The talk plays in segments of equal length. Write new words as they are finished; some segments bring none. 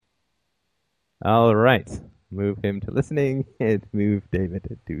All right. Move him to listening and move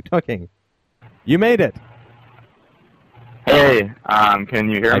David to talking. You made it. Hey, can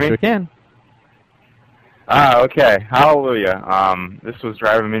you hear I me? sure can. Okay. Hallelujah. This was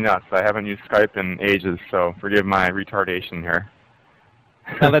driving me nuts. I haven't used Skype in ages, so forgive my retardation here.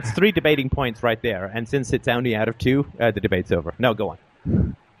 Well, that's 3 debating points right there. And since it's only out of 2, the debate's over. No, go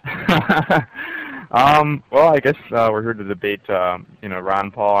on. Well, I guess we're here to debate,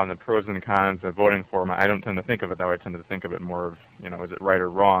 Ron Paul and the pros and cons of voting for him. I don't tend to think of it that way. I tend to think of it more of, is it right or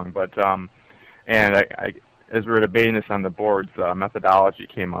wrong? But and as we were debating this on the boards, methodology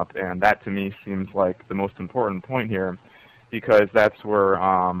came up, and that to me seems like the most important point here, because that's where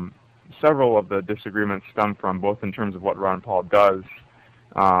several of the disagreements stem from, both in terms of what Ron Paul does.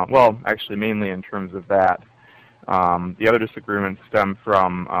 Well, actually, mainly in terms of that. The other disagreements stem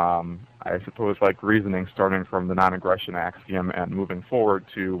from, I suppose, like reasoning, starting from the non-aggression axiom and moving forward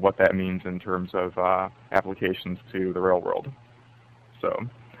to what that means in terms of applications to the real world. So,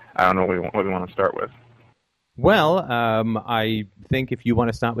 I don't know what we want to start with. Well, I think if you want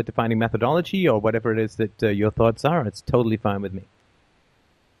to start with defining methodology or whatever it is that your thoughts are, it's totally fine with me.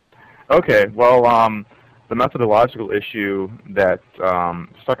 Okay, well, the methodological issue that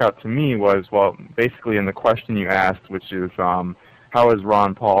stuck out to me was, well, basically in the question you asked, which is how has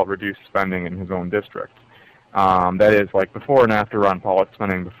Ron Paul reduced spending in his own district? That is, like before and after Ron Paul, what's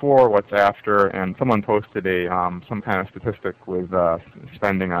spending before, what's after, and someone posted some kind of statistic with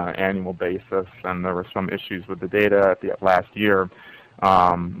spending on an annual basis, and there were some issues with the data at the last year.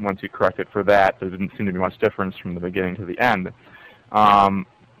 Once you correct it for that, there didn't seem to be much difference from the beginning to the end.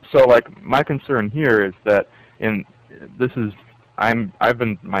 So, like, my concern here is that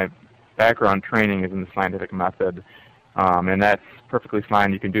my background training is in the scientific method, and that's perfectly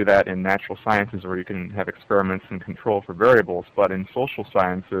fine. You can do that in natural sciences where you can have experiments and control for variables, but in social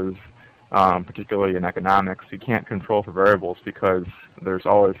sciences, particularly in economics, you can't control for variables because there's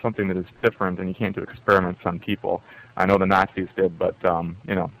always something that is different, and you can't do experiments on people. I know the Nazis did, but,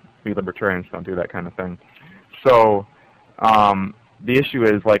 we libertarians don't do that kind of thing. So, the issue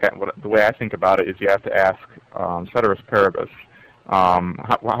is, like, the way I think about it is you have to ask ceteris paribus,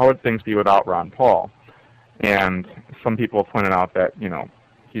 how would things be without Ron Paul? And some people pointed out that,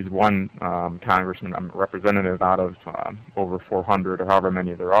 he's one congressman, representative out of over 400 or however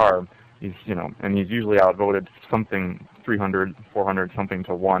many there are. And he's usually outvoted something 300, 400 something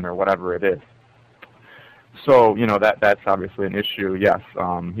to 1 or whatever it is. So, that's obviously an issue. Yes,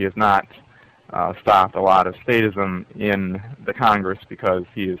 he has not stopped a lot of statism in the Congress because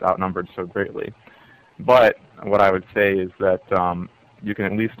he is outnumbered so greatly. But what I would say is that you can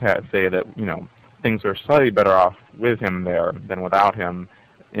at least say that, things are slightly better off with him there than without him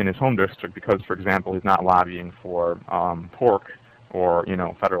in his home district because, for example, he's not lobbying for pork or,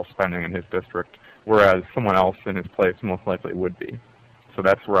 federal spending in his district, whereas someone else in his place most likely would be. So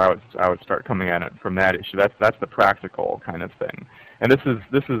that's where I would start coming at it from that issue. That's the practical kind of thing. And this is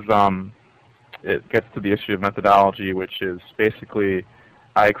it gets to the issue of methodology, which is basically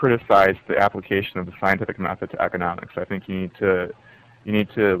I criticize the application of the scientific method to economics. I think you need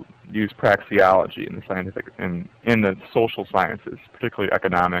to use praxeology in the scientific in the social sciences, particularly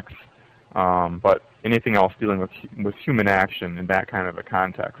economics, but anything else dealing with human action in that kind of a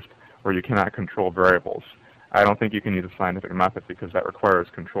context where you cannot control variables. I don't think you can use a scientific method because that requires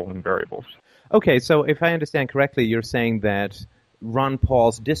controlling variables. Okay, so if I understand correctly, you're saying that Ron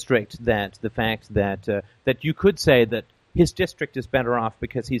Paul's district, that the fact that that you could say that his district is better off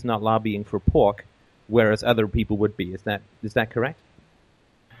because he's not lobbying for pork, whereas other people would be. Is that correct?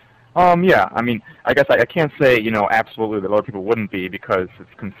 Yeah, I mean, I guess I can't say, absolutely that other people wouldn't be because it's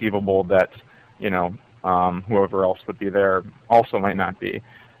conceivable that, whoever else would be there also might not be.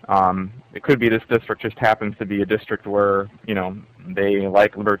 It could be this district just happens to be a district where, they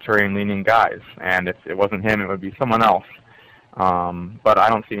like libertarian-leaning guys, and if it wasn't him, it would be someone else. But I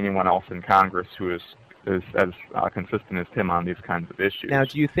don't see anyone else in Congress who is as consistent as him on these kinds of issues. Now,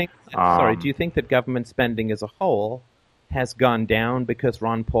 do you think that government spending as a whole has gone down because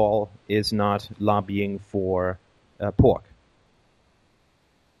Ron Paul is not lobbying for pork?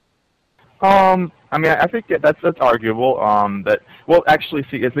 I mean, I think that's arguable. Actually,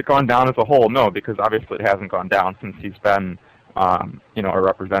 see, has it gone down as a whole? No, because obviously it hasn't gone down since he's been, a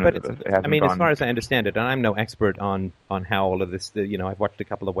representative. But as far as I understand it, and I'm no expert on how all of this, I've watched a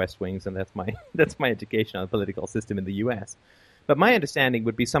couple of West Wings, and that's my education on the political system in the U.S. But my understanding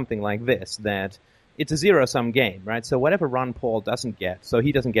would be something like this, that it's a zero-sum game, right? So whatever Ron Paul doesn't get, so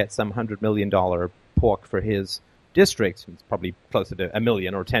he doesn't get some $100 million pork for his district, it's probably closer to $1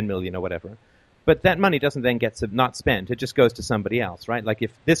 million or $10 million or whatever. But that money doesn't then get not spent. It just goes to somebody else, right? Like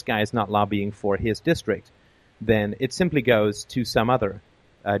if this guy is not lobbying for his district, then it simply goes to some other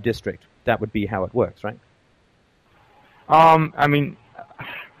district. That would be how it works, right? I mean,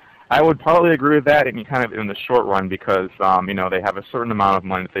 I would probably agree with that kind of in the short run because, they have a certain amount of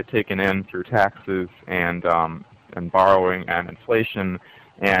money that they've taken in through taxes and borrowing and inflation,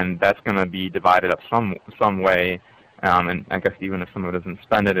 and that's going to be divided up some way. And I guess even if someone doesn't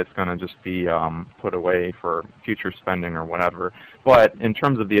spend it, it's going to just be put away for future spending or whatever. But in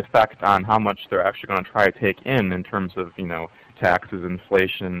terms of the effect on how much they're actually going to try to take in terms of, taxes,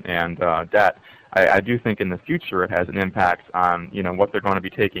 inflation, and debt, I do think in the future it has an impact on, what they're going to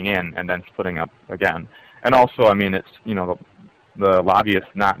be taking in and then splitting up again. And also, I mean, it's, the lobbyists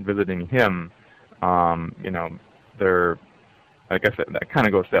not visiting him, they're, I guess that kind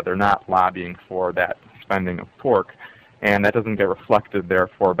of goes to that. They're not lobbying for that spending of pork, and that doesn't get reflected,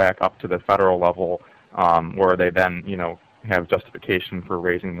 therefore, back up to the federal level, where they then, have justification for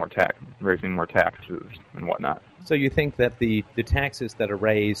raising more taxes and whatnot. So you think that the taxes that are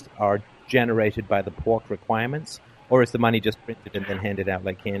raised are generated by the pork requirements, or is the money just printed and then handed out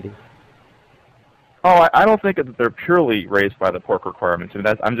like candy? Oh, I don't think that they're purely raised by the pork requirements. I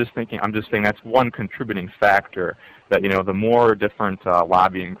mean, I'm just saying that's one contributing factor. That the more different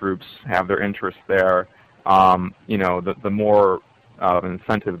lobbying groups have their interests there, the more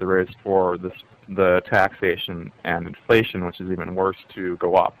incentive there is for the taxation and inflation, which is even worse, to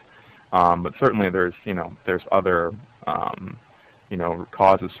go up. But certainly there's other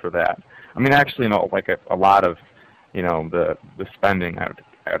causes for that. I mean, actually, like a lot of the spending, I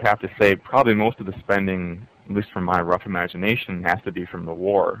would have to say probably most of the spending, at least from my rough imagination, has to be from the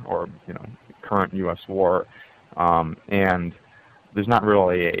war or current U.S. war, and there's not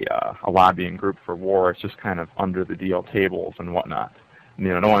really a lobbying group for war. It's just kind of under the deal tables and whatnot.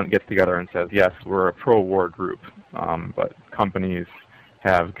 No one gets together and says, yes, we're a pro-war group, but companies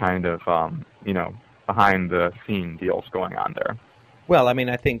have kind of behind-the-scene deals going on there. Well, I mean,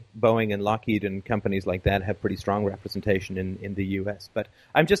 I think Boeing and Lockheed and companies like that have pretty strong representation in the U.S. But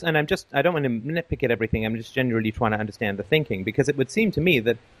I don't want to nitpick at everything. I'm just generally trying to understand the thinking, because it would seem to me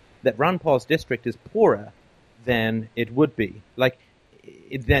that Ron Paul's district is poorer than it would be.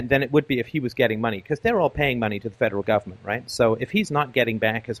 Than it would be if he was getting money, because they're all paying money to the federal government, right? So if he's not getting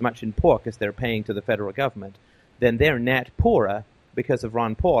back as much in pork as they're paying to the federal government, then they're net poorer because of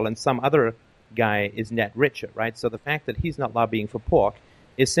Ron Paul, and some other guy is net richer, right? So the fact that he's not lobbying for pork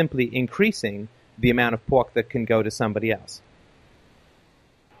is simply increasing the amount of pork that can go to somebody else.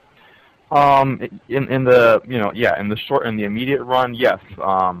 In the immediate run, yes,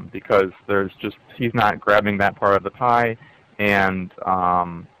 because he's not grabbing that part of the pie, and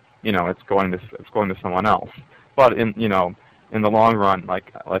it's going to someone else. But in the long run,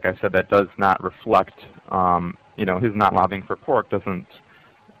 like I said, that does not reflect. His not lobbying for pork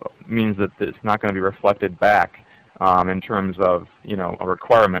means that it's not going to be reflected back in terms of a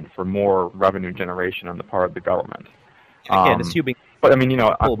requirement for more revenue generation on the part of the government. Again, assuming, but I mean,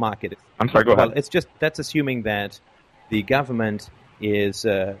 full market. I'm sorry. Go ahead. Well, that's assuming that the government is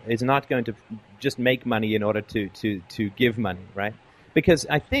not going to just make money in order to give money, right? Because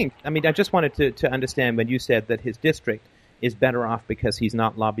I just wanted to understand when you said that his district is better off because he's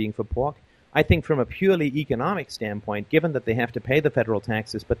not lobbying for pork. I think from a purely economic standpoint, given that they have to pay the federal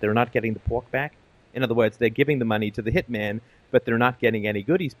taxes, but they're not getting the pork back, in other words, they're giving the money to the hitman, but they're not getting any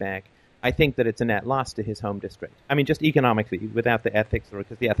goodies back, I think that it's a net loss to his home district. I mean, just economically, without the ethics,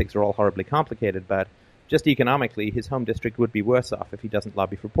 because the ethics are all horribly complicated, but just economically, his home district would be worse off if he doesn't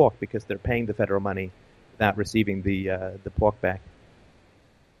lobby for pork, because they're paying the federal money without receiving the pork back.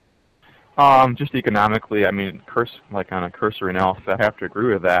 Just economically, I mean, on a cursory analysis, I have to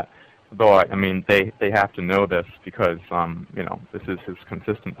agree with that. Though, I mean, they have to know this because, this is his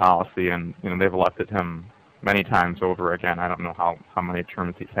consistent policy, and, they've elected him many times over again. I don't know how many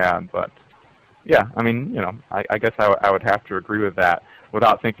terms he's had, but, yeah, I mean, I guess I would have to agree with that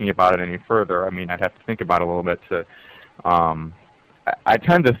without thinking about it any further. I mean, I'd have to think about it a little bit to, I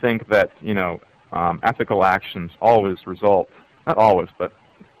tend to think that, ethical actions always result, not always, but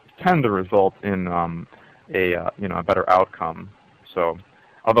tend to result in a better outcome. So,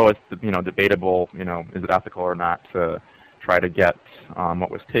 although it's debatable, is it ethical or not to try to get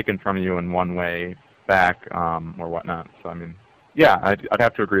what was taken from you in one way back or whatnot. So I mean, yeah, I'd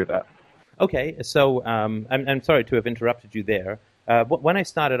have to agree with that. Okay, so I'm sorry to have interrupted you there. When I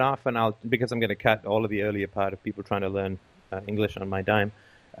started off, because I'm going to cut all of the earlier part of people trying to learn English on my dime,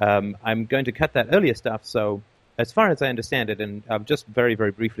 I'm going to cut that earlier stuff. So as far as I understand it, and I'll just very,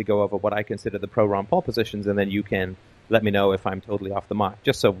 very briefly go over what I consider the pro-Ron Paul positions, and then you can let me know if I'm totally off the mark,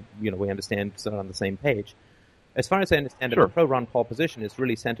 just so we understand, so on the same page. As far as I understand it, Sure. the pro-Ron Paul position is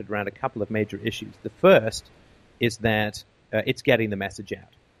really centered around a couple of major issues. The first is that it's getting the message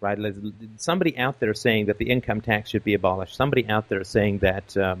out, right? There's somebody out there saying that the income tax should be abolished. Somebody out there saying that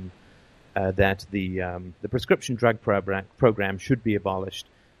the prescription drug program should be abolished.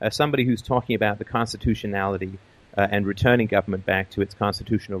 Somebody who's talking about the constitutionality and returning government back to its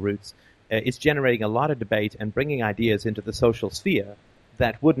constitutional roots. It's generating a lot of debate and bringing ideas into the social sphere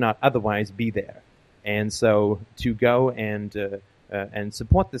that would not otherwise be there. And so to go and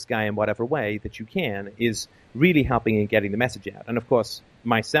support this guy in whatever way that you can is really helping in getting the message out. And of course,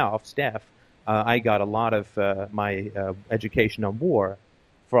 myself, Steph, I got a lot of my education on war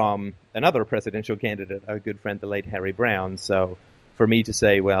from another presidential candidate, our good friend, the late Harry Browne. So for me to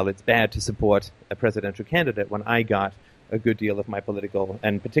say, well, it's bad to support a presidential candidate when I got a good deal of my political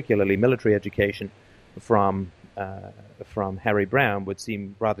and particularly military education from Harry Browne would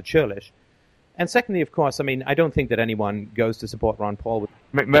seem rather churlish. And secondly, of course, I mean, I don't think that anyone goes to support Ron Paul.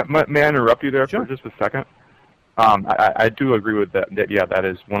 May I interrupt you there Sure. for just a second? I do agree with that. Yeah, that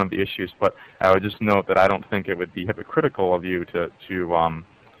is one of the issues. But I would just note that I don't think it would be hypocritical of you to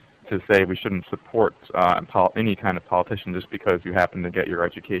say we shouldn't support any kind of politician just because you happen to get your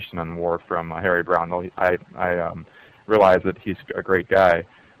education on war from Harry Browne. Though I realize that he's a great guy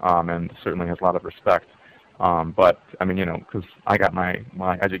and certainly has a lot of respect. But I mean, because I got my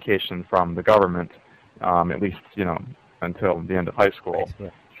education from the government, at least until the end of high school.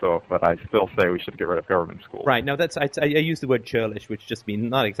 Right. So, but I still say we should get rid of government schools. Right. No, I use the word churlish, which just means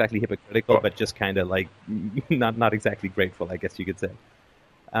not exactly hypocritical, but just kind of like not exactly grateful, I guess you could say.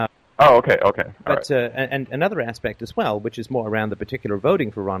 Oh, okay. But and another aspect as well, which is more around the particular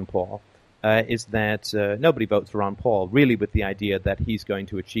voting for Ron Paul, is that nobody votes for Ron Paul really with the idea that he's going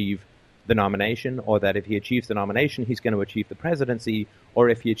to achieve the nomination, or that if he achieves the nomination, he's going to achieve the presidency, or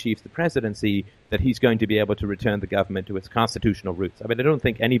if he achieves the presidency, that he's going to be able to return the government to its constitutional roots. I mean, I don't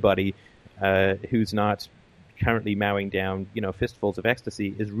think anybody who's not currently mowing down, fistfuls of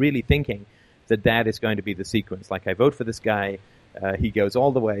ecstasy is really thinking that that is going to be the sequence. Like, I vote for this guy, he goes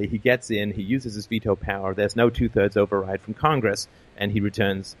all the way, he gets in, he uses his veto power, there's no two-thirds override from Congress, and he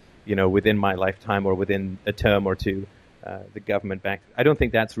returns, within my lifetime or within a term or two, the government back. I don't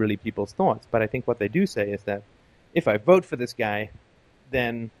think that's really people's thoughts, but I think what they do say is that if I vote for this guy,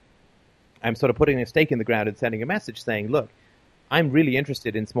 then I'm sort of putting a stake in the ground and sending a message saying, look, I'm really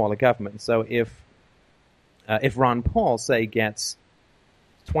interested in smaller government. So if Ron Paul, say, gets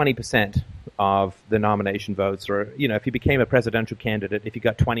 20% of the nomination votes, or, if he became a presidential candidate, if he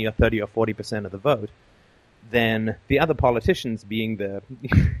got 20 or 30 or 40% of the vote, then the other politicians, being the,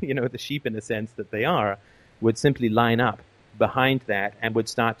 the sheep in the sense that they are, would simply line up behind that and would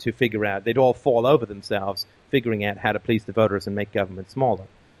start to figure out, they'd all fall over themselves figuring out how to please the voters and make government smaller.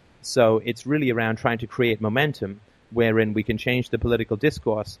 So it's really around trying to create momentum wherein we can change the political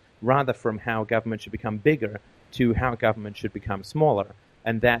discourse rather from how government should become bigger to how government should become smaller.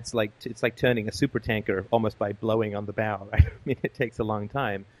 And that's it's like turning a supertanker almost by blowing on the bow, right? I mean, it takes a long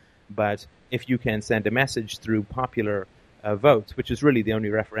time. But if you can send a message through popular votes, which is really the only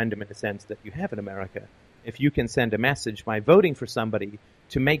referendum in a sense that you have in America, if you can send a message by voting for somebody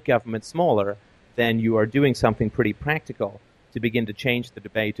to make government smaller, then you are doing something pretty practical to begin to change the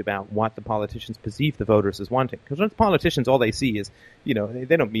debate about what the politicians perceive the voters as wanting. Because with politicians, all they see is, they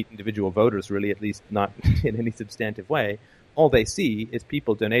don't meet individual voters really, at least not in any substantive way. All they see is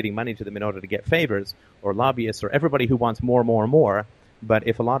people donating money to them in order to get favors, or lobbyists, or everybody who wants more, more, more. But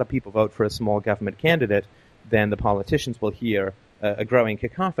if a lot of people vote for a small government candidate, then the politicians will hear a growing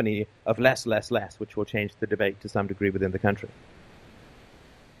cacophony of less, less, less, which will change the debate to some degree within the country.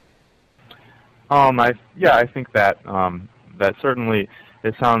 I think that that certainly,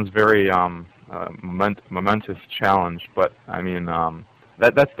 it sounds very momentous challenge, but I mean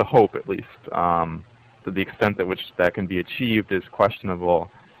that's the hope, at least. To the extent at which that can be achieved is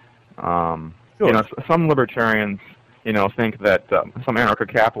questionable. Sure. Some libertarians, think that some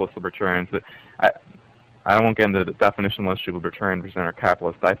anarcho-capitalist libertarians that. I won't get into the definition unless you're libertarian versus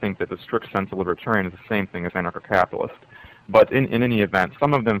anarcho-capitalist. I think that the strict sense of libertarian is the same thing as anarcho-capitalist. But in any event,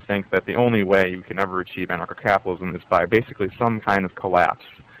 some of them think that the only way you can ever achieve anarcho-capitalism is by basically some kind of collapse,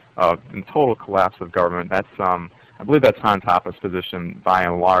 in total collapse of government. That's I believe that's Hans Hoppe's position by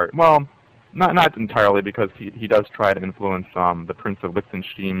and large. Well, not entirely, because he does try to influence the Prince of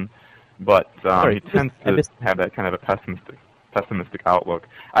Liechtenstein, but he tends to have that kind of a pessimistic outlook.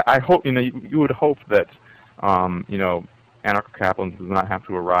 I hope you would hope that anarcho-capitalism does not have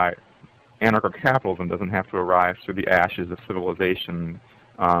to arise. Anarcho-capitalism doesn't have to arise through the ashes of civilization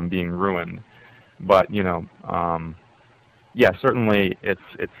being ruined. But yeah, certainly it's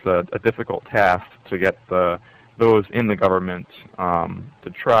a difficult task to get those in the government to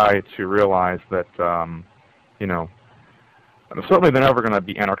try to realize that you know, certainly they're never going to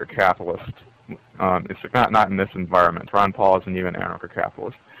be anarcho-capitalist. It's not in this environment. Ron Paul isn't even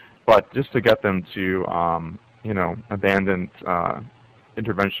anarcho-capitalist. But just to get them to you know, abandon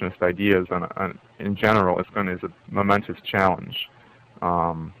interventionist ideas in general is a momentous challenge.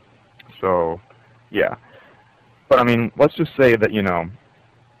 So, yeah. But I mean, let's just say that, you know,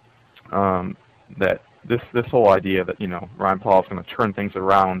 that this whole idea that, you know, Ron Paul is going to turn things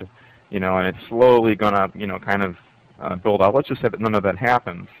around, you know, and it's slowly going to, you know, kind of build out. Let's just say that none of that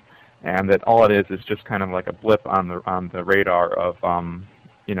happens, and that all it is just kind of like a blip on the radar of,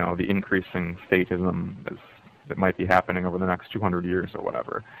 you know, the increasing statism that might be happening over the next 200 years or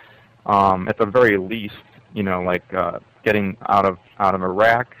whatever. At the very least, you know, like getting out of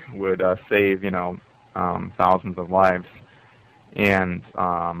Iraq would save, you know, thousands of lives, and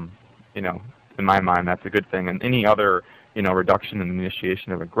you know, in my mind, that's a good thing. And any other, you know, reduction in the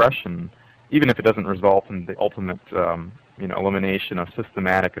initiation of aggression, even if it doesn't result in the ultimate, you know, elimination of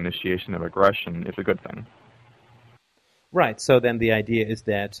systematic initiation of aggression, is a good thing. Right. So then the idea is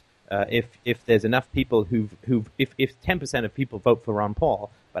that if there's enough people if 10% of people vote for Ron Paul,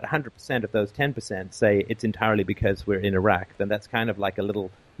 but 100% of those 10% say it's entirely because we're in Iraq, then that's kind of like a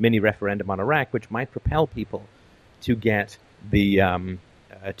little mini referendum on Iraq, which might propel people to get the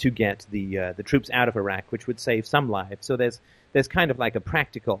troops out of Iraq, which would save some lives. So there's kind of like a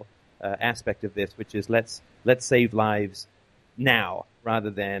practical aspect of this, which is let's save lives now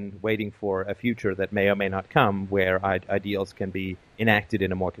rather than waiting for a future that may or may not come, where ideals can be enacted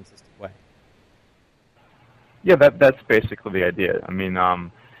in a more consistent way. Yeah, that's basically the idea. I mean,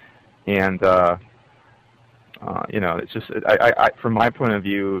 you know, it's just I from my point of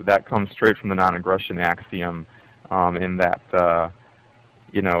view, that comes straight from the non-aggression axiom, in that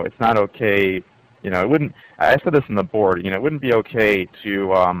you know, it's not okay. You know, it wouldn't. I said this in the board. You know, it wouldn't be okay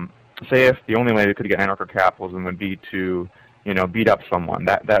to say if the only way we could get anarcho-capitalism would be to, you know, beat up someone.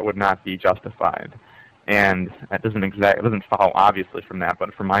 That would not be justified, and that it doesn't follow obviously from that.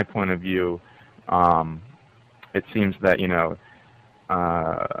 But from my point of view, it seems that, you know,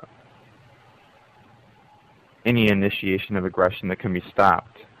 any initiation of aggression that can be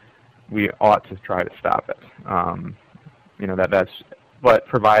stopped, we ought to try to stop it. You know, but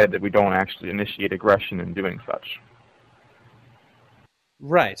provided that we don't actually initiate aggression in doing such.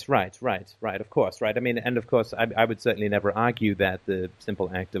 Right. Of course, right. I mean, and of course, I would certainly never argue that the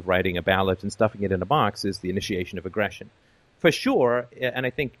simple act of writing a ballot and stuffing it in a box is the initiation of aggression. For sure, and I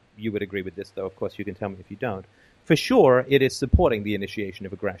think you would agree with this, though, of course, you can tell me if you don't. For sure, it is supporting the initiation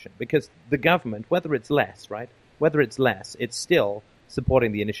of aggression, because the government, whether it's less, it's still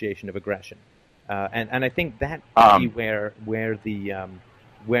supporting the initiation of aggression. And I think that would be where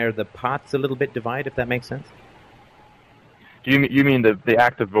the paths a little bit divide, if that makes sense. Do you mean the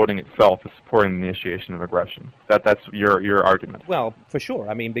act of voting itself is supporting the initiation of aggression? That's your argument? Well, for sure.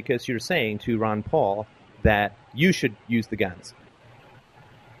 I mean, because you're saying to Ron Paul that you should use the guns,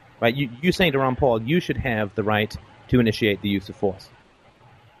 right? You're saying to Ron Paul you should have the right to initiate the use of force.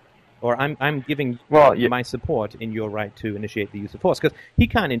 Or I'm giving my support in your right to initiate the use of force, because he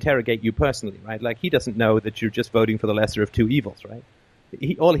can't interrogate you personally, right? Like, he doesn't know that you're just voting for the lesser of two evils, right?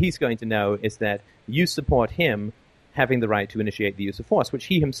 All he's going to know is that you support him having the right to initiate the use of force, which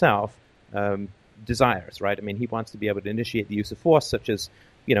he himself desires, right? I mean, he wants to be able to initiate the use of force, such as,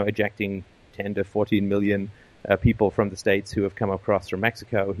 you know, ejecting 10 to 14 million people from the states who have come across from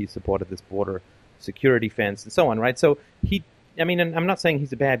Mexico. He supported this border security fence and so on, right? So I mean, and I'm not saying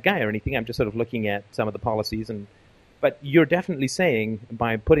he's a bad guy or anything. I'm just sort of looking at some of the policies. But you're definitely saying,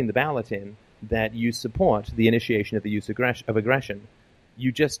 by putting the ballot in, that you support the initiation of the use of aggression.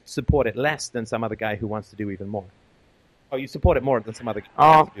 You just support it less than some other guy who wants to do even more. Oh, you support it more than some other guy who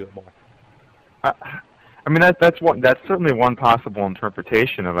wants to do it more. I mean, that's certainly one possible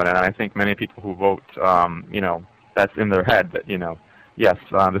interpretation of it, and I think many people who vote, you know, that's in their head, that, you know, yes,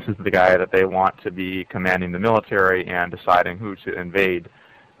 this is the guy that they want to be commanding the military and deciding who to invade.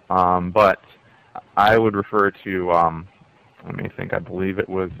 But I would refer to, let me think, I believe it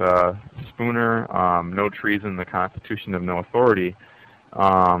was Spooner, No Treason, the Constitution of No Authority.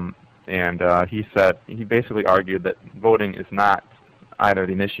 And he basically argued that voting is not either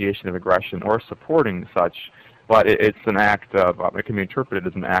the initiation of aggression or supporting such, but it's an act of, it can be interpreted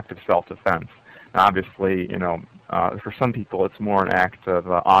as an act of self-defense. Now, obviously, you know, for some people it's more an act of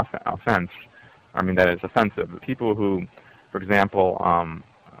offense. I mean, that is offensive. The people who, for example,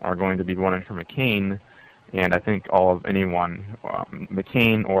 are going to be voting for McCain, and I think McCain,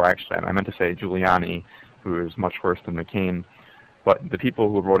 or actually I meant to say Giuliani, who is much worse than McCain. But the people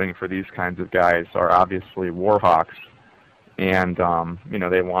who are voting for these kinds of guys are obviously war hawks, and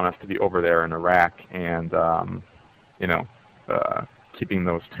they want us to be over there in Iraq and keeping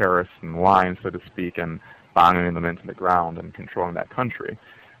those terrorists in line, so to speak, and bombing them into the ground and controlling that country.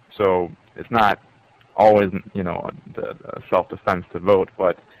 So it's not always, the self-defense to vote,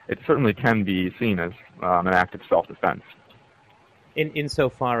 but it certainly can be seen as an act of self-defense.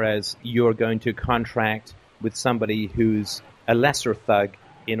 Insofar as you're going to contract with somebody who's a lesser thug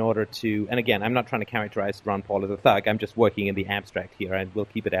in order to, and again, I'm not trying to characterize Ron Paul as a thug, I'm just working in the abstract here, and we'll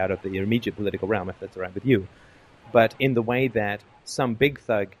keep it out of the immediate political realm if that's all right with you. But in the way that some big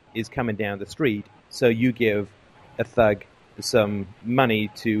thug is coming down the street, so you give a thug some money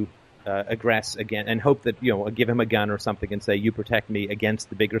to aggress again and hope that, give him a gun or something and say, you protect me against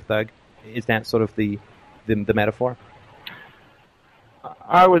the bigger thug. Is that sort of the metaphor?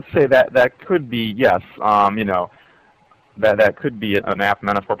 I would say that could be, yes. That could be an apt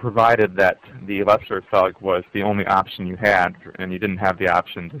metaphor, provided that the lesser thug was the only option you had, and you didn't have the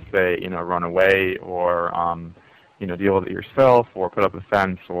option to say, run away or, deal with it yourself, or put up a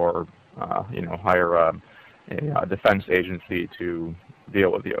fence, or, hire a defense agency to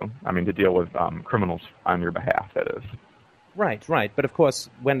deal with you. To deal with criminals on your behalf, that is. Right. But of course,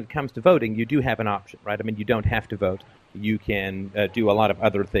 when it comes to voting, you do have an option, right? You don't have to vote. You can do a lot of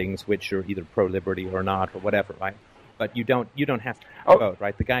other things which are either pro-liberty or not, or whatever, right? But you don't have to vote,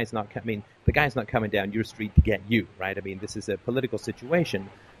 right? The guy's not coming down your street to get you, right? This is a political situation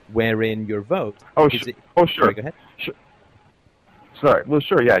wherein your vote. Sure. Sorry, go ahead. Sure. Sorry. Well,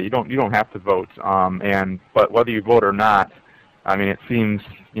 sure. Yeah, you don't have to vote. But whether you vote or not, it seems,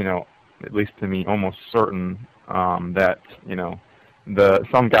 at least to me, almost certain that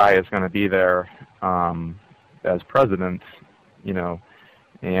some guy is going to be there as president,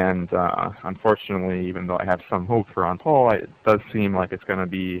 and unfortunately, even though I have some hope for Ron Paul, it does seem like it's going to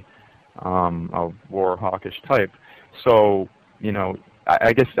be a war hawkish type. So,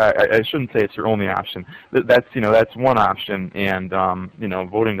 I guess I shouldn't say it's your only option. That's one option, and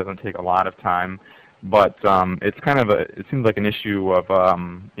voting doesn't take a lot of time, but it's it seems like an issue of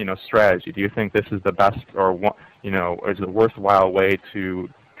strategy. Do you think this is the best, or is it a worthwhile way to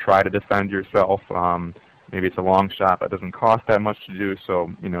try to defend yourself? Maybe it's a long shot that doesn't cost that much to do, so,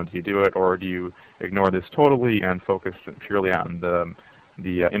 do you do it, or do you ignore this totally and focus purely on the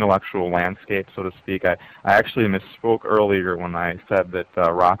intellectual landscape, so to speak? I actually misspoke earlier when I said that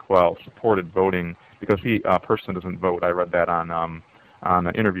Rockwell supported voting, because he personally doesn't vote. I read that on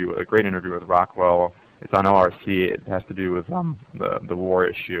an interview, a great interview with Rockwell. It's on LRC. It has to do with the war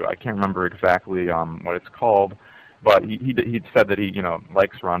issue. I can't remember exactly what it's called, but he said that he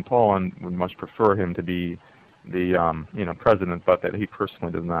likes Ron Paul and would much prefer him to be the president, but that he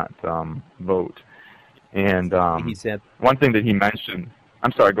personally does not vote. And he said one thing that he mentioned.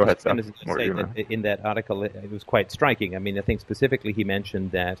 I'm sorry. Go ahead, Seth. In that article, it was quite striking. I think specifically he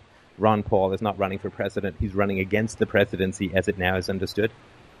mentioned that Ron Paul is not running for president; he's running against the presidency as it now is understood.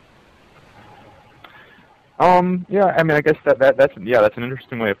 Yeah, I guess that's an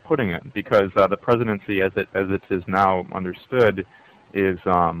interesting way of putting it, because the presidency, as it is now understood, is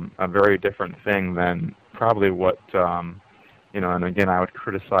a very different thing than probably what and again, I would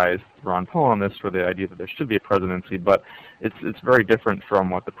criticize Ron Paul on this for the idea that there should be a presidency, but it's very different from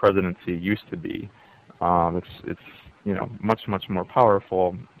what the presidency used to be. It's much more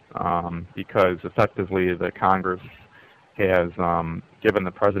powerful because effectively the Congress has given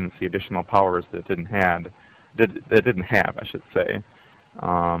the presidency additional powers that it didn't have, I should say,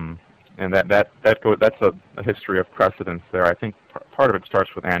 and that's a history of precedence there. I think part of it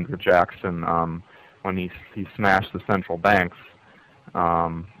starts with Andrew Jackson when he smashed the central banks,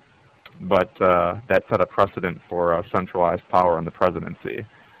 but that set a precedent for centralized power in the presidency.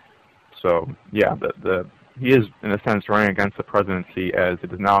 So yeah, he is in a sense running against the presidency as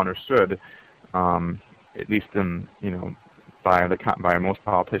it is now understood, at least in by most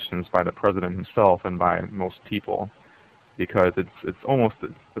politicians, by the president himself, and by most people, because it's almost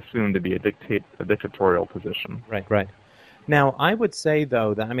assumed to be a dictatorial position. Right. Now, I would say,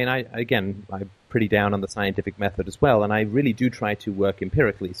 though, that, I'm pretty down on the scientific method as well, and I really do try to work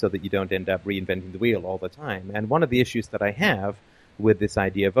empirically so that you don't end up reinventing the wheel all the time. And one of the issues that I have with this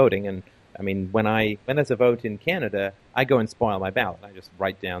idea of voting, and when there's a vote in Canada, I go and spoil my ballot. I just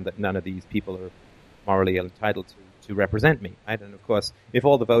write down that none of these people are morally entitled to represent me. Right? And of course, if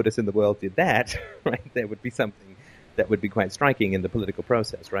all the voters in the world did that, right, there would be something that would be quite striking in the political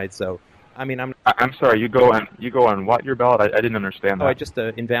process, right? So, I'm sorry. You go on what, your ballot? I didn't understand that. I just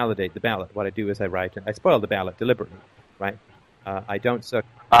invalidate the ballot. What I do is I spoil the ballot deliberately, right? I don't search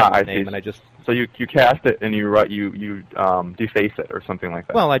I name, see. and I just So you cast it and you write you deface it or something like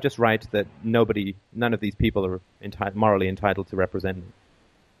that. I just write that none of these people are morally entitled to represent me.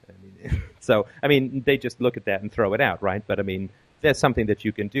 They just look at that and throw it out, right? But there's something that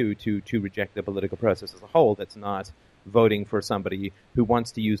you can do to reject the political process as a whole that's not voting for somebody who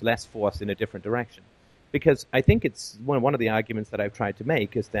wants to use less force in a different direction. Because I think it's one of the arguments that I've tried to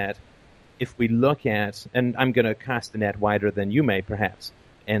make is that if we look at, and I'm going to cast the net wider than you may perhaps,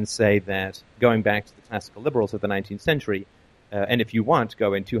 and say that going back to the classical liberals of the 19th century, and if you want,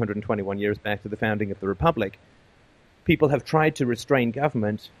 go in 221 years back to the founding of the Republic, people have tried to restrain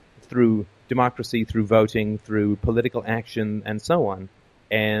government through democracy, through voting, through political action, and so on.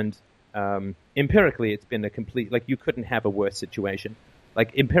 And empirically, it's been you couldn't have a worse situation.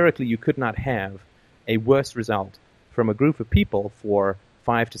 Empirically, you could not have a worse result from a group of people for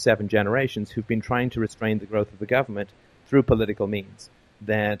 5 to 7 generations who've been trying to restrain the growth of the government through political means.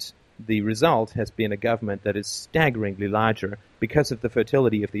 That the result has been a government that is staggeringly larger, because of the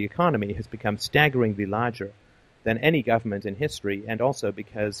fertility of the economy, has become staggeringly larger than any government in history, and also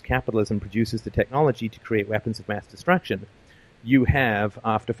because capitalism produces the technology to create weapons of mass destruction. You have,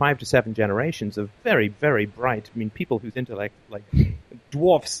 after 5 to 7 generations of very, very bright, people whose intellect,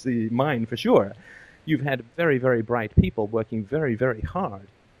 dwarfs the mine for sure, you've had very, very bright people working very, very hard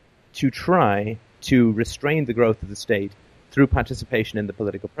to try to restrain the growth of the state through participation in the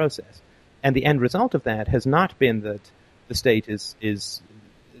political process. And the end result of that has not been that the state is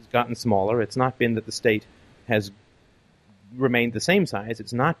gotten smaller. It's not been that the state has remained the same size.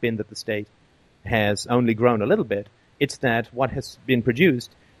 It's not been that the state has only grown a little bit. It's that what has been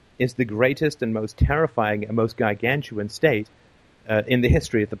produced is the greatest and most terrifying and most gargantuan state in the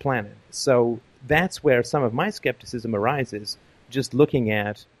history of the planet. So that's where some of my skepticism arises, just looking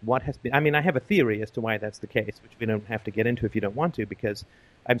at what has been... I have a theory as to why that's the case, which we don't have to get into if you don't want to, because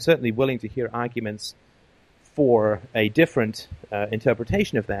I'm certainly willing to hear arguments for a different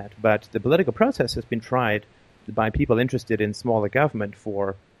interpretation of that. But the political process has been tried by people interested in smaller government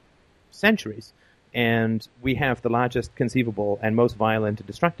for centuries. And we have the largest conceivable and most violent and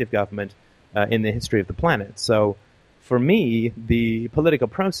destructive government in the history of the planet. So for me, the political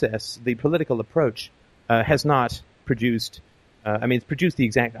process, the political approach has not produced... it's produced the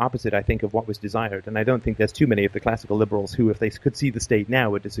exact opposite, I think, of what was desired. And I don't think there's too many of the classical liberals who, if they could see the state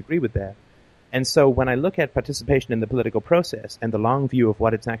now, would disagree with that. And so when I look at participation in the political process and the long view of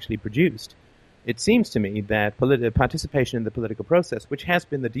what it's actually produced, it seems to me that participation in the political process, which has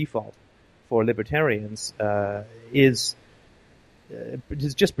been the default for libertarians, has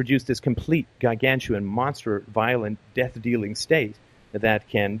just produced this complete gargantuan, monster, violent, death-dealing state that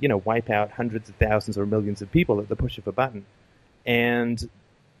can, wipe out hundreds of thousands or millions of people at the push of a button. And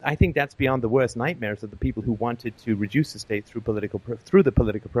I think that's beyond the worst nightmares of the people who wanted to reduce the state through the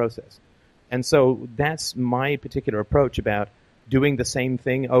political process. And so that's my particular approach about doing the same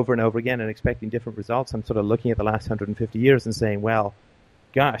thing over and over again and expecting different results. I'm sort of looking at the last 150 years and saying, well,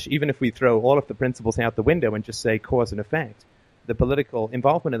 gosh, even if we throw all of the principles out the window and just say cause and effect, the political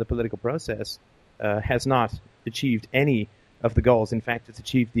involvement in the political process has not achieved any of the goals. In fact, it's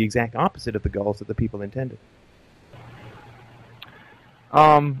achieved the exact opposite of the goals that the people intended.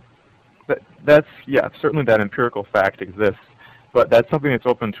 Certainly that empirical fact exists, but that's something that's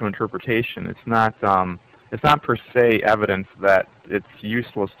open to interpretation. It's not per se evidence that it's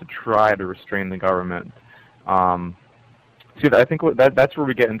useless to try to restrain the government. I think that's where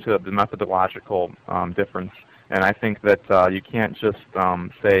we get into the methodological difference, and I think that you can't just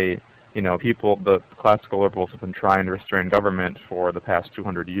say, the classical liberals have been trying to restrain government for the past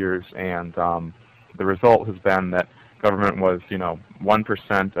 200 years, and the result has been that government was,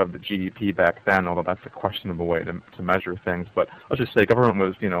 1% of the GDP back then, although that's a questionable way to measure things. But let's just say government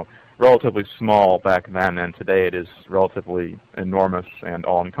was, relatively small back then, and today it is relatively enormous and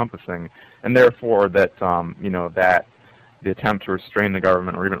all-encompassing. And therefore, that, that the attempt to restrain the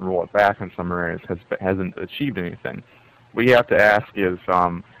government or even roll it back in some areas hasn't achieved anything. What you have to ask is,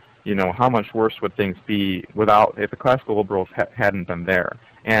 how much worse would things be if the classical liberals hadn't been there?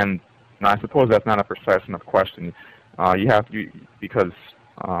 And I suppose that's not a precise enough question. Because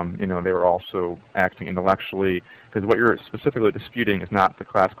they were also acting intellectually, because what you're specifically disputing is not the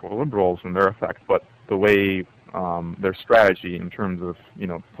classical liberals and their effect, but the way their strategy in terms of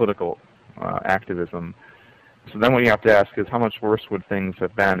political activism. So then what you have to ask is how much worse would things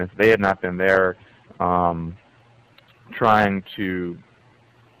have been if they had not been there trying to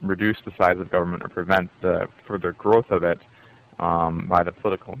reduce the size of government or prevent the further growth of it by the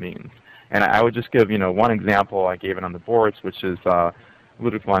political means. And I would just give, one example. I gave it on the boards, which is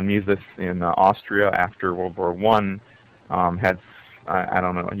Ludwig von Mises in Austria after World War had, I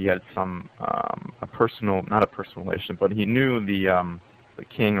don't know, he had some not a personal relation, but he knew the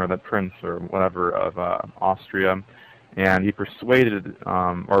king or the prince or whatever of Austria, and he persuaded,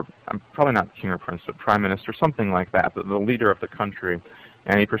 or probably not king or prince, but prime minister, something like that, the leader of the country,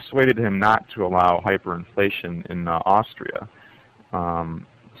 and he persuaded him not to allow hyperinflation in Austria.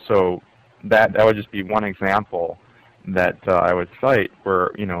 So that would just be one example that I would cite where,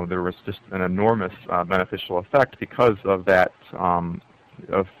 there was just an enormous beneficial effect because of that,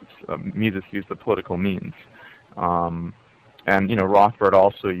 Mises used the political means. And, Rothbard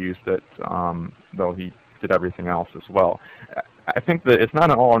also used it, though he did everything else as well. I think that it's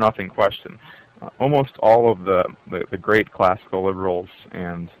not an all or nothing question. Almost all of the great classical liberals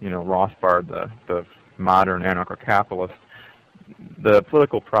and, Rothbard, the modern anarcho-capitalist, the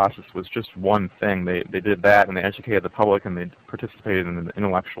political process was just one thing. They did that, and they educated the public, and they participated in an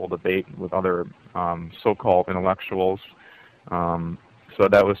intellectual debate with other so-called intellectuals. So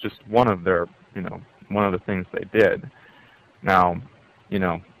that was just one of their, one of the things they did. Now,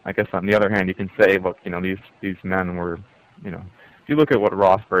 I guess on the other hand, you can say, look, these men were, if you look at what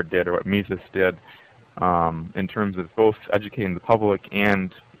Rothbard did or what Mises did, in terms of both educating the public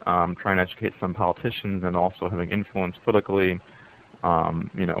and trying to educate some politicians and also having influence politically,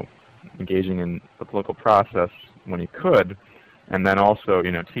 engaging in the political process when he could, and then also,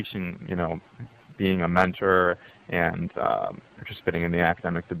 teaching, being a mentor and participating in the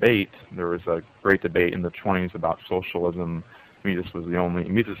academic debate. There was a great debate in the 1920s about socialism. Mises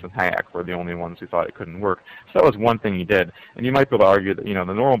and Hayek were the only ones who thought it couldn't work. So that was one thing he did. And you might be able to argue that, the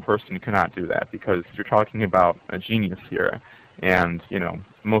normal person cannot do that because you're talking about a genius here. And,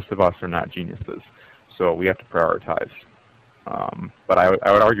 most of us are not geniuses. So we have to prioritize. But I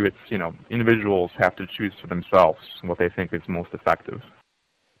would argue it's, individuals have to choose for themselves what they think is most effective.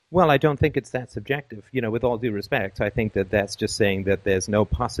 Well, I don't think it's that subjective. With all due respect, I think that that's just saying that there's no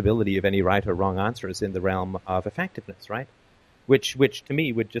possibility of any right or wrong answers in the realm of effectiveness, right? Which to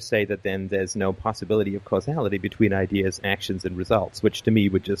me would just say that then there's no possibility of causality between ideas, actions, and results, which to me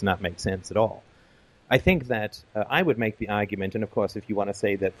would just not make sense at all. I think that I would make the argument, and of course if you want to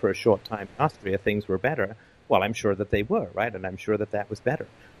say that for a short time in Austria things were better, well, I'm sure that they were, right? And I'm sure that that was better.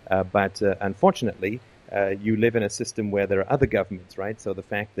 But unfortunately, you live in a system where there are other governments, right? So the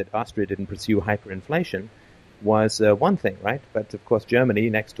fact that Austria didn't pursue hyperinflation was one thing, right? But of course Germany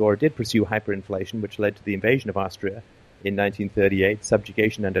next door did pursue hyperinflation, which led to the invasion of Austria in 1938,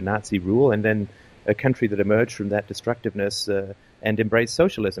 subjugation under Nazi rule, and then a country that emerged from that destructiveness and embraced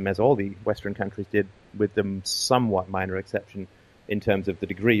socialism, as all the Western countries did, with the somewhat minor exception in terms of the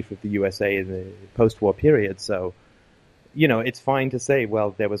degree of the USA in the post-war period. So, it's fine to say,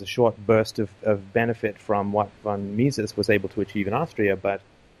 well, there was a short burst of benefit from what von Mises was able to achieve in Austria, but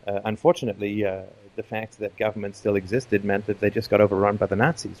unfortunately, the fact that government still existed meant that they just got overrun by the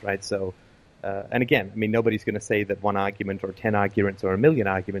Nazis, right? So, and again, nobody's going to say that one argument or 10 arguments or a million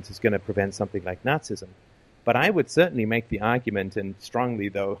arguments is going to prevent something like Nazism. But I would certainly make the argument, and strongly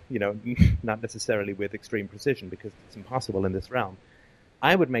though, not necessarily with extreme precision because it's impossible in this realm,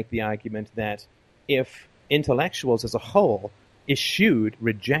 I would make the argument that if intellectuals as a whole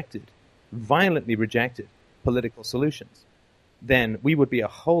violently rejected political solutions, then we would be a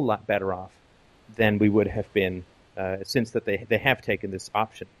whole lot better off than we would have been since that they have taken this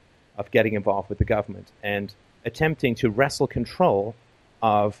option of getting involved with the government and attempting to wrestle control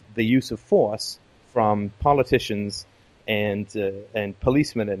of the use of force from politicians and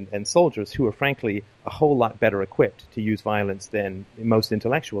policemen and soldiers who are frankly a whole lot better equipped to use violence than most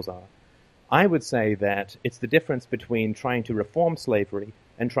intellectuals are. I would say that it's the difference between trying to reform slavery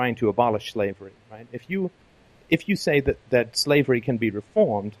and trying to abolish slavery, right? If you say that slavery can be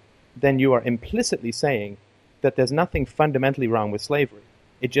reformed, then you are implicitly saying that there's nothing fundamentally wrong with slavery.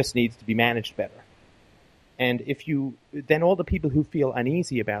 It just needs to be managed better. And then all the people who feel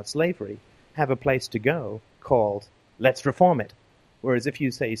uneasy about slavery have a place to go called, let's reform it. Whereas if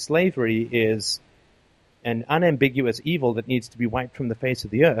you say slavery is an unambiguous evil that needs to be wiped from the face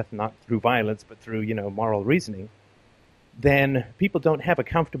of the earth, not through violence, but through, moral reasoning, then people don't have a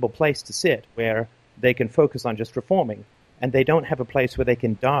comfortable place to sit where they can focus on just reforming. And they don't have a place where they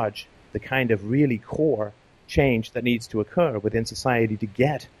can dodge the kind of really core change that needs to occur within society to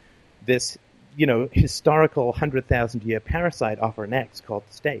get this, historical 100,000-year parasite off our necks called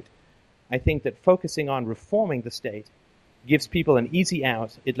the state. I think that focusing on reforming the state gives people an easy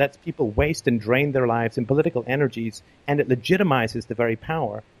out. It lets people waste and drain their lives in political energies, and it legitimizes the very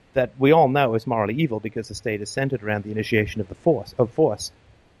power that we all know is morally evil because the state is centered around the initiation of force.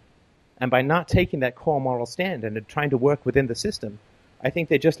 And by not taking that core moral stand and trying to work within the system, I think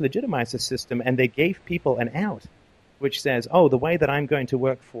they just legitimized the system and they gave people an out. which says, oh, the way that I'm going to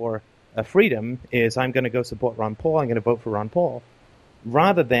work for freedom is I'm going to go support Ron Paul, I'm going to vote for Ron Paul,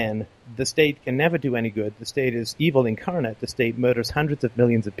 rather than the state can never do any good, the state is evil incarnate, the state murders hundreds of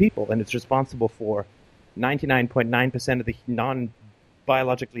millions of people, and it's responsible for 99.9% of the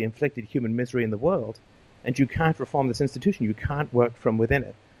non-biologically inflicted human misery in the world, and you can't reform this institution, you can't work from within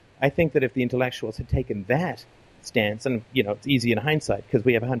it. I think that if the intellectuals had taken that stance, and it's easy in hindsight because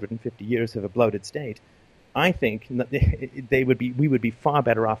we have 150 years of a bloated state, I think we would be far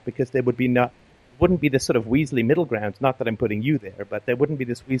better off, because there wouldn't be this sort of Weasley middle ground. Not that I'm putting you there, but there wouldn't be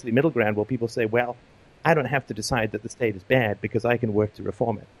this Weasley middle ground where people say, well, I don't have to decide that the state is bad because I can work to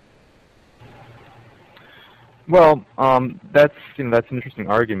reform it. Well, that's an interesting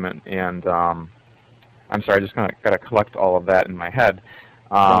argument, and I'm sorry, I just kind of got to collect all of that in my head.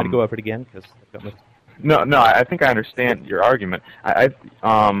 Want me to go over it again? No, I think I understand your argument. I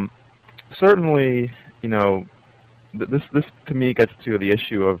certainly, this to me gets to the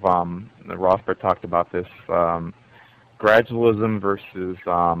issue of Rothbard talked about this gradualism versus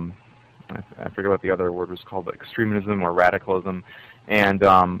I forget what the other word was called, extremism or radicalism, and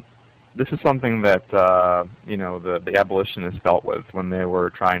this is something that the abolitionists dealt with when they were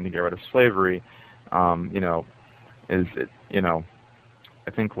trying to get rid of slavery. I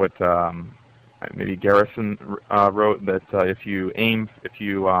think what maybe Garrison wrote, that if you aim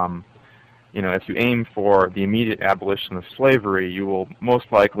for the immediate abolition of slavery, you will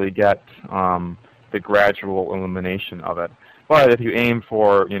most likely get the gradual elimination of it. But if you aim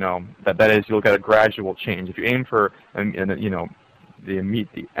for, that is, you'll get a gradual change. If you aim for,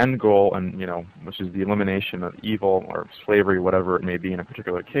 the end goal, and which is the elimination of evil or slavery, whatever it may be in a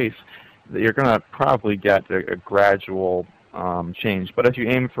particular case, you're going to probably get a gradual change. But if you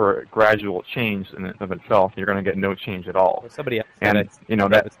aim for a gradual change in and of itself, you're going to get no change at all. Well, somebody else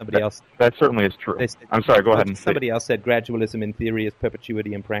said that certainly is true. I'm sorry, go ahead and say. Somebody else said gradualism in theory is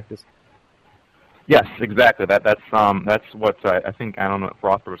perpetuity in practice. Yes, exactly. That's what I think. I don't know if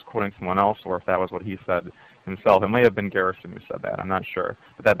Rothbard was quoting someone else or if that was what he said himself. It may have been Garrison who said that. I'm not sure.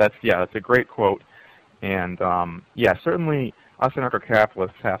 But that's a great quote. And certainly us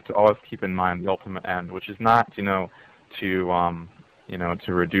anarcho-capitalists have to always keep in mind the ultimate end, which is not to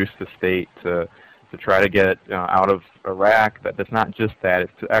reduce the state, to try to get it out of Iraq. That's not just that.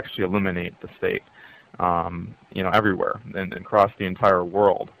 It's to actually eliminate the state, everywhere and across the entire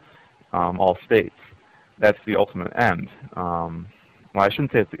world, all states. That's the ultimate end. Well, I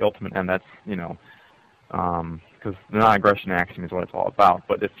shouldn't say it's the ultimate end. That's because the non-aggression axiom is what it's all about.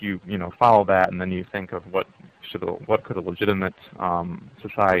 But if you follow that, and then you think of what could a legitimate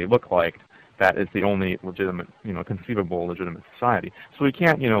society look like, that is the only legitimate, conceivable legitimate society. So we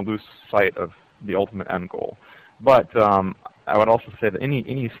can't, lose sight of the ultimate end goal. But I would also say that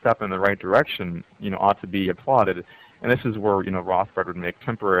any step in the right direction, ought to be applauded. And this is where, Rothbard would make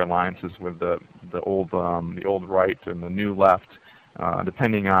temporary alliances with the old right and the new left,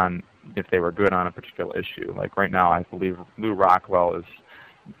 depending on if they were good on a particular issue. Like right now, I believe Lew Rockwell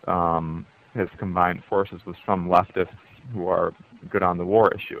has combined forces with some leftists who are good on the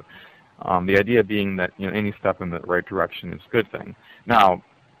war issue. The idea being that any step in the right direction is a good thing. Now,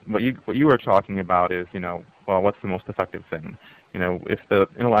 what you were talking about is what's the most effective thing? If the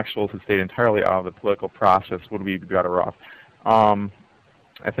intellectuals had stayed entirely out of the political process, would we be better off?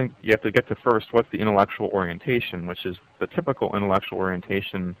 I think you have to get to first what's the intellectual orientation, which is the typical intellectual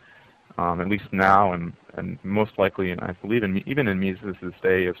orientation, at least now and most likely, and I believe even in Mises's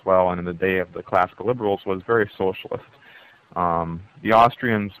day as well, and in the day of the classical liberals, was very socialist. The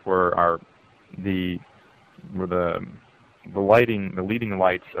Austrians were the leading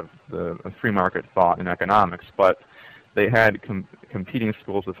lights of the free market thought in economics, but they had competing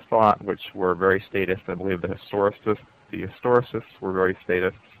schools of thought which were very statist. I believe the historicists were very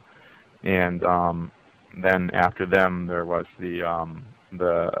statists, and then after them there was the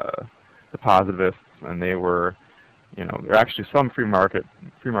positivists, and they were, there are actually some free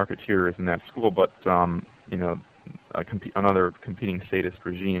marketeers in that school, but another competing statist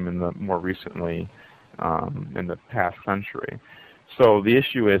regime in the more recently in the past century. So the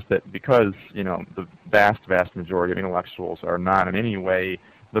issue is that because the vast majority of intellectuals are not in any way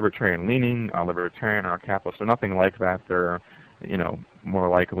libertarian leaning, libertarian or capitalist, or nothing like that. They're more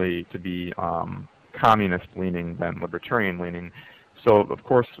likely to be communist leaning than libertarian leaning. So of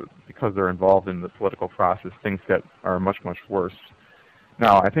course, because they're involved in the political process, things are much worse.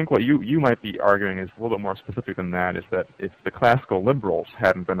 Now, I think what you might be arguing is a little bit more specific than that, is that if the classical liberals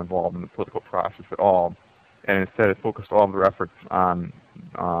hadn't been involved in the political process at all, and instead it focused all of their efforts on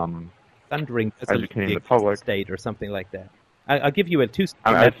thundering educating the public, state or something like that. I'll give you a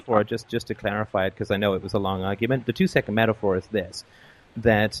 2-second metaphor just to clarify it, because I know it was a long argument. The 2-second metaphor is this,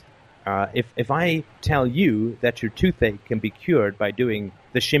 that if I tell you that your toothache can be cured by doing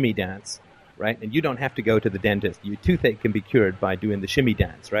the shimmy dance, right, and you don't have to go to the dentist, your toothache can be cured by doing the shimmy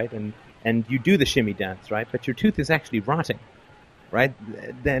dance, right, and you do the shimmy dance, right, but your tooth is actually rotting, right,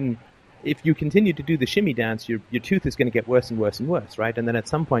 then if you continue to do the shimmy dance, your tooth is going to get worse and worse and worse, right, and then at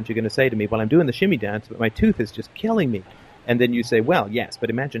some point you're going to say to me, well, I'm doing the shimmy dance, but my tooth is just killing me. And then you say, well, yes, but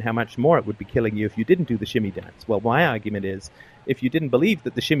imagine how much more it would be killing you if you didn't do the shimmy dance. Well, my argument is, if you didn't believe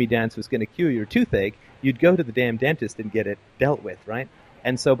that the shimmy dance was going to cure your toothache, you'd go to the damn dentist and get it dealt with, right?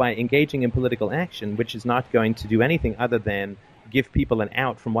 And so by engaging in political action, which is not going to do anything other than give people an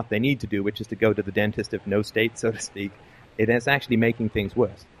out from what they need to do, which is to go to the dentist of no state, so to speak, it is actually making things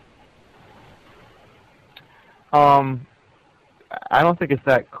worse. I don't think it's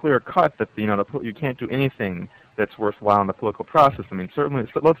that clear-cut that, you can't do anything that's worthwhile in the political process. I mean, certainly,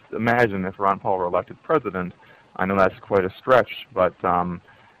 let's imagine if Ron Paul were elected president. I know that's quite a stretch, but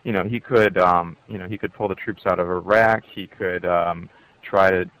he could pull the troops out of Iraq. He could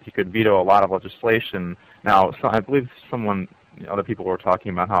he could veto a lot of legislation. Now, I believe other people were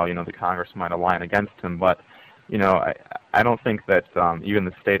talking about how the Congress might align against him, but I don't think that even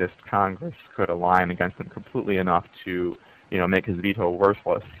the statist Congress could align against him completely enough to make his veto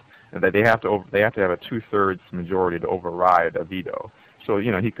worthless. And that they have to have a 2/3 majority to override a veto. So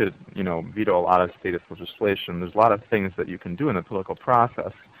he could veto a lot of statist legislation. There's a lot of things that you can do in the political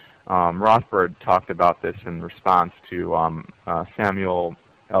process. Rothbard talked about this in response to Samuel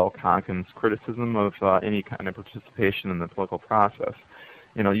L. Konkin's criticism of any kind of participation in the political process.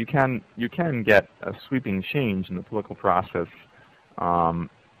 You can get a sweeping change in the political process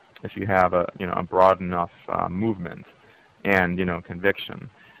if you have a broad enough movement and conviction.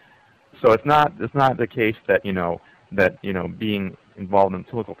 So it's not the case that being involved in the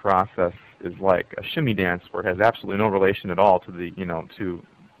political process is like a shimmy dance where it has absolutely no relation at all to to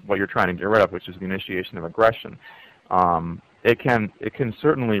what you're trying to get rid of, which is the initiation of aggression. It can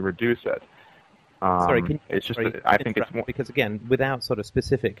certainly reduce it. I think it's more because, again, without sort of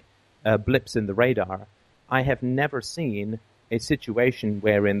specific blips in the radar, I have never seen a situation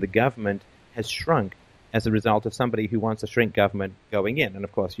wherein the government has shrunk as a result of somebody who wants to shrink government going in. And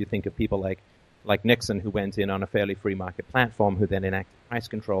of course, you think of people like Nixon, who went in on a fairly free market platform, who then enacted price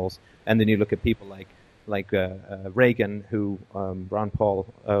controls. And then you look at people like Reagan, who Ron Paul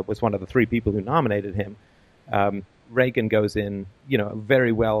was one of the 3 people who nominated him. Reagan goes in,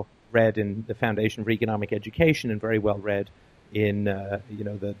 very well read in the Foundation for Economic Education and very well read in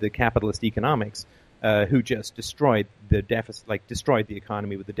the capitalist economics, who just destroyed the deficit, destroyed the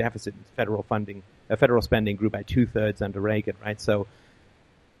economy with the deficit. Federal spending grew by 2/3 under Reagan, right? So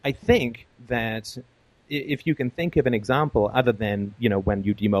I think that if you can think of an example other than, when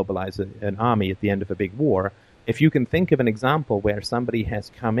you demobilize an army at the end of a big war, if you can think of an example where somebody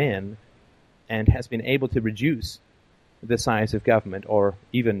has come in and has been able to reduce the size of government or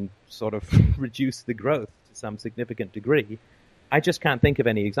even sort of reduce the growth to some significant degree, I just can't think of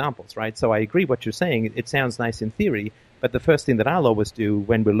any examples, right? So I agree what you're saying. It sounds nice in theory, but the first thing that I'll always do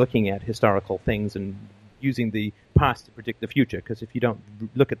when we're looking at historical things and using the past to predict the future, because if you don't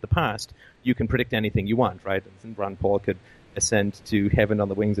look at the past, you can predict anything you want, right? Ron Paul could ascend to heaven on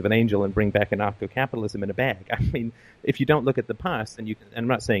the wings of an angel and bring back anarcho-capitalism in a bag. I mean, if you don't look at the past, then you can, I'm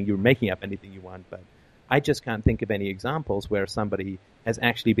not saying you're making up anything you want, but I just can't think of any examples where somebody has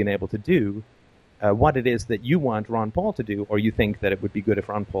actually been able to do what it is that you want Ron Paul to do, or you think that it would be good if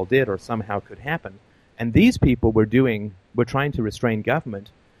Ron Paul did or somehow could happen. And these people were trying to restrain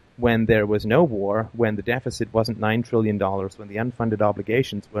government when there was no war, when the deficit wasn't $9 trillion, when the unfunded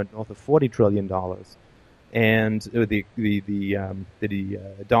obligations were north of $40 trillion, and the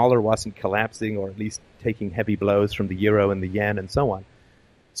dollar wasn't collapsing or at least taking heavy blows from the euro and the yen and so on.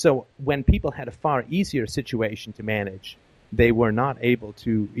 So when people had a far easier situation to manage, they were not able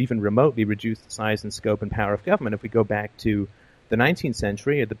to even remotely reduce the size and scope and power of government. If we go back to the 19th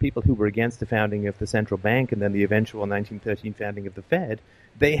century, the people who were against the founding of the central bank and then the eventual 1913 founding of the Fed,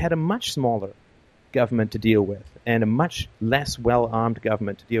 they had a much smaller government to deal with and a much less well-armed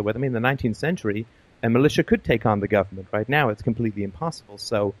government to deal with. I mean, in the 19th century, a militia could take on the government. Right now, it's completely impossible.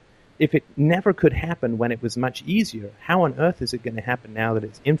 So if it never could happen when it was much easier, how on earth is it going to happen now that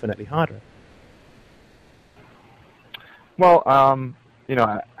it's infinitely harder? Well,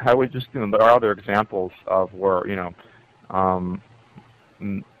 how we just, there are other examples of where,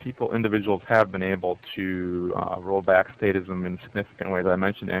 individuals have been able to roll back statism in significant ways. I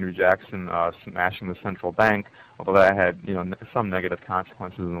mentioned Andrew Jackson smashing the central bank, although that had some negative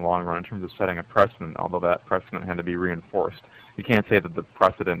consequences in the long run in terms of setting a precedent, although that precedent had to be reinforced. You can't say that the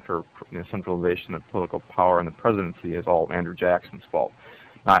precedent for centralization of political power in the presidency is all Andrew Jackson's fault.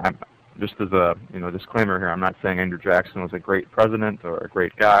 Just as a disclaimer here, I'm not saying Andrew Jackson was a great president or a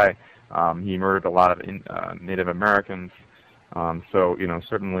great guy. He murdered a lot of Native Americans. So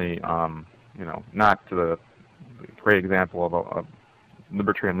certainly, not the great example of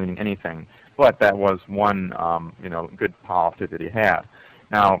libertarian leaning anything, but that was one, good policy that he had.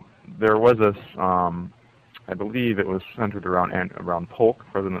 Now, there was this, I believe it was centered around Polk,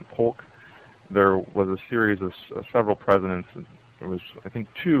 President Polk. There was a series of several presidents. There was, I think,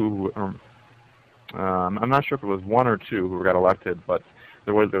 two. I'm not sure if it was one or two who got elected, but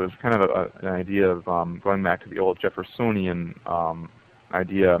there was kind of an idea of going back to the old Jeffersonian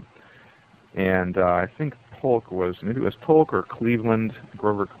idea, and I think maybe it was Polk or Cleveland,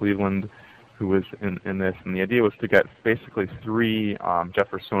 Grover Cleveland, who was in this, and the idea was to get basically three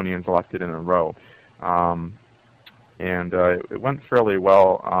Jeffersonians elected in a row, and it went fairly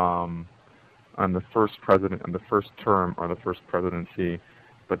well on the first term or the first presidency.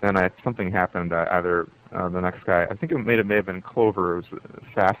 But then something happened. Either the next guy, I think it may have been Clover, was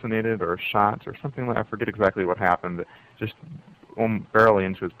assassinated or shot or something. I forget exactly what happened. Just barely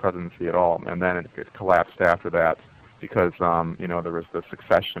into his presidency at all, and then it collapsed after that because there was the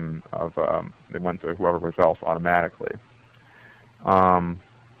succession of it went to whoever was else automatically.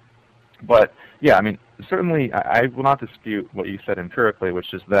 But yeah, I mean, certainly I will not dispute what you said empirically,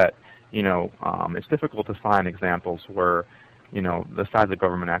 which is that it's difficult to find examples where the size of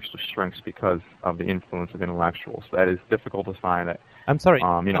government actually shrinks because of the influence of intellectuals. That is difficult to find. I'm sorry,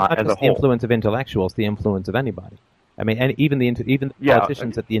 not as just the influence of intellectuals, the influence of anybody. I mean, and even the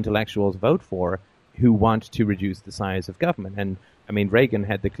politicians that the intellectuals vote for who want to reduce the size of government. And I mean, Reagan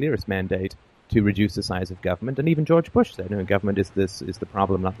had the clearest mandate to reduce the size of government, and even George Bush said, government is the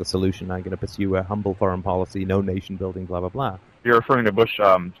problem, not the solution. I'm going to pursue a humble foreign policy, no nation building, blah blah blah. You're referring to Bush,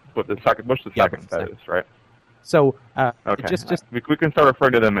 the second, that is, right? So okay. just we can start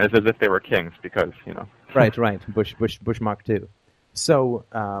referring to them as if they were kings because right. Bush Mark II. So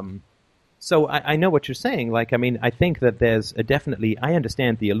I know what you're saying. Like, I mean, I think that there's I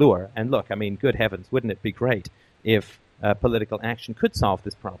understand the allure. And look, I mean, good heavens, wouldn't it be great if political action could solve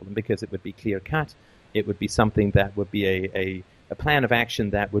this problem, because it would be clear cut. It would be something that would be a plan of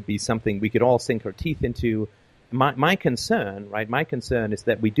action that would be something we could all sink our teeth into. My concern is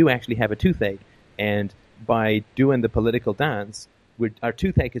that we do actually have a toothache, and by doing the political dance, our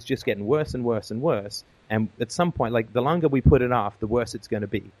toothache is just getting worse and worse and worse. And at some point, like, the longer we put it off, the worse it's going to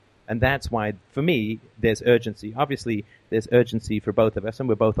be. And that's why, for me, there's urgency. Obviously, there's urgency for both of us, and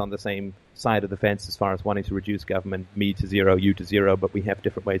we're both on the same side of the fence as far as wanting to reduce government, me to zero, you to zero, but we have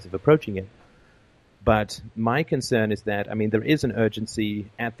different ways of approaching it. But my concern is that, I mean, there is an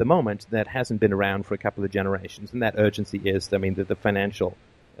urgency at the moment that hasn't been around for a couple of generations, and that urgency is, I mean, the financial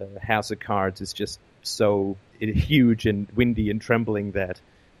house of cards is just so huge and windy and trembling that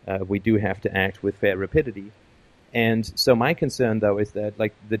we do have to act with fair rapidity. And so my concern, though, is that,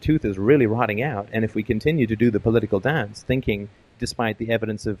 like, the tooth is really rotting out, and if we continue to do the political dance, thinking, despite the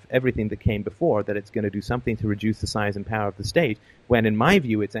evidence of everything that came before, that it's going to do something to reduce the size and power of the state, when, in my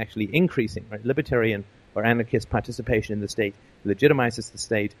view, it's actually increasing, right? Libertarian or anarchist participation in the state legitimizes the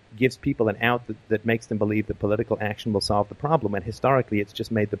state, gives people an out that makes them believe that political action will solve the problem, and historically it's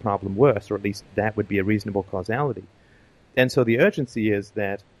just made the problem worse, or at least that would be a reasonable causality. And so the urgency is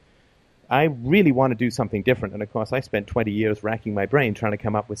that I really want to do something different, and of course I spent 20 years racking my brain trying to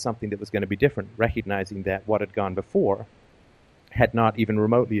come up with something that was going to be different, recognizing that what had gone before had not even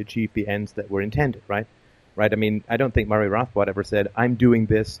remotely achieved the ends that were intended, right? Right? I mean, I don't think Murray Rothbard ever said, I'm doing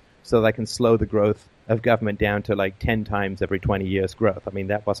this so that I can slow the growth of government down to like 10 times every 20 years growth. I mean,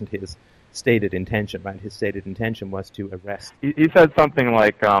 that wasn't his stated intention, right? His stated intention was to arrest. He said something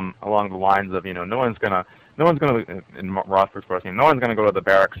like along the lines of, no one's going to, in Rothbard's question, no one's going to go to the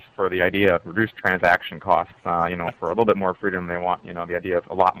barracks for the idea of reduced transaction costs, for a little bit more freedom. They want, the idea of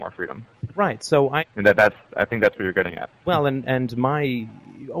a lot more freedom. Right. So I think that's what you're getting at. Well,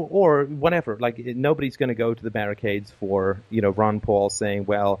 or whatever, like, nobody's going to go to the barricades for, Ron Paul saying,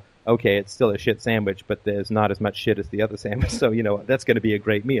 well, okay, it's still a shit sandwich, but there's not as much shit as the other sandwich, so, that's going to be a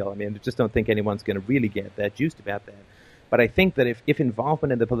great meal. I mean, I just don't think anyone's going to really get that juiced about that. But I think that if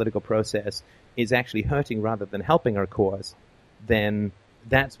involvement in the political process is actually hurting rather than helping our cause, then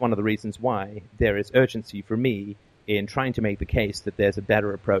that's one of the reasons why there is urgency for me in trying to make the case that there's a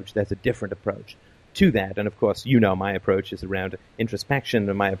better approach, there's a different approach. to that. And of course, my approach is around introspection,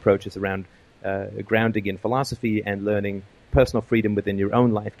 and my approach is around grounding in philosophy and learning personal freedom within your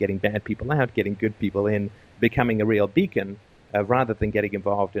own life, getting bad people out, getting good people in, becoming a real beacon, rather than getting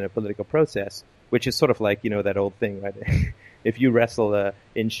involved in a political process, which is sort of like, that old thing, right? If you wrestle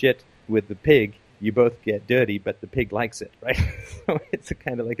in shit with the pig, you both get dirty, but the pig likes it, right? So it's a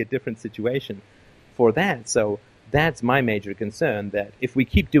kind of like a different situation for that. So that's my major concern, that if we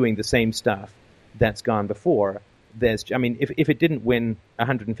keep doing the same stuff that's gone before, if it didn't win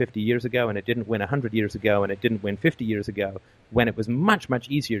 150 years ago, and it didn't win 100 years ago, and it didn't win 50 years ago, when it was much, much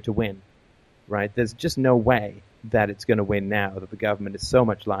easier to win, right? There's just no way that it's going to win now, that the government is so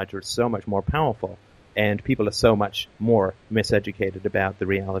much larger, so much more powerful, and people are so much more miseducated about the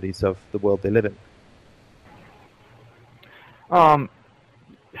realities of the world they live in. Again,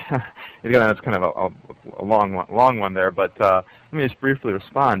 that's kind of a long one there, but let me just briefly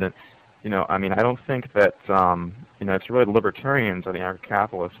respond. And, I don't think that, it's really the libertarians or the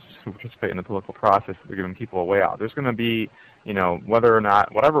anarcho-capitalists who participate in the political process that are giving people a way out. There's going to be, whether or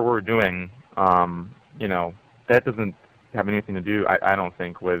not, whatever we're doing, that doesn't have anything to do, I don't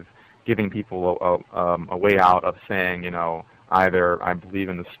think, with giving people a way out of saying, either I believe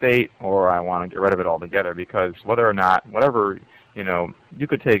in the state or I want to get rid of it altogether. Because whether or not, whatever, you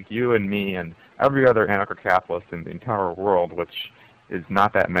could take you and me and every other anarcho-capitalist in the entire world, which is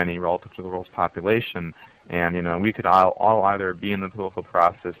not that many relative to the world's population, and we could all either be in the political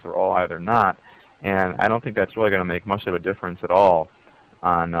process or all either not. And I don't think that's really going to make much of a difference at all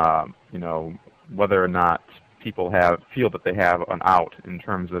on whether or not people feel that they have an out in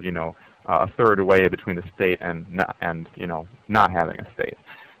terms of a third way between the state and not having a state.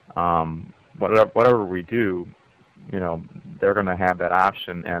 Whatever we do, they're going to have that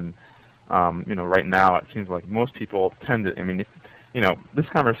option. And right now it seems like most people tend to. This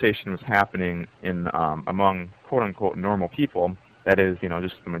conversation was happening in among quote unquote normal people. That is,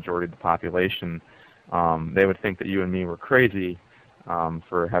 just the majority of the population. They would think that you and me were crazy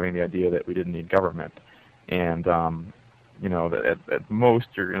for having the idea that we didn't need government. And that at most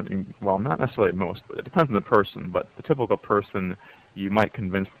well, not necessarily at most, but it depends on the person. But the typical person, you might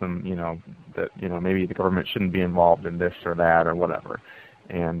convince them, that maybe the government shouldn't be involved in this or that or whatever.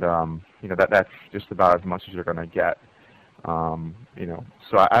 And that's just about as much as you're going to get.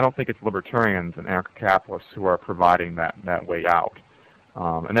 So I don't think it's libertarians and anarcho-capitalists who are providing that way out.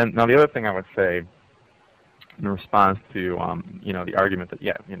 And then now the other thing I would say in response to the argument that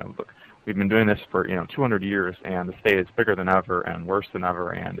look, we've been doing this for 200 years, and the state is bigger than ever and worse than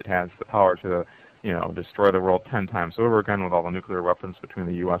ever, and it has the power to destroy the world 10 times over again with all the nuclear weapons between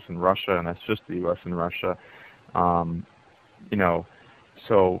the U.S. and Russia, and that's just the U.S. and Russia.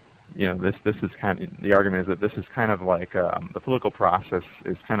 So this is kind of, the argument is that this is kind of like the political process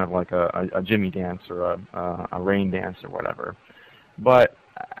is kind of like a Jimmy dance or a rain dance or whatever. But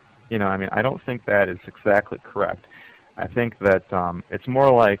I don't think that is exactly correct. I think that it's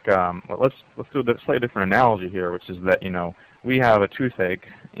more like let's do a slightly different analogy here, which is that we have a toothache,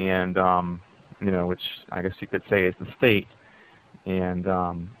 and which I guess you could say is the state, and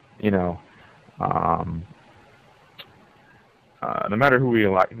no matter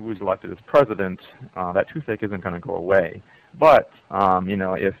who's elected as president, that toothache isn't going to go away. But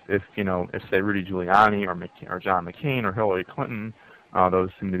if say Rudy Giuliani or John McCain or Hillary Clinton, those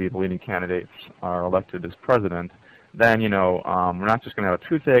seem to be the leading candidates, are elected as president, then we're not just going to have a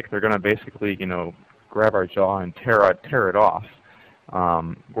toothache. They're going to basically grab our jaw and tear it off.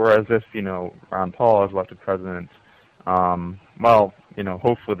 Whereas if Ron Paul is elected president, hopefully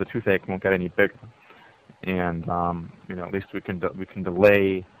the toothache won't get any bigger. And at least we can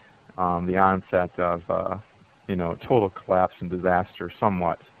delay the onset of total collapse and disaster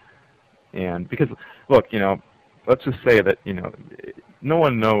somewhat. And because look, let's just say that no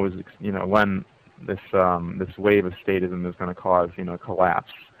one knows when this wave of statism is going to cause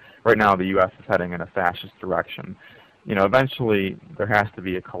collapse. Right now, the U.S. is heading in a fascist direction. Eventually there has to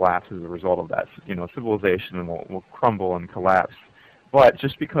be a collapse as a result of that. Civilization will crumble and collapse. But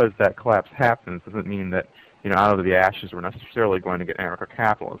just because that collapse happens doesn't mean that out of the ashes we're necessarily going to get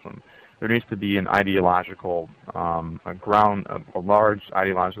anarcho-capitalism. There needs to be an ideological, a large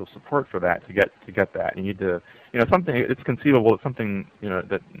ideological support for that to get that. You need to, something. It's conceivable that something,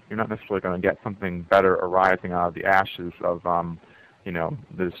 that you're not necessarily going to get something better arising out of the ashes of, the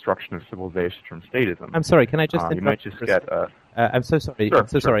destruction of civilization from statism. I'm sorry. Can I just? You might just get. I'm so sorry. Sure, I'm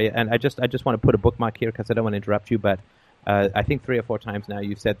so sorry, and I just want to put a bookmark here because I don't want to interrupt you, but. I think 3 or 4 times now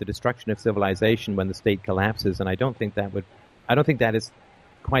you've said the destruction of civilization when the state collapses, and I don't think that is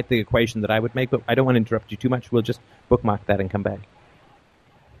quite the equation that I would make, but I don't want to interrupt you too much. We'll just bookmark that and come back.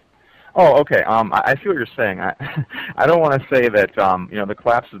 Oh, okay. I see what you're saying. I don't want to say that the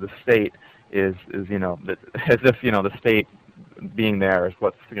collapse of the state is that as if the state being there is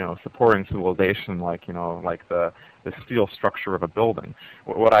what's supporting civilization, like like the steel structure of a building.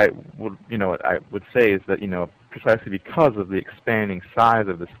 What I would say is that precisely because of the expanding size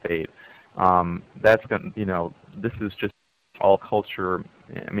of the state, that's going this is just all culture.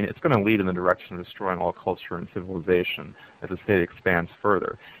 I mean, it's going to lead in the direction of destroying all culture and civilization as the state expands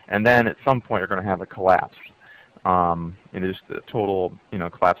further. And then at some point, you're going to have a collapse, just a total,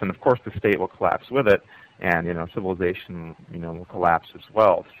 collapse. And of course, the state will collapse with it, and civilization, will collapse as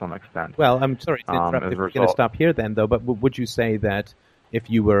well to some extent. Well, I'm sorry to interrupt. We're going to stop here then, though. But would you say that if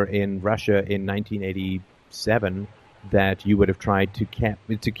you were in Russia in 1987, that you would have tried to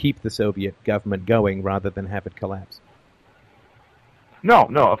keep the Soviet government going rather than have it collapse? No,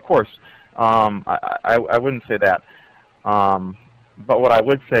 of course. I wouldn't say that. But what I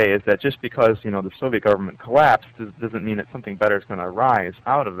would say is that just because the Soviet government collapsed doesn't mean that something better is going to arise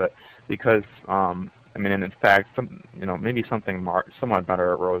out of it. Because in fact, maybe something somewhat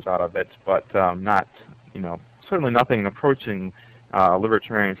better arose out of it, but not, certainly nothing approaching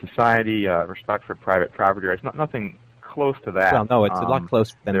libertarian society, respect for private property rights. Nothing close to that. Well, no, it's a lot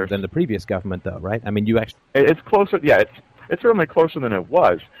closer than the previous government, though, right? I mean, you actually. It's closer. Yeah, it's certainly closer than it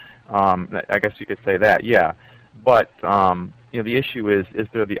was. I guess you could say that, yeah. But the issue is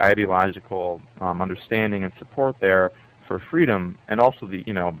there the ideological understanding and support there for freedom, and also the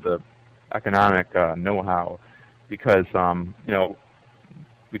the economic know-how? Because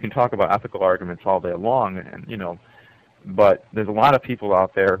we can talk about ethical arguments all day long, and but there's a lot of people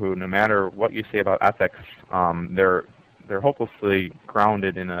out there who, no matter what you say about ethics, they're hopelessly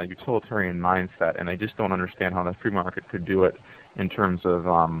grounded in a utilitarian mindset, and they just don't understand how the free market could do it in terms of,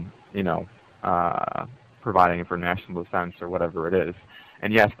 providing for national defense or whatever it is.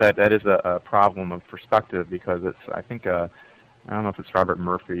 And yes, that is a problem of perspective, because it's, I think, I don't know if it's Robert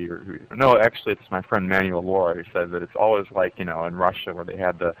Murphy no, actually it's my friend Manuel Laura who says that it's always like, in Russia where they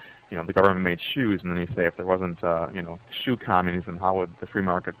had the government made shoes, and then they say if there wasn't, shoe communism, how would the free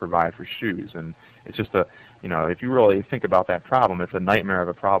market provide for shoes? And it's just if you really think about that problem, it's a nightmare of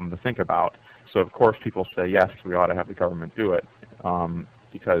a problem to think about. So of course people say, yes, we ought to have the government do it,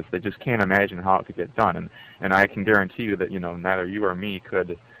 because they just can't imagine how it could get done. And I can guarantee you that, neither you or me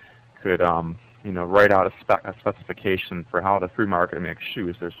could write out a specification for how the free market makes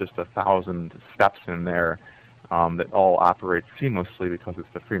shoes. There's just 1,000 steps in there that all operate seamlessly because it's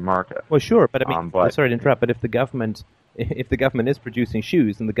the free market. Well, sure, but I mean, sorry to interrupt, but if the government is producing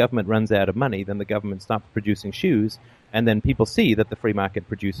shoes and the government runs out of money, then the government stops producing shoes, and then people see that the free market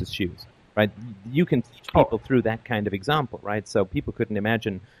produces shoes, right? You can teach people through that kind of example, right? So people couldn't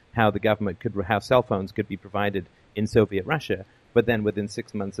imagine how how cell phones could be provided in Soviet Russia, but then within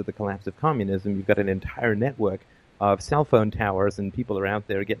 6 months of the collapse of communism, you've got an entire network of cell phone towers, and people are out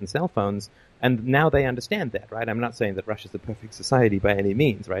there getting cell phones, and now they understand that, right? I'm not saying that Russia's a perfect society by any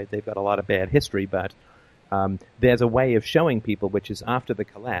means, right? They've got a lot of bad history, but there's a way of showing people, which is after the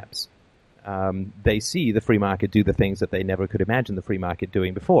collapse, they see the free market do the things that they never could imagine the free market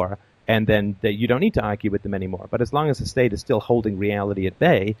doing before, and then you don't need to argue with them anymore. But as long as the state is still holding reality at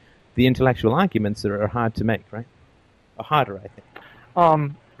bay, the intellectual arguments are hard to make, right? Or harder, I think.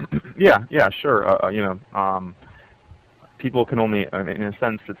 Yeah, sure. People can only, in a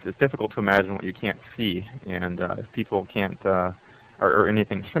sense, it's difficult to imagine what you can't see, and if people can't, or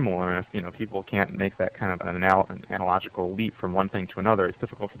anything similar, if people can't make that kind of an analogical leap from one thing to another, it's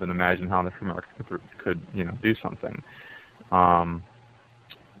difficult for them to imagine how the free market could do something.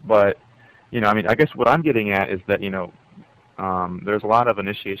 But I guess what I'm getting at is that there's a lot of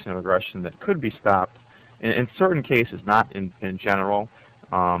initiation of aggression that could be stopped in certain cases, not in general.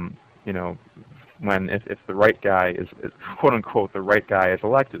 When if the right guy is quote unquote the right guy is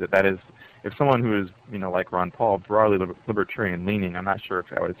elected, that is, if someone who is like Ron Paul, broadly libertarian leaning, I'm not sure if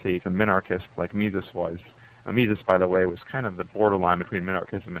I would say he's a minarchist like Mises was. Mises, by the way, was kind of the borderline between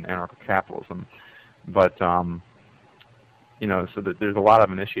minarchism and anarcho-capitalism. But so that there's a lot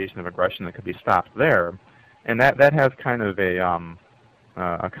of initiation of aggression that could be stopped there, and that has kind of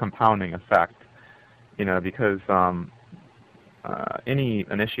a compounding effect, because any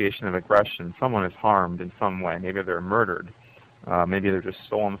initiation of aggression, someone is harmed in some way. Maybe they're murdered, maybe they're just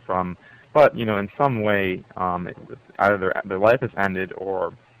stolen from, but in some way, either their life is ended,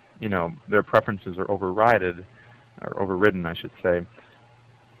 or their preferences are overridden, I should say,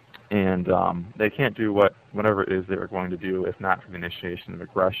 and they can't do whatever it is they were going to do if not for the initiation of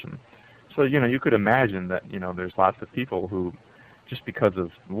aggression. So you could imagine that there's lots of people who just because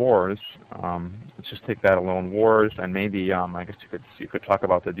of wars. Let's just take that alone, wars, and maybe I guess you could talk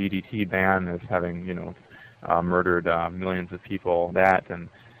about the DDT ban as having murdered millions of people. That and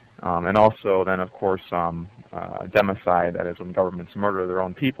also then of course democide, that is when governments murder their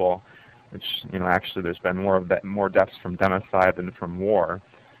own people, which actually there's been more deaths from democide than from war.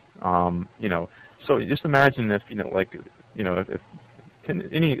 So just imagine if if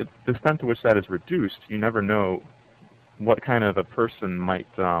the extent to which that is reduced, you never know what kind of a person might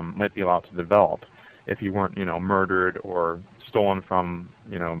be allowed to develop if he weren't murdered or stolen from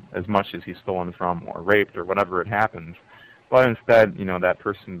as much as he's stolen from, or raped, or whatever it happens. But instead that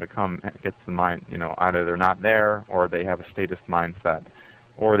person gets the mind, either they're not there, or they have a statist mindset,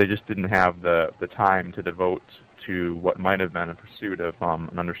 or they just didn't have the time to devote to what might have been a pursuit of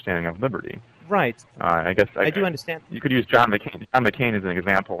an understanding of liberty. Right. I guess I do understand. You could use John McCain. John McCain as an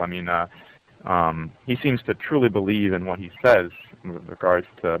example. I mean, he seems to truly believe in what he says with regards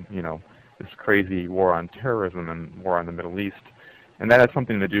to this crazy war on terrorism and war on the Middle East, and that had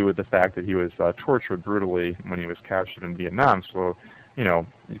something to do with the fact that he was tortured brutally when he was captured in Vietnam. So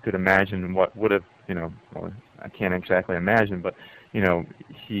you could imagine what would have well, I can't exactly imagine, but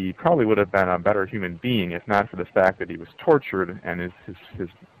he probably would have been a better human being if not for the fact that he was tortured and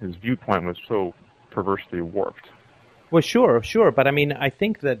his viewpoint was so perversely warped. Well, sure, but I mean, I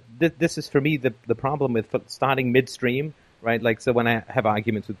think that this is for me the problem with starting midstream, right? Like, so when I have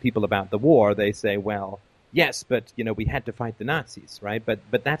arguments with people about the war, they say, well, yes, but we had to fight the Nazis, right?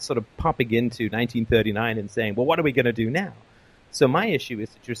 But that's sort of popping into 1939 and saying, well, what are we going to do now? So my issue is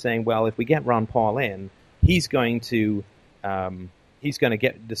that you're saying, well, if we get Ron Paul in, he's going to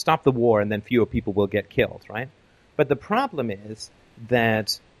get to stop the war, and then fewer people will get killed, right? But the problem is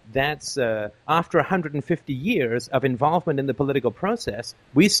that's after 150 years of involvement in the political process,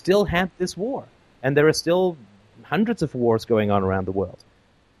 we still have this war, and there are still hundreds of wars going on around the world,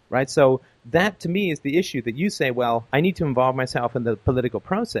 right? So that to me is the issue, that you say, well, I need to involve myself in the political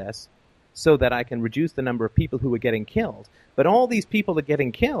process so that I can reduce the number of people who are getting killed. But all these people are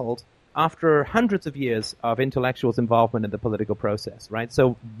getting killed after hundreds of years of intellectuals' involvement in the political process, right?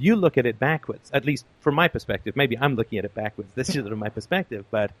 So you look at it backwards, at least from my perspective. Maybe I'm looking at it backwards. This is sort of my perspective.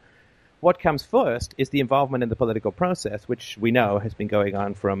 But what comes first is the involvement in the political process, which we know has been going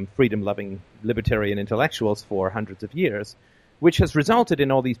on from freedom-loving libertarian intellectuals for hundreds of years, which has resulted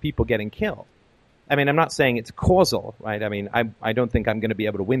in all these people getting killed. I mean, I'm not saying it's causal, right? I mean, I don't think I'm going to be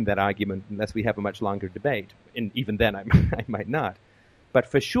able to win that argument unless we have a much longer debate. And even then, I might not. But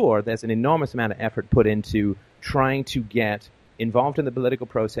for sure, there's an enormous amount of effort put into trying to get involved in the political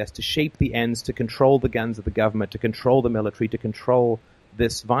process, to shape the ends, to control the guns of the government, to control the military, to control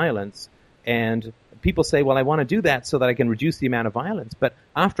this violence. And people say, well, I want to do that so that I can reduce the amount of violence. But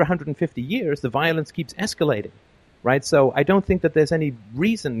after 150 years, the violence keeps escalating, right? So I don't think that there's any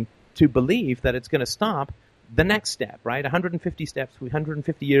reason to believe that it's going to stop the next step, right?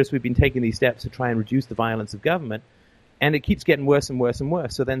 150 years we've been taking these steps to try and reduce the violence of government, and it keeps getting worse and worse and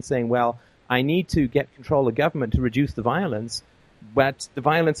worse. So then saying, well, I need to get control of government to reduce the violence, but the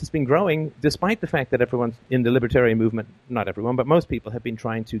violence has been growing despite the fact that everyone in the libertarian movement, not everyone, but most people have been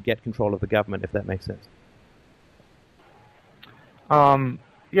trying to get control of the government, if that makes sense.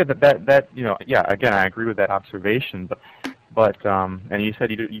 Yeah, again, I agree with that observation, but and you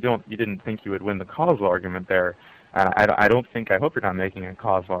said you didn't think you would win the causal argument there. I hope you're not making a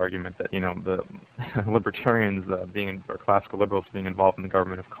causal argument that the libertarians or classical liberals being involved in the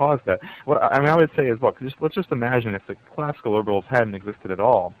government have caused that. What I would say is, look, let's just imagine if the classical liberals hadn't existed at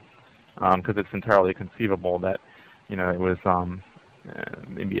all, because it's entirely conceivable that it was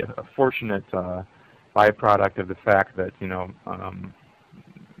maybe a fortunate byproduct of the fact that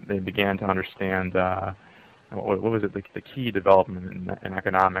they began to understand. What was it? The key development in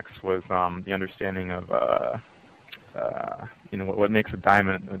economics was the understanding of what makes a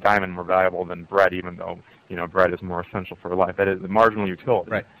diamond more valuable than bread, even though bread is more essential for life. That is the marginal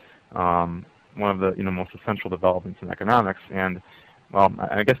utility. Right. One of the most essential developments in economics. And well,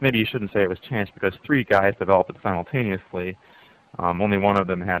 I guess maybe you shouldn't say it was chance, because three guys developed it simultaneously. Only one of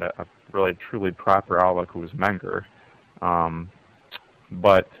them had a really truly proper outlook, who was Menger.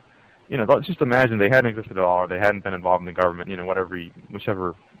 But let's just imagine they hadn't existed at all, or they hadn't been involved in the government.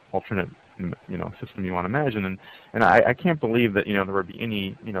 Whichever alternate system you want to imagine, and I can't believe that there would be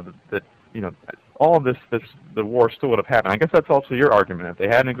any that all of this the war still would have happened. I guess that's also your argument. If they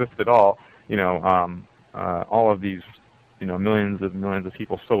hadn't existed at all, all of these millions of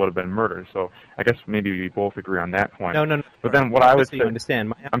people still would have been murdered. So I guess maybe we both agree on that point. No. But then what I would say, you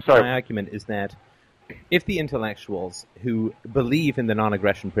understand. I'm sorry. My argument is that if the intellectuals who believe in the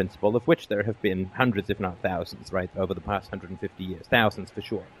non-aggression principle, of which there have been hundreds, if not thousands, right, over the past 150 years, thousands for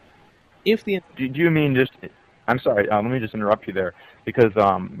sure. If the Do you mean just? I'm sorry. Let me just interrupt you there, because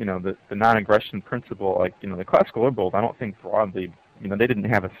the non-aggression principle, like the classical liberals, I don't think broadly, they didn't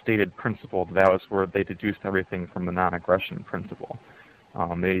have a stated principle. That was where they deduced everything from the non-aggression principle.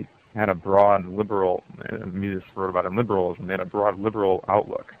 They had a broad liberal. Me this word about liberalism. They had a broad liberal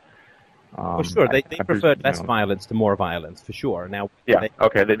outlook. For sure, they preferred less violence to more violence, for sure. Now, yeah,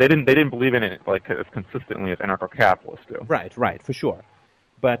 okay, they didn't believe in it like as consistently as anarcho-capitalists do. Right, for sure.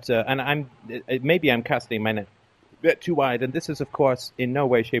 But and maybe I'm casting my net a bit too wide, and this is, of course, in no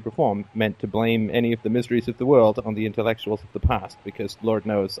way, shape, or form meant to blame any of the miseries of the world on the intellectuals of the past, because Lord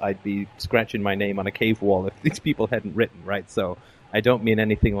knows I'd be scratching my name on a cave wall if these people hadn't written, right? So I don't mean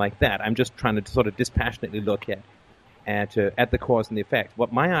anything like that. I'm just trying to sort of dispassionately look at the cause and the effect.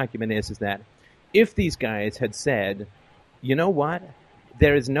 What my argument is that if these guys had said, you know what,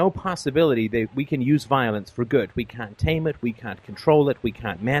 there is no possibility that we can use violence for good. We can't tame it. We can't control it. We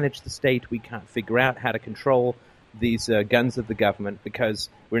can't manage the state. We can't figure out how to control these guns of the government, because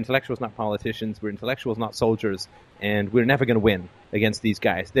we're intellectuals, not politicians. We're intellectuals, not soldiers, and we're never going to win against these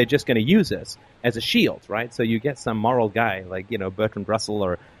guys. They're just going to use us as a shield, right? So you get some moral guy like, Bertrand Russell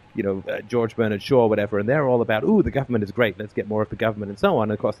or, George Bernard Shaw or whatever, and they're all about, the government is great, let's get more of the government and so on.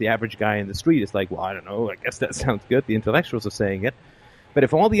 And of course, the average guy in the street is like, well, I don't know, I guess that sounds good. The intellectuals are saying it. But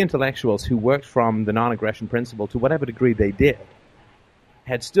if all the intellectuals who worked from the non-aggression principle, to whatever degree they did,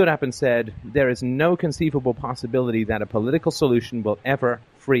 had stood up and said, there is no conceivable possibility that a political solution will ever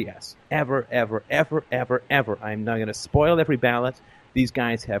free us. Ever, ever, ever, ever, ever. I'm not going to spoil every ballot. These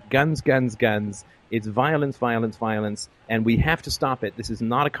guys have guns, guns, guns. It's violence, violence, violence, and we have to stop it. This is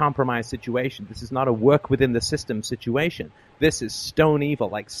not a compromise situation. This is not a work within the system situation. This is stone evil,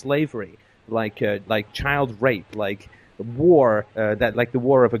 like slavery, like child rape, like war, like the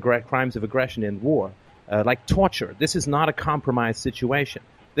war of crimes of aggression in war. Like torture. This is not a compromise situation.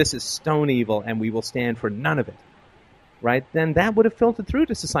 This is stone evil, and we will stand for none of it. Right? Then that would have filtered through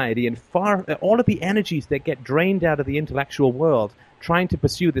to society, and all of the energies that get drained out of the intellectual world trying to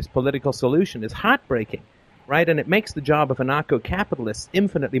pursue this political solution is heartbreaking. Right? And it makes the job of anarcho-capitalists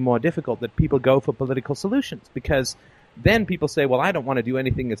infinitely more difficult that people go for political solutions, because then people say, well, I don't want to do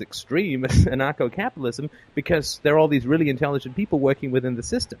anything as extreme as anarcho-capitalism, because there are all these really intelligent people working within the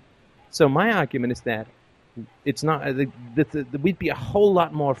system. So my argument is that it's not. We'd be a whole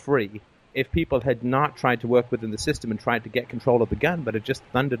lot more free if people had not tried to work within the system and tried to get control of the gun, but had just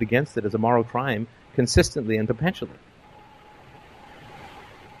thundered against it as a moral crime consistently and perpetually.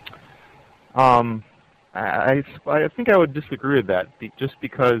 I think I would disagree with that, just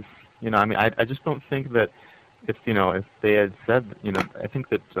because I just don't think that if they had said I think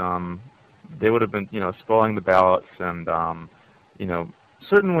that they would have been spoiling the ballots, and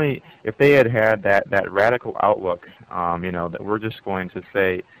certainly, if they had that radical outlook, that we're just going to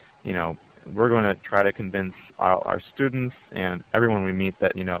say, we're going to try to convince our students and everyone we meet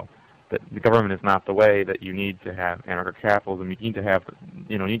that, that the government is not the way, that you need to have anarcho-capitalism, you need to have,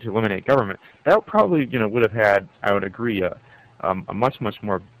 need to eliminate government. That probably, would have had, I would agree, a much, much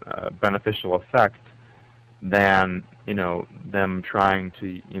more beneficial effect than, them trying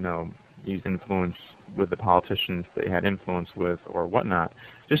to, use influence with the politicians they had influence with or whatnot,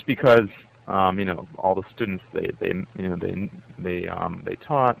 just because all the students they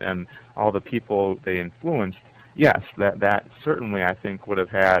taught and all the people they influenced. Yes, that certainly I think would have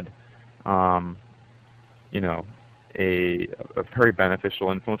had a very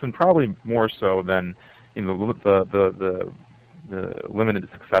beneficial influence, and probably more so than the limited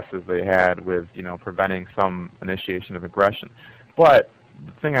successes they had with preventing some initiation of aggression. But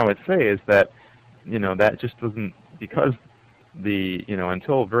the thing I would say is that that just doesn't, because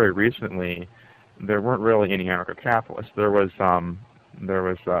until very recently there weren't really any anarcho-capitalists. There was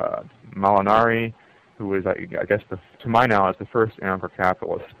Molinari, who was, I guess, to my knowledge, the first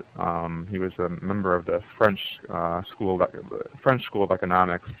anarcho-capitalist. He was a member of the French School of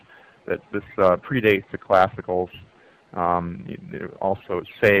Economics. That this predates the classicals. Also,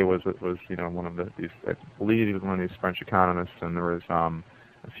 Say was one of these. I believe he was one of these French economists, and there was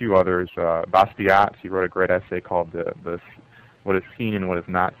a few others. Bastiat, he wrote a great essay called the What is Seen and What is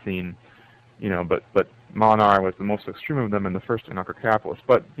Not Seen. But Molinari was the most extreme of them and the first anarcho-capitalist.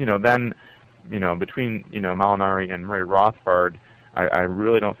 But then between Molinari and Murray Rothbard, I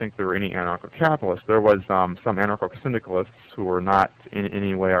really don't think there were any anarcho-capitalists. There was some anarcho-syndicalists who were not in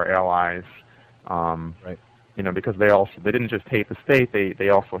any way our allies. Right. Because they didn't just hate the state; they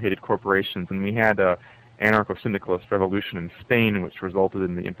also hated corporations. And we had anarcho-syndicalist revolution in Spain, which resulted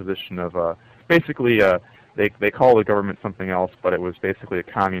in the imposition of basically they call the government something else, but it was basically a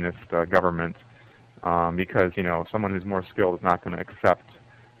communist government, because someone who's more skilled is not going to accept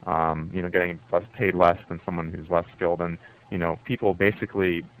getting paid less than someone who's less skilled. And people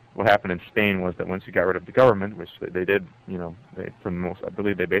basically, what happened in Spain was that once you got rid of the government, which they did, I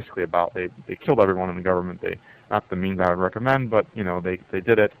believe they basically they killed everyone in the government. Not the means I would recommend, but they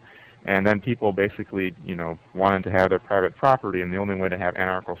did it. And then people basically, wanted to have their private property, and the only way to have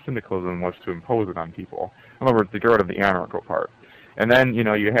anarcho-syndicalism was to impose it on people. In other words, to get rid of the anarcho part. And then,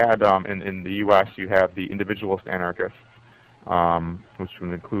 you had, in the U.S., you have the individualist anarchists, which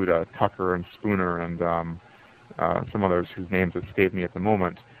would include Tucker and Spooner and some others whose names escape me at the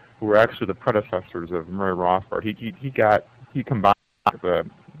moment, who were actually the predecessors of Murray Rothbard. He combined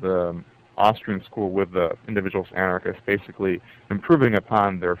the Austrian school with the individualist anarchists, basically improving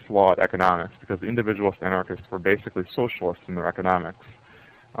upon their flawed economics, because the individualist anarchists were basically socialists in their economics.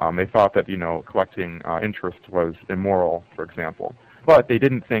 They thought that collecting interest was immoral, for example, but they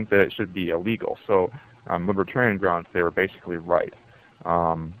didn't think that it should be illegal. So on libertarian grounds, they were basically right.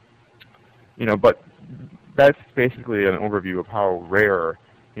 But that's basically an overview of how rare.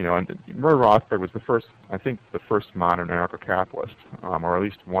 And Murray Rothbard was the first modern anarcho-capitalist, or at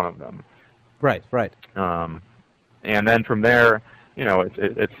least one of them. Right. And then from there,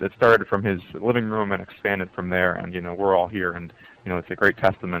 it started from his living room and expanded from there. And we're all here, and it's a great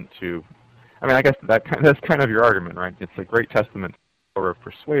testament to. I mean, I guess that's kind of your argument, right? It's a great testament to the power of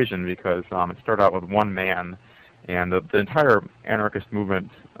persuasion, because it started out with one man, and the entire anarchist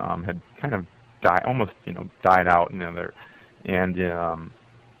movement had kind of almost died out.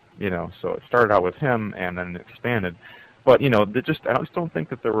 So it started out with him, and then it expanded. But I just don't think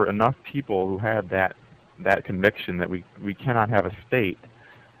that there were enough people who had that conviction that we cannot have a state,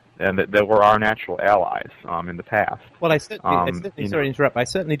 and that were our natural allies in the past. Well, I certainly sorry to interrupt. I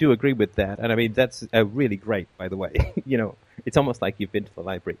certainly do agree with that, and I mean that's really great. By the way, it's almost like you've been to the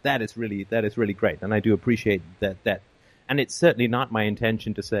library. That is really great, and I do appreciate that. And it's certainly not my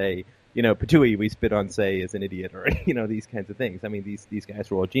intention to say, Petui we spit on, say, is an idiot, or these kinds of things. I mean, these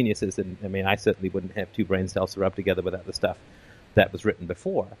guys were all geniuses, and I mean, I certainly wouldn't have two brain cells to rub together without the stuff that was written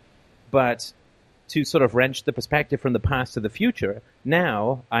before. But to sort of wrench the perspective from the past to the future,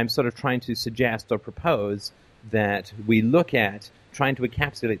 now I'm sort of trying to suggest or propose that we look at trying to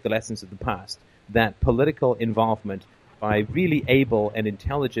encapsulate the lessons of the past, that political involvement by really able and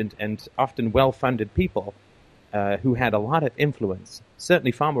intelligent and often well-funded people who had a lot of influence,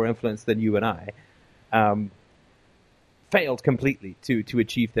 certainly far more influence than you and I, failed completely to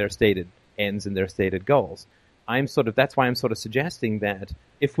achieve their stated ends and their stated goals. That's why I'm sort of suggesting that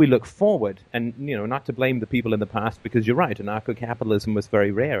if we look forward, and not to blame the people in the past, because you're right, anarcho-capitalism was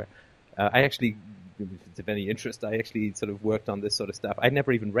very rare. I actually, if it's of any interest, I actually sort of worked on this sort of stuff. I'd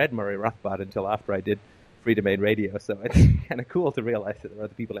never even read Murray Rothbard until after I did Free Domain Radio, so it's kind of cool to realize that there are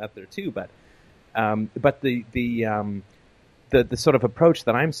other people out there too. But the sort of approach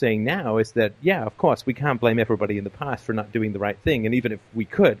that I'm saying now is that, yeah, of course, we can't blame everybody in the past for not doing the right thing. And even if we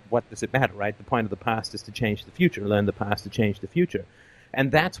could, what does it matter, right? The point of the past is to change the future, learn the past to change the future. And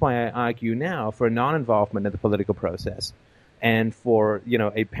that's why I argue now for non-involvement in the political process and for,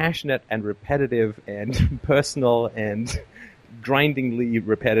 a passionate and repetitive and personal and grindingly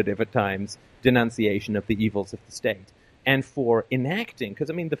repetitive at times denunciation of the evils of the state. And for enacting, because,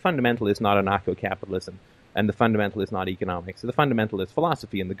 I mean, the fundamental is not anarcho-capitalism, and the fundamental is not economics. So the fundamental is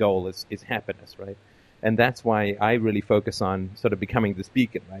philosophy, and the goal is happiness, right? And that's why I really focus on sort of becoming this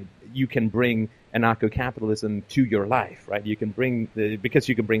beacon, right? You can bring anarcho-capitalism to your life, right? Because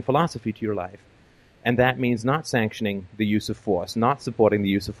you can bring philosophy to your life. And that means not sanctioning the use of force, not supporting the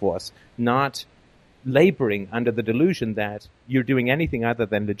use of force, not laboring under the delusion that you're doing anything other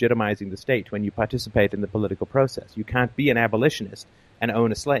than legitimizing the state when you participate in the political process. You can't be an abolitionist and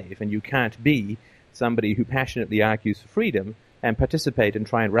own a slave, and you can't be somebody who passionately argues for freedom and participate and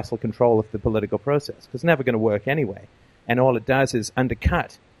try and wrestle control of the political process, because it's never going to work anyway. And all it does is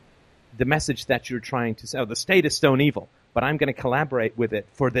undercut the message that you're trying to say. Oh, the state is stone evil, but I'm going to collaborate with it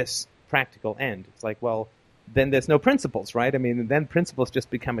for this practical end. It's like, well, then there's no principles, right? I mean, then principles just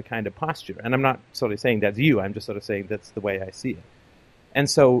become a kind of posture. And I'm not sort of saying that's you. I'm just sort of saying that's the way I see it. And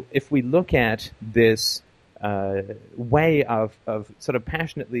so if we look at this way of sort of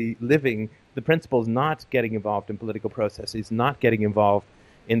passionately living the principles, not getting involved in political processes, not getting involved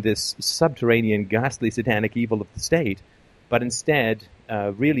in this subterranean, ghastly, satanic evil of the state, but instead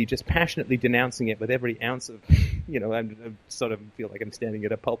really just passionately denouncing it with every ounce of, I sort of feel like I'm standing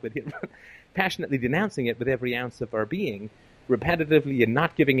at a pulpit here, passionately denouncing it with every ounce of our being, repetitively and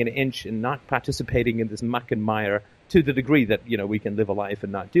not giving an inch and not participating in this muck and mire to the degree that, we can live a life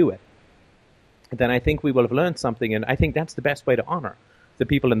and not do it, then I think we will have learned something. And I think that's the best way to honor the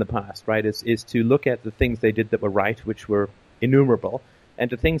people in the past, right? Is to look at the things they did that were right, which were innumerable, and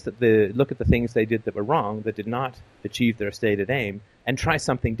to look at the things they did that were wrong, that did not achieve their stated aim, and try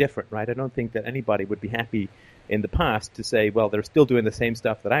something different, right? I don't think that anybody would be happy in the past to say, well, they're still doing the same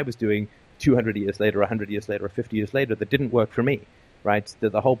stuff that I was doing 200 years later, 100 years later, or 50 years later that didn't work for me, right?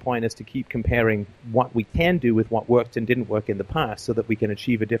 The whole point is to keep comparing what we can do with what worked and didn't work in the past so that we can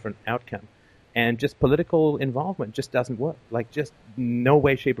achieve a different outcome. And just political involvement just doesn't work, like just no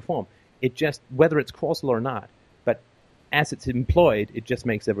way, shape, or form. It just, whether it's causal or not, but as it's employed, it just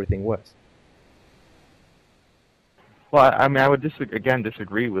makes everything worse. Well, I mean, I would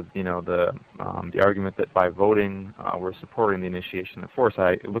disagree with the argument that by voting we're supporting the initiation of force.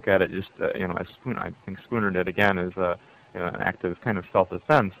 I look at it just as I think Spooner did again as an act of kind of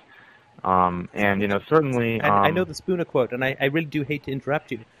self-defense, and certainly. I know the Spooner quote, and I really do hate to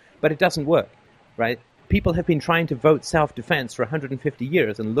interrupt you, but it doesn't work, right? People have been trying to vote self-defense for 150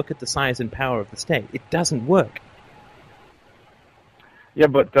 years, and look at the size and power of the state. It doesn't work. Yeah,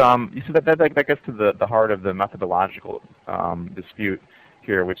 but you see that gets to the heart of the methodological dispute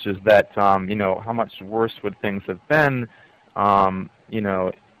here, which is that how much worse would things have been,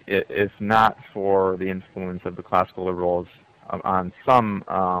 if not for the influence of the classical liberals on some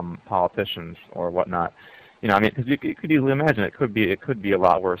politicians or whatnot. Because you could easily imagine it could be a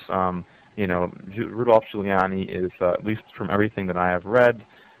lot worse. Rudolph Giuliani is, at least from everything that I have read,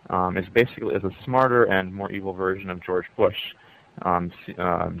 is a smarter and more evil version of George Bush.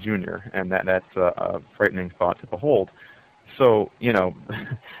 Jr., and that's a frightening thought to behold. So,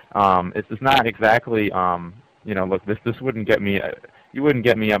 it's not exactly, look, this wouldn't get me, you wouldn't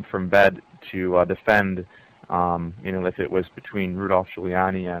get me up from bed to defend, if it was between Rudolph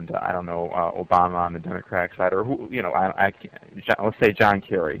Giuliani and, Obama on the Democratic side, or who, let's say John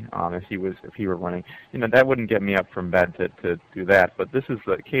Kerry, if he were running, that wouldn't get me up from bed to do that. But this is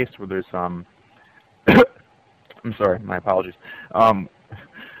a case where there's, I'm sorry, my apologies.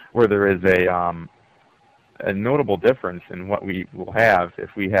 Where there is a notable difference in what we will have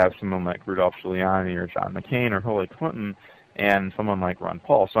if we have someone like Rudolph Giuliani or John McCain or Hillary Clinton and someone like Ron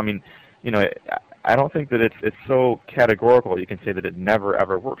Paul. So I don't think that it's so categorical you can say that it never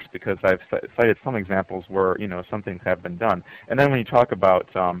ever works, because I've cited some examples where some things have been done. And then when you talk about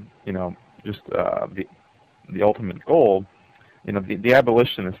just the ultimate goal. The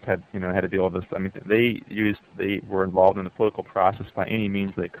abolitionists had to deal with this. I mean, they were involved in the political process by any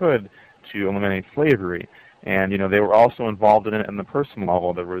means they could to eliminate slavery, and they were also involved in it on the personal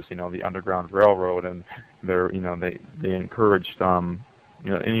level. There was the Underground Railroad, and they encouraged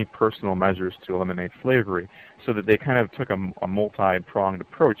any personal measures to eliminate slavery, so that they kind of took a multi-pronged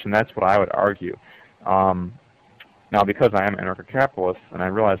approach, and that's what I would argue. Now, because I am an anarcho-capitalist, and I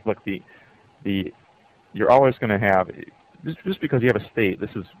realize, look, you're always going to have. Just because you have a state, this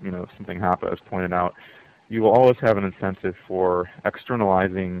is something Hoppe has pointed out, you will always have an incentive for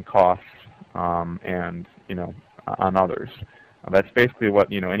externalizing costs and on others. That's basically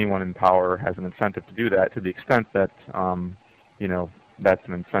what anyone in power has an incentive to do that, to the extent that that's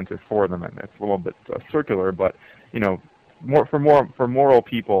an incentive for them, and it's a little bit circular. But for moral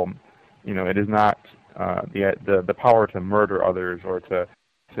people, it is not the power to murder others or to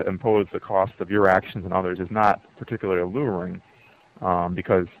impose the cost of your actions on others is not particularly alluring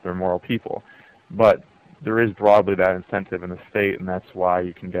because they're moral people. But there is broadly that incentive in the state, and that's why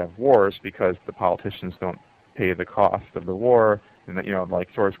you can have wars, because the politicians don't pay the cost of the war, and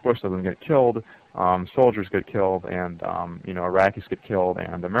like George Bush doesn't get killed, soldiers get killed, and Iraqis get killed,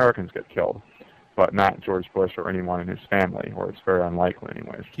 and Americans get killed, but not George Bush or anyone in his family, or it's very unlikely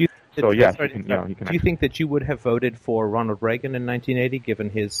anyways. So yes, do you think that you would have voted for Ronald Reagan in 1980, given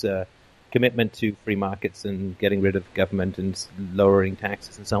his commitment to free markets and getting rid of government and lowering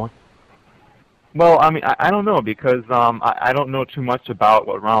taxes and so on? Well, I don't know, because I don't know too much about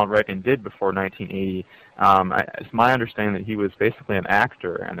what Ronald Reagan did before 1980. It's my understanding that he was basically an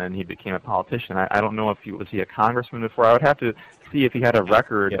actor, and then he became a politician. I don't know if was he a congressman before. I would have to see if he had a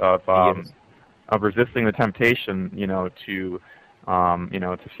record of resisting the temptation, to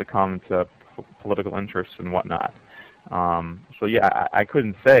succumb to political interests and whatnot. So yeah, I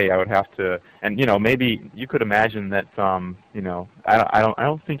couldn't say. I would have to, and maybe you could imagine that. I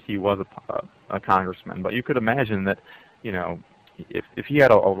don't think he was a congressman, but you could imagine that, if he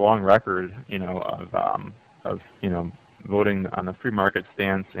had a long record, of voting on the free market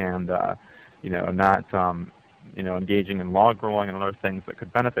stance and not engaging in log rolling and other things that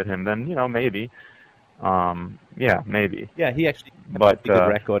could benefit him, then maybe. Yeah, maybe. Yeah, he actually had a But pretty good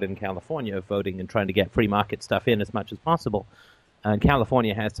record in California of voting and trying to get free market stuff in as much as possible. And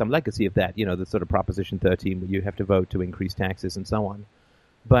California has some legacy of that, the sort of Proposition 13 where you have to vote to increase taxes and so on.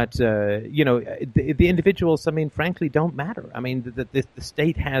 But, the individuals, I mean, frankly, don't matter. I mean, the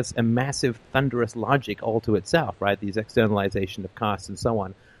state has a massive, thunderous logic all to itself, right? These externalization of costs and so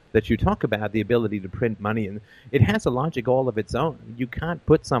on that you talk about, the ability to print money, and it has a logic all of its own. You can't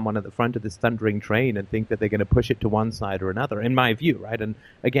put someone at the front of this thundering train and think that they're going to push it to one side or another, in my view, right? And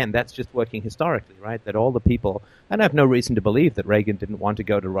again, that's just working historically, right? That all the people, and I have no reason to believe that Reagan didn't want to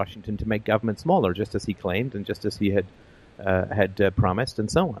go to Washington to make government smaller, just as he claimed and just as he had promised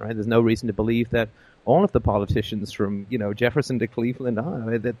and so on, right? There's no reason to believe that all of the politicians from, Jefferson to Cleveland,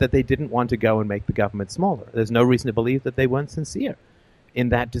 that they didn't want to go and make the government smaller. There's no reason to believe that they weren't sincere in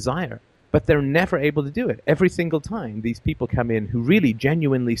that desire. But they're never able to do it. Every single time these people come in who really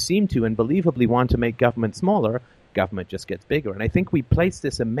genuinely seem to and believably want to make government smaller, government just gets bigger. And I think we place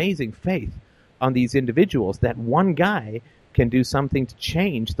this amazing faith on these individuals that one guy can do something to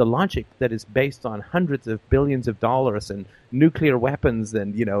change the logic that is based on hundreds of billions of dollars and nuclear weapons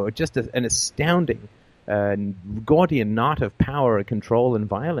and, just an astounding Gordian knot of power and control and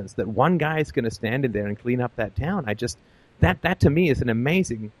violence, that one guy is going to stand in there and clean up that town. That to me is an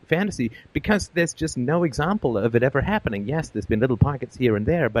amazing fantasy because there's just no example of it ever happening. Yes, there's been little pockets here and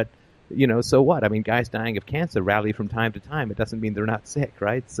there, but, so what? I mean, guys dying of cancer rally from time to time. It doesn't mean they're not sick,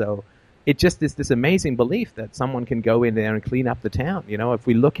 right? So it just is this amazing belief that someone can go in there and clean up the town. If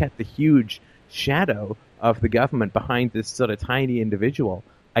we look at the huge shadow of the government behind this sort of tiny individual,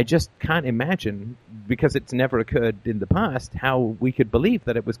 I just can't imagine, because it's never occurred in the past, how we could believe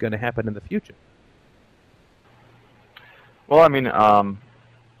that it was going to happen in the future. Well, I mean, I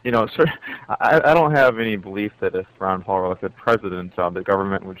don't have any belief that if Ron Paul were elected president, the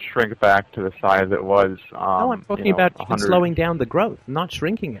government would shrink back to the size it was. No, I'm talking about slowing down the growth, not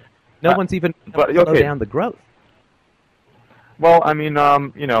shrinking it. No one's even slow down the growth. Well, I mean,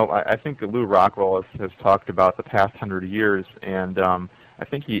 I think that Lew Rockwell has talked about the past 100 years, and I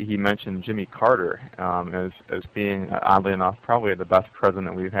think he mentioned Jimmy Carter as being, oddly enough, probably the best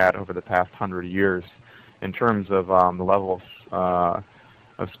president we've had over the past 100 years in terms of the level of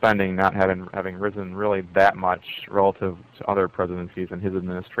spending not having risen really that much relative to other presidencies in his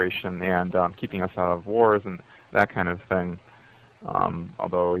administration, and keeping us out of wars and that kind of thing,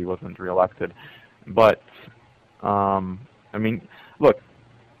 although he wasn't reelected. But, I mean, look,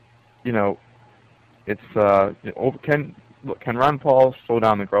 it's can Ron Paul slow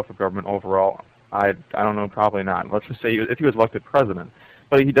down the growth of government overall? I don't know, probably not. Let's just say if he was elected president.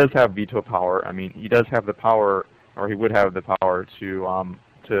 But he does have veto power. I mean, he does have the power, or he would have the power to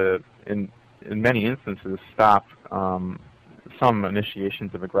in many instances stop some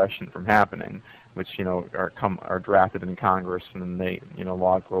initiations of aggression from happening, which are drafted in Congress, and then they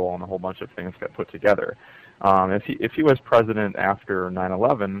log roll and a whole bunch of things get put together. If he was president after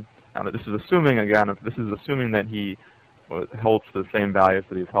 9/11, this is assuming that he holds to the same values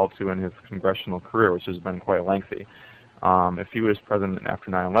that he's held to in his congressional career, which has been quite lengthy. If he was president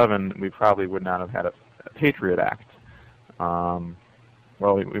after 9/11, we probably would not have had a Patriot Act.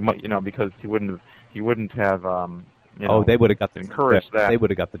 Well, we might, because he wouldn't have. They would have got encouraged that. They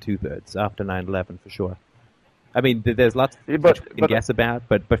would have got the 2/3 after 9/11 for sure. I mean, there's lots of things we can guess about,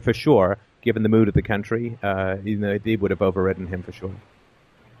 but for sure, given the mood of the country, they would have overridden him for sure.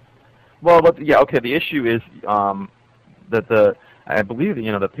 Well, but yeah, okay. The issue is that I believe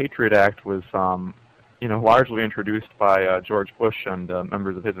the Patriot Act was largely introduced by George Bush and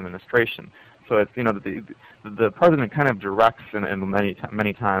members of his administration. So it's the president kind of directs in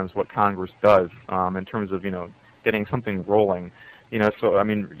many times what Congress does in terms of getting something rolling. So I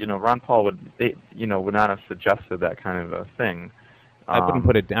mean Ron Paul would not have suggested that kind of a thing. I wouldn't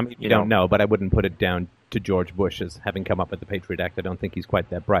put it down. I mean, you don't know, but I wouldn't put it down to George Bush as having come up with the Patriot Act. I don't think he's quite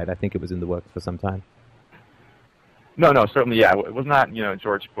that bright. I think it was in the works for some time. No, certainly, yeah. It was not,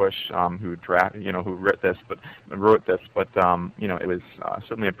 George Bush who wrote this, but it was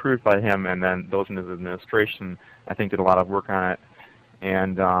certainly approved by him, and then those in his administration, I think, did a lot of work on it.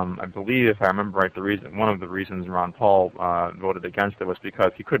 And I believe, if I remember right, one of the reasons Ron Paul voted against it was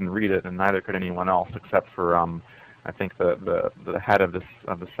because he couldn't read it, and neither could anyone else, except for I think the head of the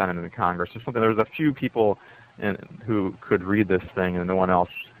Senate and the Congress or something. There was a few people who could read this thing, and no one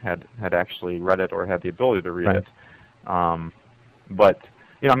else had actually read it or had the ability to read it. But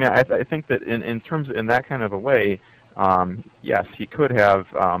I mean, I think that in that kind of a way, yes, he could have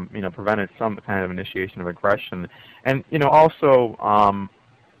prevented some kind of initiation of aggression, and also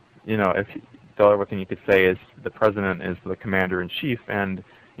if the other thing you could say is the president is the commander in chief, and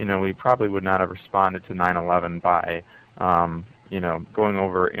we probably would not have responded to 9/11 by, going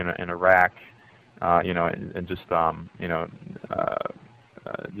over in Iraq, and just,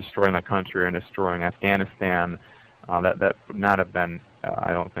 destroying the country and destroying Afghanistan. That would not have been,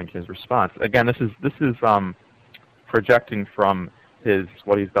 I don't think, his response. Again, this is projecting from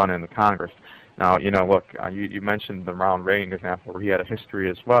what he's done in the Congress. Now, look, you mentioned the Ronald Reagan example where he had a history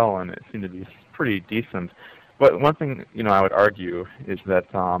as well, and it seemed to be pretty decent. But one thing, I would argue is that,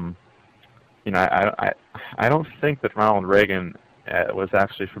 I don't think that Ronald Reagan was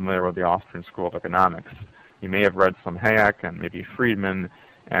actually familiar with the Austrian School of Economics. He may have read some Hayek and maybe Friedman,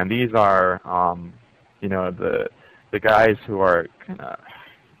 and these are, the guys who are kind of,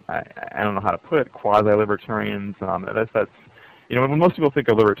 I don't know how to put it, quasi-libertarians. That's when most people think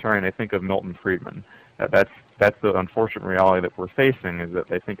of libertarian, they think of Milton Friedman. That's the unfortunate reality that we're facing, is that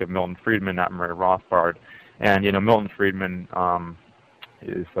they think of Milton Friedman, not Murray Rothbard. And Milton Friedman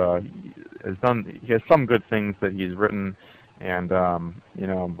he has some good things that he's written, and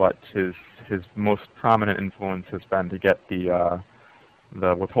but his most prominent influence has been to get the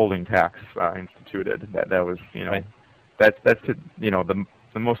withholding tax instituted. That was right. That's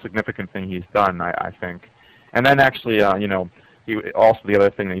the most significant thing he's done, I think. And then actually he also, the other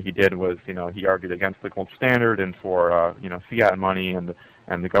thing that he did was he argued against the gold standard and for fiat money and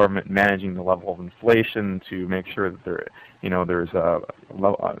the government managing the level of inflation to make sure that there's a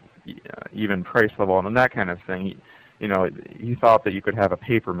even price level and that kind of thing. He thought that you could have a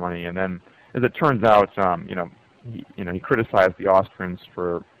paper money, and then as it turns out, he criticized the Austrians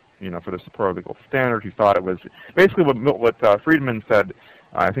for the support of the gold standard. He thought it was basically what Friedman said.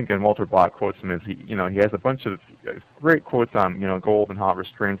 I think, and Walter Block quotes him, is he has a bunch of great quotes on gold and how it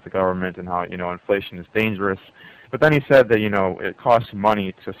restrains the government and how inflation is dangerous. But then he said that it costs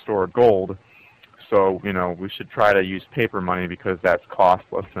money to store gold, so we should try to use paper money because that's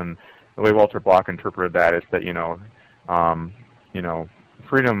costless. And the way Walter Block interpreted that is that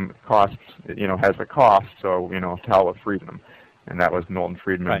freedom costs has a cost, so to hell with freedom. And that was Milton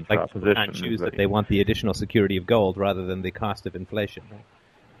Friedman's position. Right, choose that they want the additional security of gold rather than the cost of inflation. Right?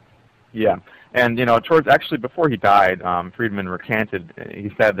 Yeah, and before he died, Friedman recanted. He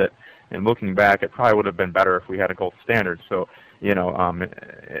said that, in looking back, it probably would have been better if we had a gold standard. So,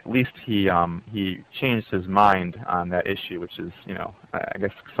 at least he changed his mind on that issue, which is, I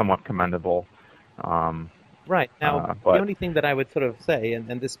guess, somewhat commendable. Right. Now, the only thing that I would sort of say,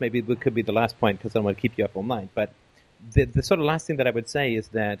 and this maybe could be the last point because I don't want to keep you up all night, but the sort of last thing that I would say is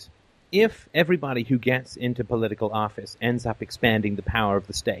that if everybody who gets into political office ends up expanding the power of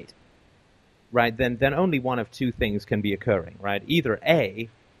the state, right, then only one of two things can be occurring, right? Either A,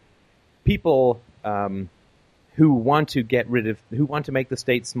 people who want to make the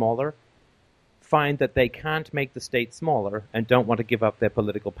state smaller find that they can't make the state smaller and don't want to give up their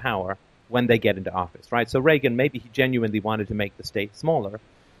political power when they get into office, right? So Reagan, maybe he genuinely wanted to make the state smaller,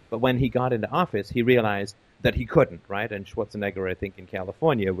 but when he got into office, he realized that he couldn't, right? And Schwarzenegger, I think, in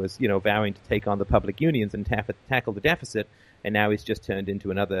California was, vowing to take on the public unions and tackle the deficit, and now he's just turned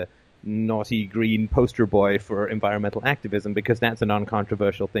into another naughty green poster boy for environmental activism because that's a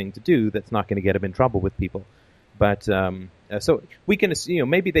non-controversial thing to do that's not going to get him in trouble with people. But so we can assume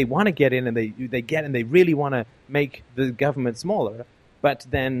maybe they want to get in and they really want to make the government smaller, but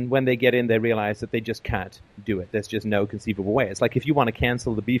then when they get in, they realize that they just can't do it. There's just no conceivable way. It's like if you want to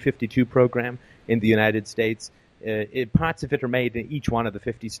cancel the B-52 program in the United States, parts of it are made in each one of the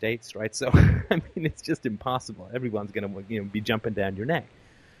 50 states, right? So, I mean, it's just impossible. Everyone's going to be jumping down your neck.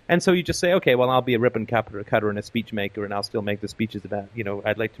 And so you just say, okay, well, I'll be a ribbon cutter and a speech maker, and I'll still make the speeches about,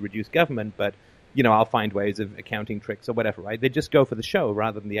 I'd like to reduce government, but, I'll find ways of accounting tricks or whatever, right? They just go for the show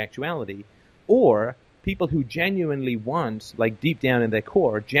rather than the actuality. Or people who genuinely want, like deep down in their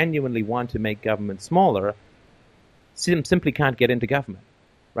core, genuinely want to make government smaller, simply can't get into government,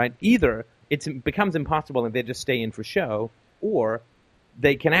 right? Either it becomes impossible and they just stay in for show, or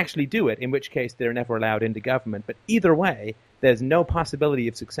they can actually do it, in which case they're never allowed into government. But either way, there's no possibility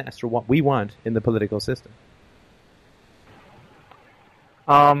of success for what we want in the political system.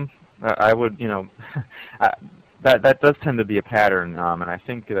 I would, that does tend to be a pattern, and I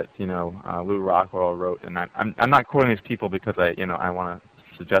think that Lew Rockwell wrote, and I'm not quoting these people because I want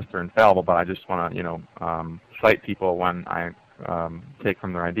to suggest they're infallible, but I just want to cite people when I take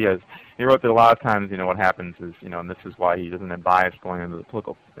from their ideas. He wrote that a lot of times what happens is and this is why he doesn't advise going into the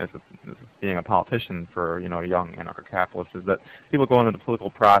political as being a politician for young anarcho-capitalists, is that people go into the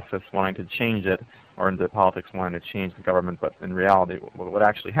political process wanting to change it, or into politics wanting to change the government, but in reality what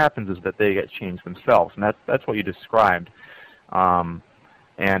actually happens is that they get changed themselves, and that's what you described. And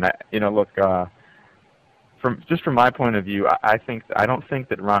look, from my point of view, I don't think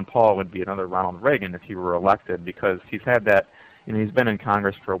that Ron Paul would be another Ronald Reagan if he were elected, because he's had that, he's been in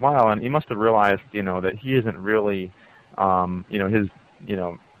Congress for a while, and he must have realized, that he isn't really,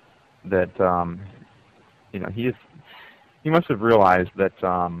 he must have realized that,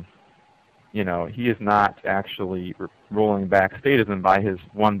 he is not actually rolling back statism by his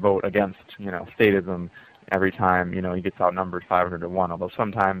one vote against, statism every time, he gets outnumbered 500-1, although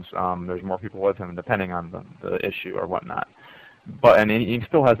sometimes there's more people with him depending on the issue or whatnot. And he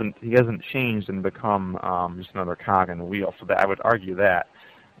still hasn't changed and become just another cog in the wheel. So that I would argue that,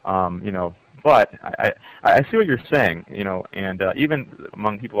 but I see what you're saying, and even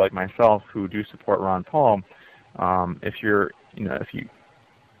among people like myself who do support Ron Paul, if you've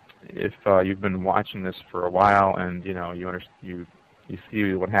been watching this for a while and you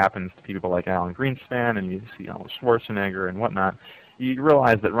see what happens to people like Alan Greenspan, and you see Arnold Schwarzenegger and whatnot, you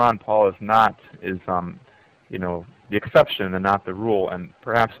realize that Ron Paul is the exception and not the rule, and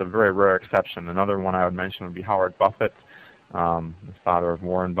perhaps a very rare exception. Another one I would mention would be Howard Buffett, the father of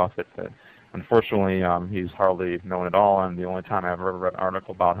Warren Buffett. Unfortunately, he's hardly known at all, and the only time I've ever read an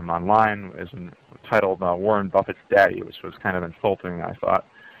article about him online is titled Warren Buffett's Daddy, which was kind of insulting, I thought.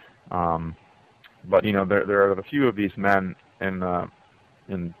 But there are a few of these men in the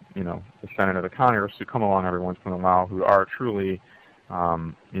Senate or the Congress who come along every once in a while who are truly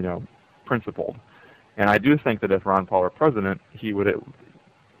principled. And I do think that if Ron Paul were president, he would at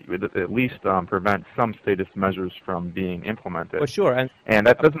least prevent some statist measures from being implemented. Well, sure, and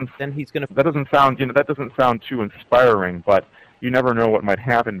that doesn't sound too inspiring, but you never know what might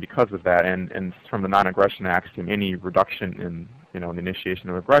happen because of that. And from the Non-Aggression Act, any reduction in the initiation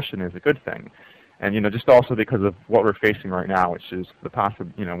of aggression is a good thing. And just also because of what we're facing right now, which is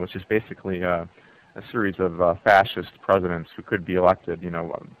which is basically a series of fascist presidents who could be elected.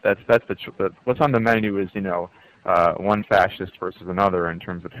 What's on the menu is one fascist versus another in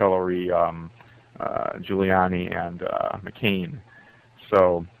terms of Hillary, Giuliani, and McCain.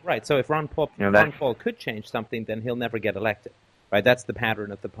 So right. So if Ron Paul could change something, then he'll never get elected. Right. That's the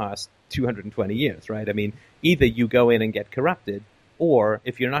pattern of the past 220 years. Right. I mean, either you go in and get corrupted, or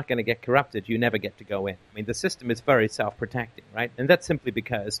if you're not going to get corrupted, you never get to go in. I mean, the system is very self-protecting, right? And that's simply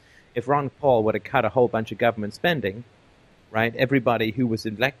because if Ron Paul were to cut a whole bunch of government spending, right, everybody who was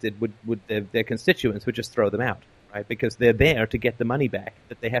elected their constituents would just throw them out, right? Because they're there to get the money back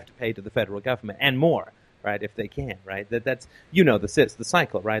that they have to pay to the federal government and more, right, if they can, right? That's the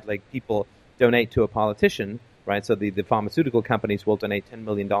cycle, right? Like people donate to a politician. Right, so the pharmaceutical companies will donate $10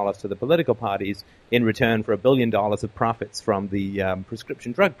 million to the political parties in return for $1 billion of profits from the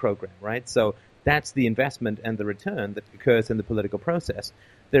prescription drug program, right? So that's the investment and the return that occurs in the political process.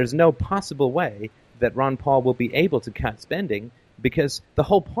 There's no possible way that Ron Paul will be able to cut spending, because the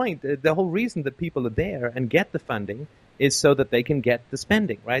whole point, the whole reason that people are there and get the funding is so that they can get the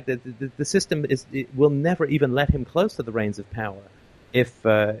spending, right? The system will never even let him close to the reins of power if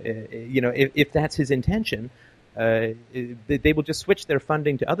that's his intention. They will just switch their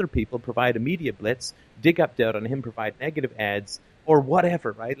funding to other people, provide a media blitz, dig up dirt on him, provide negative ads, or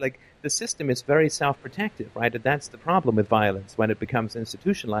whatever, right? Like, the system is very self-protective, right? And that's the problem with violence when it becomes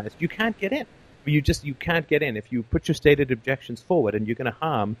institutionalized. You can't get in. You can't get in. If you put your stated objections forward and you're going to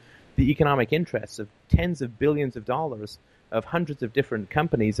harm the economic interests of tens of billions of dollars of hundreds of different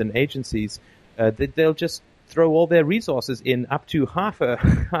companies and agencies, they'll just throw all their resources in, up to half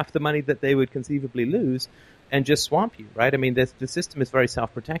the money that they would conceivably lose, and just swamp you, right? I mean, the system is very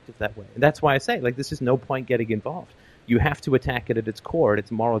self-protective that way. And that's why I say, like, this is no point getting involved. You have to attack it at its core, at its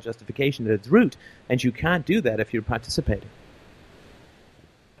moral justification, at its root, and you can't do that if you're participating.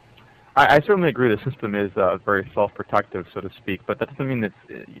 I certainly agree the system is very self-protective, so to speak, but that doesn't mean it's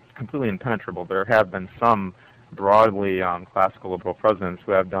completely impenetrable. There have been some broadly classical liberal presidents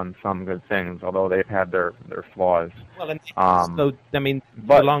who have done some good things, although they've had their flaws. Well, so, I mean,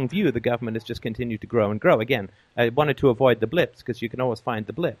 the long view, the government has just continued to grow and grow. Again, I wanted to avoid the blips, because you can always find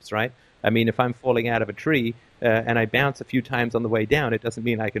the blips, right? I mean, if I'm falling out of a tree and I bounce a few times on the way down, it doesn't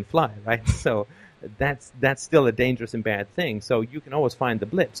mean I can fly, right? So that's still a dangerous and bad thing. So you can always find the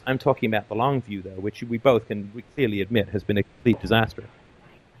blips. I'm talking about the long view, though, which we clearly admit has been a complete disaster.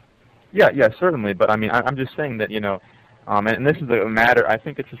 Yeah, certainly. But I mean, I'm just saying that, and this is a matter, I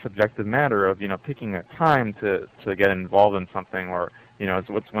think it's a subjective matter of, picking a time to get involved in something, or,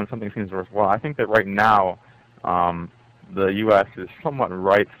 when something seems worthwhile. I think that right now, the U.S. is somewhat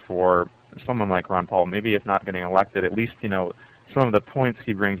ripe for someone like Ron Paul, maybe if not getting elected, at least, some of the points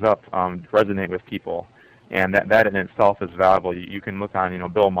he brings up resonate with people. And that in itself is valuable. You can look on,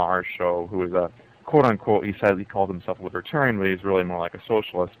 Bill Maher's show, who is a quote-unquote, he called himself a libertarian, but he's really more like a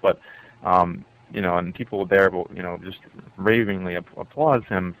socialist. But and people there will, just ravingly applause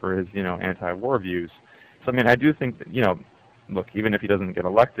him for his, anti-war views. So I mean, I do think that, look, even if he doesn't get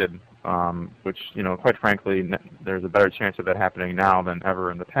elected, which, quite frankly, there's a better chance of that happening now than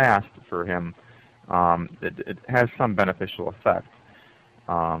ever in the past for him, it has some beneficial effect.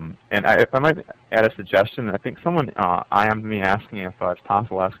 And if I might add a suggestion, I think someone IM'd me asking if it's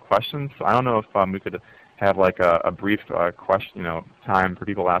possible to ask questions. So I don't know if we could have like a brief question, time for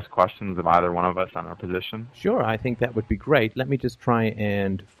people to ask questions of either one of us on our position. Sure, I think that would be great. Let me just try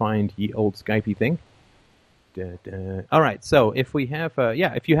and find the old Skypey thing. All right, so if we have,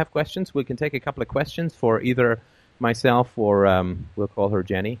 if you have questions, we can take a couple of questions for either myself or we'll call her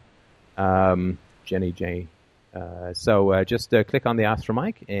Jenny, Jenny J. So just click on the Ask for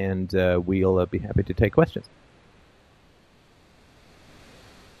Mike, and we'll be happy to take questions.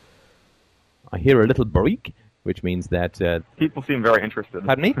 I hear a little break, which means that... people seem very interested.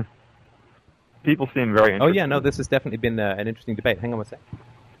 Pardon me? People seem very interested. Oh, yeah, no, this has definitely been an interesting debate. Hang on one sec.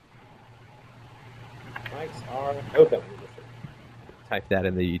 Mics are open. Type that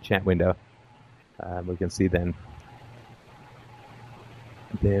in the chat window. We can see then.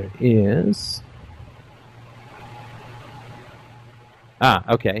 There is...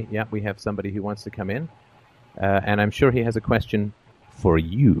 okay. Yeah, we have somebody who wants to come in. And I'm sure he has a question for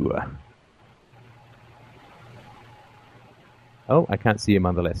you. Oh, I can't see him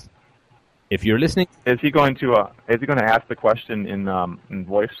on the list. If you're listening... Is he going to ask the question in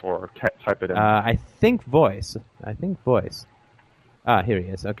voice or type it in? I think voice. Here he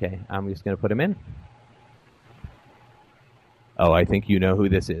is. Okay, I'm just going to put him in. Oh, I think you know who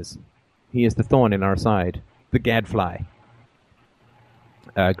this is. He is the thorn in our side. The gadfly.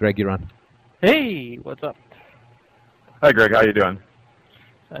 Greg, you're on. Hey, what's up? Hi, Greg. How you doing?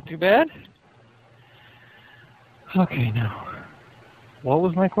 Not too bad. Okay, now, what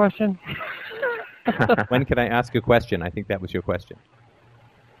was my question? When can I ask a question? I think that was your question.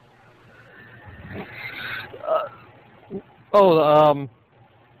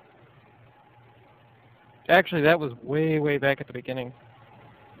 Actually, that was way, way back at the beginning,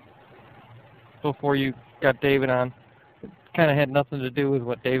 before you got David on. It kind of had nothing to do with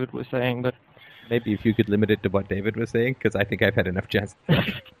what David was saying, but... Maybe if you could limit it to what David was saying, because I think I've had enough chance.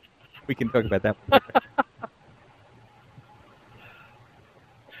 We can talk about that.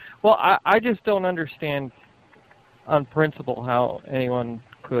 Well, I just don't understand on principle how anyone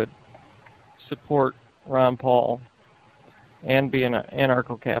could support Ron Paul and be an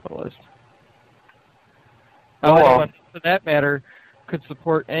anarcho-capitalist. How anyone, for that matter, could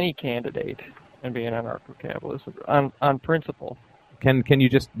support any candidate and be an anarcho-capitalist on principle. Can you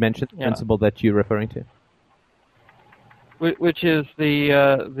just mention the principle that you're referring to? Which is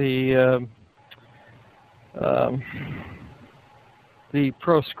the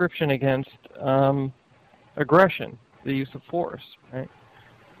proscription against aggression, the use of force, right?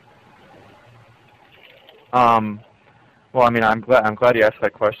 Well, I mean, I'm glad you asked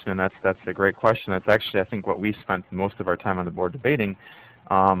that question, and that's a great question. That's actually, I think, what we spent most of our time on the board debating.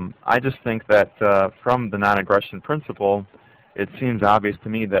 I just think that from the non-aggression principle, it seems obvious to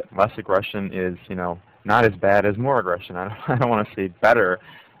me that less aggression is, not as bad as more aggression. I don't want to say better,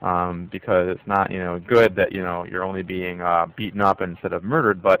 because it's not, good that, you're only being beaten up instead of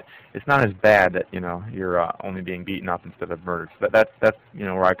murdered, but it's not as bad that, you're only being beaten up instead of murdered. So that's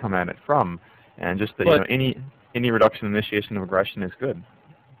where I come at it from, and just that, any reduction in initiation of aggression is good.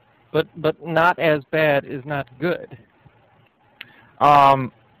 But not as bad is not good.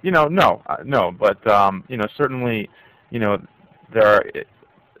 No, but certainly, there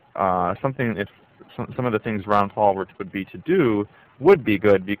are something. If some of the things Ron Paul would be to do would be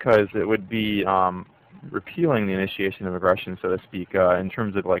good, because it would be repealing the initiation of aggression, so to speak, in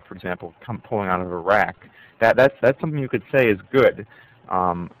terms of, like, for example, pulling out of Iraq. That's something you could say is good.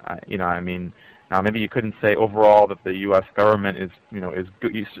 Now, maybe you couldn't say overall that the U.S. government is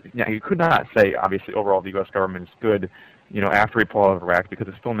good. You could not say, obviously, overall the U.S. government is good, after we pull out of Iraq, because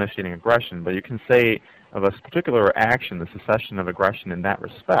it's still initiating aggression. But you can say of a particular action, the cessation of aggression in that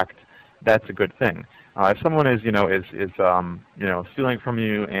respect, that's a good thing. If someone is stealing from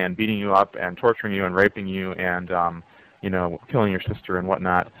you and beating you up and torturing you and raping you and killing your sister and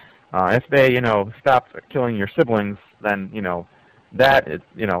whatnot, if they stop killing your siblings, then that is,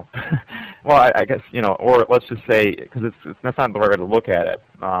 well, I guess, or let's just say, because that's not the right way to look at it.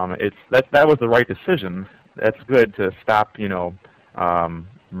 That was the right decision. That's good to stop,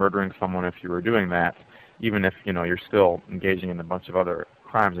 murdering someone if you were doing that, even if, you're still engaging in a bunch of other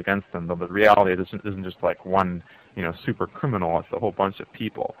crimes against them. Though the reality isn't just like one, super criminal. It's a whole bunch of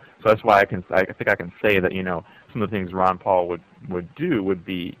people. So that's why I think I can say that, some of the things Ron Paul would do would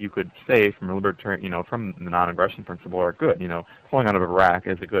be, you could say from a libertarian, from the non-aggression principle are good. Pulling out of Iraq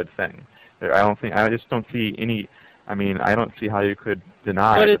is a good thing. I just don't see any. I don't see how you could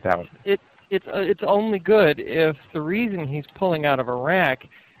deny that. It's only good if the reason he's pulling out of Iraq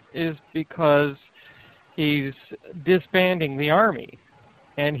is because he's disbanding the army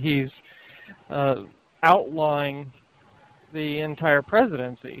and he's outlawing the entire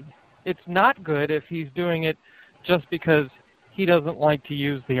presidency. It's not good if he's doing it just because he doesn't like to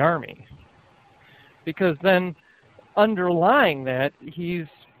use the army. Because then underlying that, he's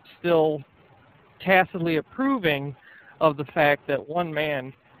still tacitly approving of the fact that one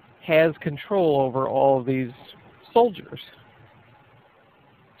man has control over all of these soldiers.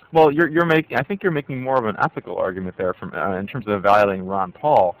 Well, I think you're making more of an ethical argument there in terms of evaluating Ron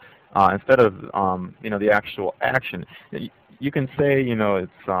Paul instead of the actual action. You can say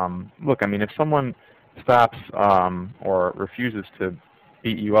it's look. If someone stops or refuses to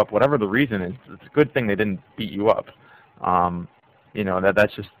beat you up, whatever the reason is, it's a good thing they didn't beat you up.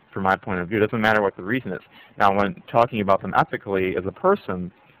 That's just from my point of view. It doesn't matter what the reason is. Now, when talking about them ethically as a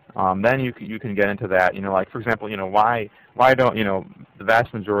person, then you can get into that. Like for example, why don't the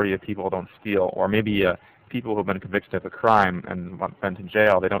vast majority of people don't steal, or maybe people who've been convicted of a crime and been to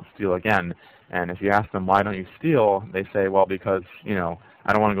jail, they don't steal again. And if you ask them why don't you steal, they say, well, because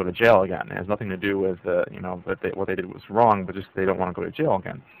I don't want to go to jail again. It has nothing to do with what they did was wrong, but just they don't want to go to jail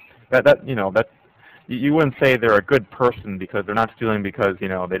again. That you wouldn't say they're a good person because they're not stealing because they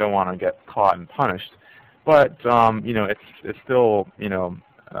don't want to get caught and punished. But it's still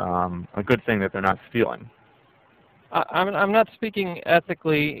a good thing that they're not stealing. I'm not speaking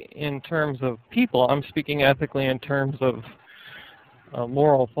ethically in terms of people. I'm speaking ethically in terms of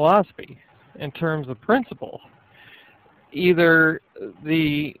moral philosophy, in terms of principle. Either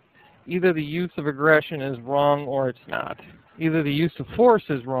the use of aggression is wrong or it's not. Either the use of force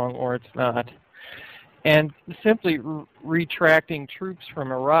is wrong or it's not. And simply retracting troops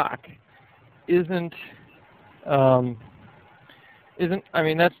from Iraq isn't. That's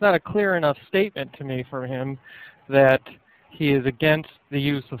not a clear enough statement to me from him that he is against the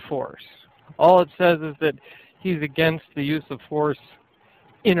use of force. All it says is that he's against the use of force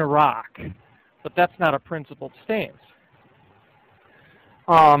in Iraq, but that's not a principled stance.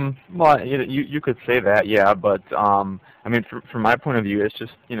 Well, you could say that, yeah, but from my point of view, it's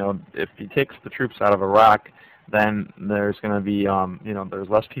just if he takes the troops out of Iraq, then there's going to be there's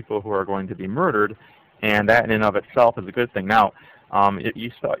less people who are going to be murdered, and that in and of itself is a good thing. Now, if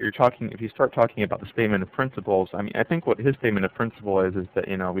you start talking about the statement of principles, I think what his statement of principle is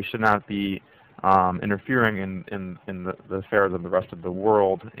that we should not be interfering in the affairs of the rest of the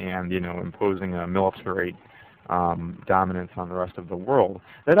world and imposing a military dominance on the rest of the world.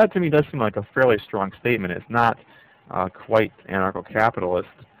 That to me does seem like a fairly strong statement. It's not quite anarcho-capitalist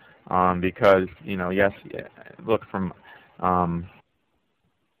because yes, look from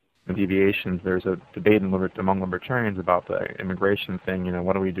deviations. There's a debate among libertarians about the immigration thing.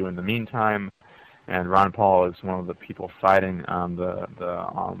 What do we do in the meantime? And Ron Paul is one of the people siding on the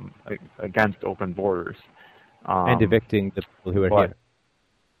against open borders and evicting the people who are here.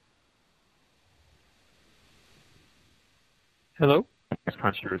 Hello?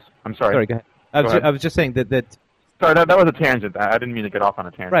 I'm sorry. Sorry, go ahead. I was just saying that. Sorry, that was a tangent. I didn't mean to get off on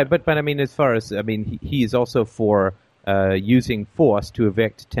a tangent. Right, but as far as he is also for using force to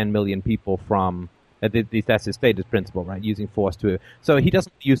evict 10 million people from. At least that's his stated principle, right? Using force to. So he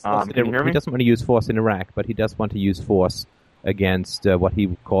doesn't use force. He doesn't want to use force in Iraq, but he does want to use force against what he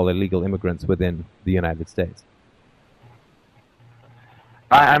would call illegal immigrants within the United States.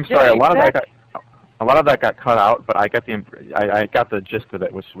 I'm sorry. A lot of that got cut out, but I got the gist of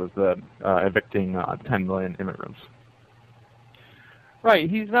it, which was the evicting 10 million immigrants. Right.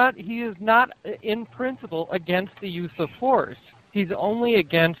 He is not in principle against the use of force. He's only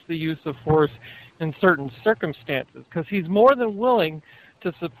against the use of force in certain circumstances, because he's more than willing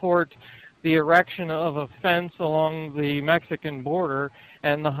to support the erection of a fence along the Mexican border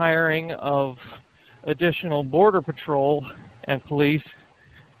and the hiring of additional border patrol and police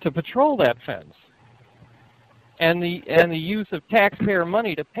to patrol that fence, and the use of taxpayer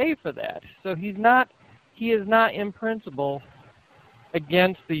money to pay for that. So he is not in principle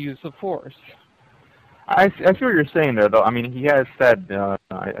against the use of force. I see what you're saying there, though. He has said,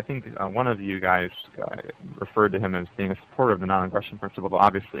 I think one of you guys referred to him as being a supporter of the non-aggression principle, but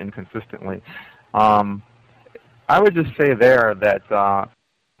obviously inconsistently. I would just say there that,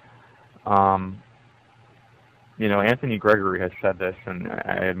 Anthony Gregory has said this, and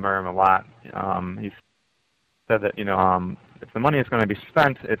I admire him a lot. He said that if the money is going to be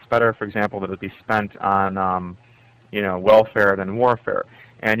spent, it's better, for example, that it be spent on welfare than warfare.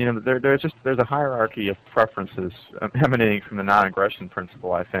 And there's a hierarchy of preferences emanating from the non-aggression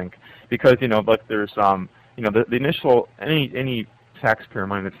principle, I think, because like there's the initial any taxpayer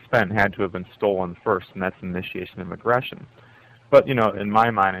money that's spent had to have been stolen first, and that's an initiation of aggression. But in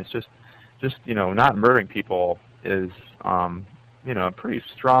my mind, it's just not murdering people is a pretty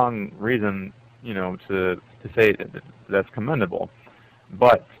strong reason to say that's commendable.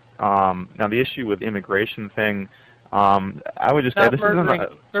 But now the issue with the immigration thing, I would just say this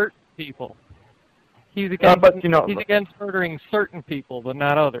isn't certain people. He's against murdering certain people, but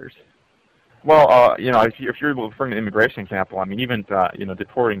not others. Well, if you're referring to immigration example, I mean, even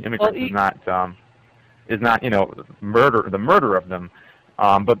deporting immigrants is not the murder of them.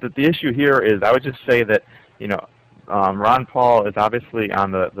 But the issue here is, I would just say that Ron Paul is obviously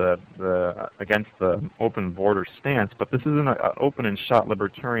on the against the open border stance, but this isn't an open and shut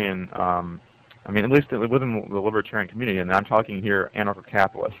libertarian. I mean, at least within the libertarian community, and I'm talking here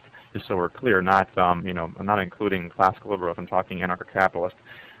anarcho-capitalist, just so we're clear. Not I'm not including classical liberals. I'm talking anarcho-capitalist.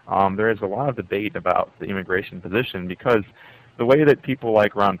 There is a lot of debate about the immigration position, because the way that people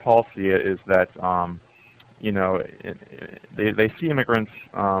like Ron Paul see it is that they see immigrants,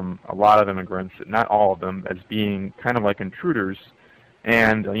 a lot of immigrants, not all of them, as being kind of like intruders,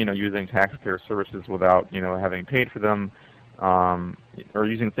 and using taxpayer services without having paid for them, or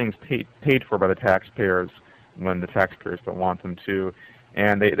using things paid for by the taxpayers when the taxpayers don't want them to,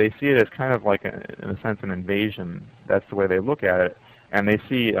 and they see it as kind of like in a sense an invasion. That's the way they look at it, and they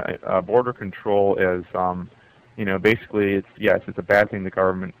see border control as basically it's a bad thing the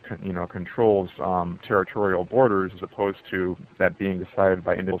government controls territorial borders, as opposed to that being decided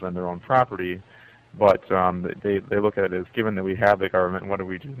by individuals on their own property. But they look at it as, given that we have the government, what do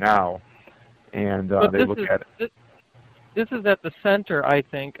we do now? And they look at it. This is at the center, I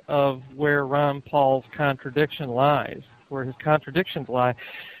think, of where Ron Paul's contradiction lies, where his contradictions lie,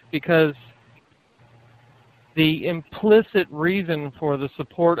 because the implicit reason for the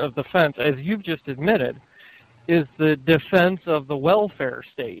support of the fence, as you've just admitted, is the defense of the welfare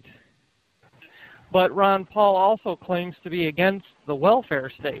state. But Ron Paul also claims to be against the welfare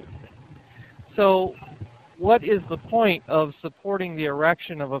state. So what is the point of supporting the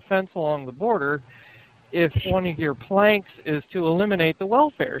erection of a fence along the border if one of your planks is to eliminate the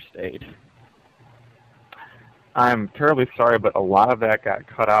welfare state? I'm terribly sorry, but a lot of that got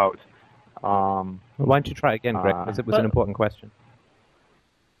cut out. Well, why don't you try again, Greg, because it was an important question.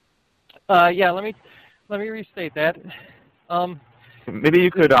 Yeah, let me restate that. Maybe you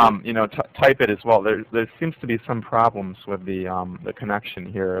could type it as well. There seems to be some problems with the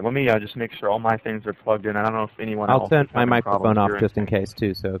connection here. Let me just make sure all my things are plugged in. I don't know if anyone else. I'll turn my microphone off just in case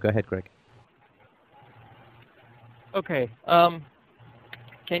too. So go ahead, Greg. Okay. Can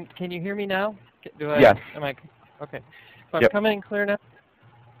you hear me now? Yes. Okay. So I'm coming in clear now?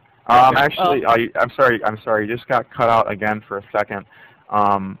 Actually, I'm sorry. You just got cut out again for a second.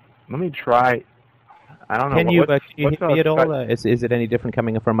 Let me try. I don't know. Can you hear me at all? Is it any different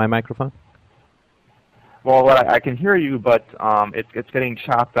coming from my microphone? Well, I can hear you, but it's getting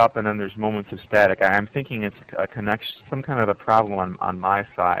chopped up, and then there's moments of static. I'm thinking it's a connection, some kind of a problem on my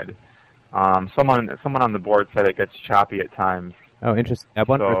side. Someone on the board said it gets choppy at times. Oh, interesting. I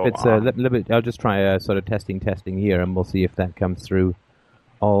wonder if it's I'll just try a sort of testing here, and we'll see if that comes through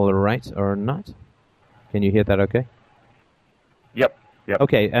all right or not. Can you hear that? Okay. Yep.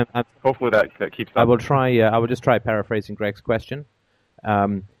 Okay. Hopefully that keeps up. I will try. I will just try paraphrasing Greg's question.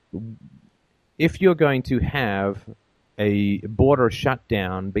 If you're going to have a border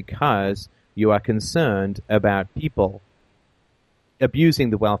shutdown because you are concerned about people abusing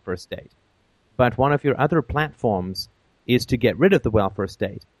the welfare state, but one of your other platforms is to get rid of the welfare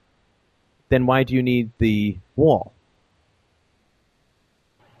state, then why do you need the wall?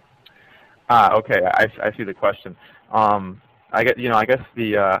 Okay, I see the question. I guess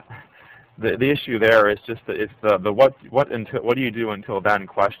the issue there is just that it's the what do you do until then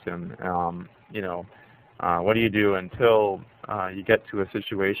question. What do you do until you get to a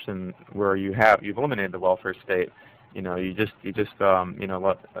situation where you've eliminated the welfare state? You just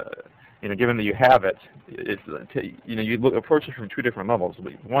given that you have it, you approach it from two different levels.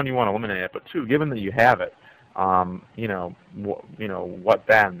 One, you want to eliminate it, but two, given that you have it, what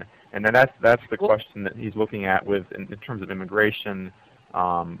then? And then that's the question that he's looking at in terms of immigration,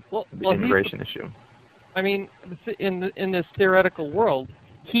 the immigration issue. I mean, in this theoretical world,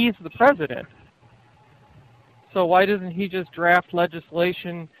 he's the president. So why doesn't he just draft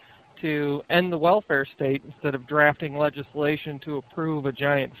legislation to end the welfare state instead of drafting legislation to approve a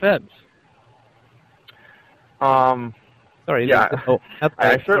giant fence. Sorry. Yeah,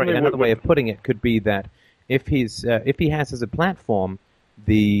 Another way of putting it could be that if he has as a platform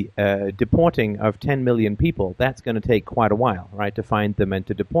the deporting of 10 million people, that's going to take quite a while, right, to find them and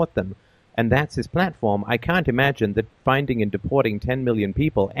to deport them. And that's his platform. I can't imagine that finding and deporting 10 million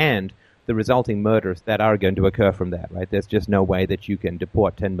people and the resulting murders that are going to occur from that, right? There's just no way that you can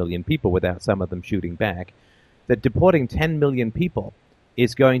deport 10 million people without some of them shooting back. That deporting 10 million people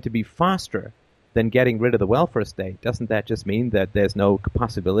is going to be faster than getting rid of the welfare state. Doesn't that just mean that there's no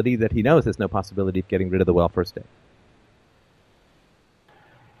possibility, that he knows there's no possibility of getting rid of the welfare state?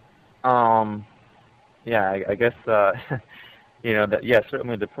 Yeah, I guess,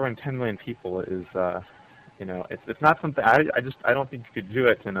 certainly deporting 10 million people is, it's not something, I don't think you could do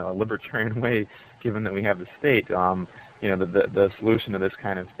it in a libertarian way, given that we have the state. The solution to this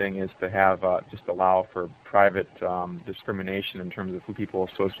kind of thing is to have, just allow for private discrimination in terms of who people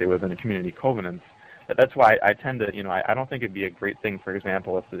associate with in a community covenants. That's why I tend to, I don't think it'd be a great thing, for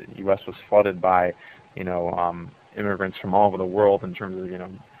example, if the U.S. was flooded by, immigrants from all over the world in terms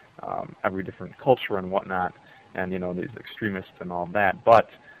of, every different culture and whatnot, and, these extremists and all that. But,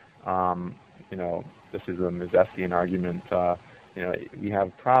 this is a Misesian argument. We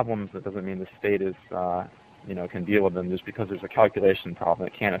have problems. That doesn't mean the state is, can deal with them just because there's a calculation problem.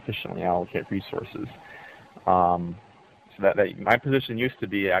 It can't efficiently allocate resources. So that my position used to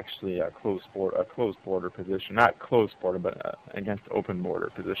be actually a closed border position, not closed border, but against open border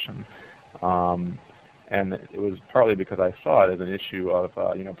position. And it was partly because I saw it as an issue of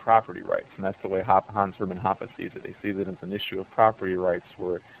property rights, and that's the way Hans Hermann Hoppe sees it. They see it as an issue of property rights,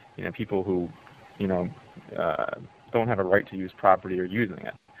 where people who don't have a right to use property are using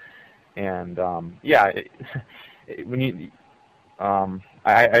it. And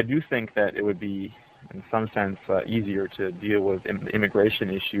I do think that it would be, in some sense, easier to deal with immigration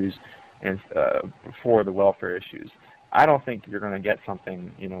issues and before the welfare issues. I don't think you're going to get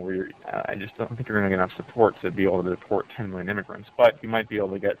something, where I just don't think you're going to get enough support to be able to deport 10 million immigrants. But you might be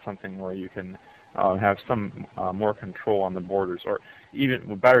able to get something where you can have some more control on the borders, or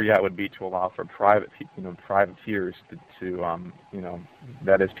even better yet would be to allow for privateers to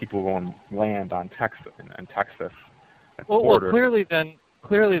that is, people who own land on Texas and Texas. Well, clearly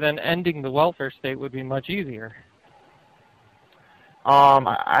then ending the welfare state would be much easier.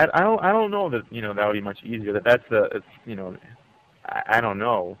 I don't know that that would be much easier. I don't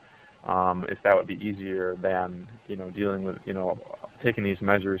know if that would be easier than dealing with taking these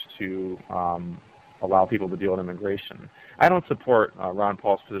measures to allow people to deal with immigration. I don't support Ron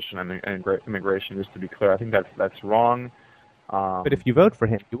Paul's position on immigration. Just to be clear, I think that's wrong. But if you vote for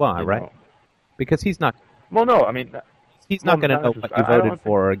him, you are, right? Because he's not. Well, no, I mean. He's not going to know what you voted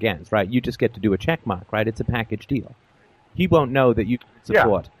for or against, right? You just get to do a check mark, right? It's a package deal. He won't know that you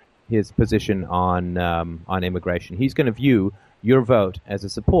support his position on immigration. He's going to view your vote as a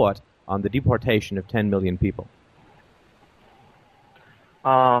support on the deportation of 10 million people.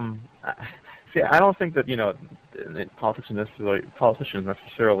 See, I don't think that politicians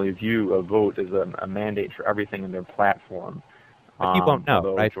necessarily view a vote as a mandate for everything in their platform. But he won't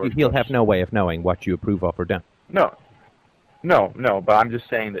know, right? He'll have no way of knowing what you approve of or don't. No, but I'm just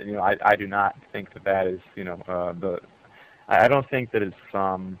saying that I do not think that is I don't think that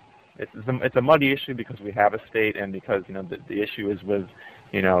it's a muddy issue because we have a state, and because the issue is with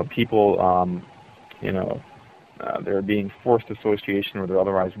people they're being forced association where there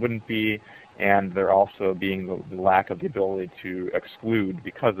otherwise wouldn't be, and they're also being the lack of the ability to exclude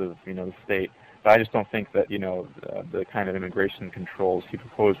because of the state. But I just don't think that the kind of immigration controls he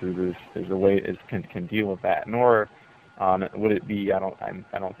proposes is a way can deal with that. Nor would it be? I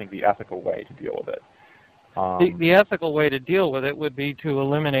don't think the ethical way to deal with it. The ethical way to deal with it would be to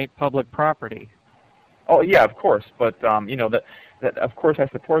eliminate public property. Oh yeah, of course. But that of course I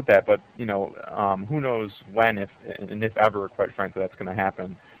support that. But who knows when, if ever, quite frankly, that's going to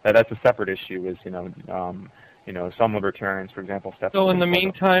happen. That's a separate issue. Is some libertarians, for example, step. So in the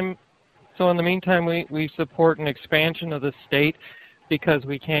meantime, we support an expansion of the state because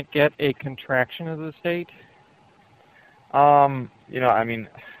we can't get a contraction of the state. I mean,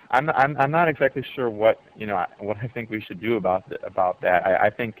 I'm not exactly sure what I think we should do about that. I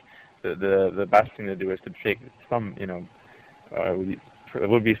think the best thing to do is to take some that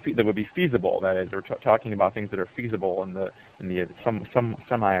would be feasible. That is, we're talking about things that are feasible in some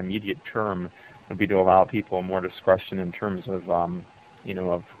semi-immediate term. Would be to allow people more discretion in terms of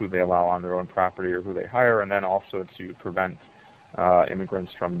of who they allow on their own property or who they hire, and then also to prevent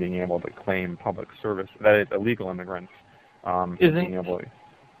immigrants from being able to claim public service. That is, illegal immigrants.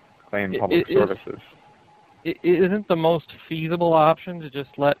 claim public services. Isn't the most feasible option to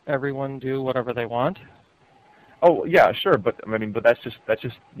just let everyone do whatever they want? Oh yeah, sure, but that's just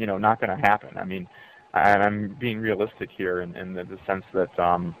not going to happen. I mean, I'm being realistic here in the sense that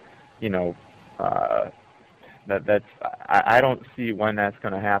I don't see when that's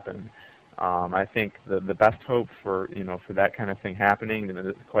going to happen. I think the best hope for that kind of thing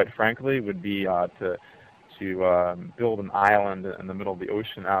happening, quite frankly, would be to build an island in the middle of the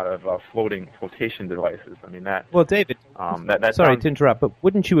ocean out of flotation devices. I mean that. Well, David, sorry to interrupt, but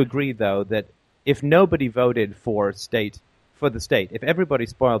wouldn't you agree though that if nobody voted for the state, if everybody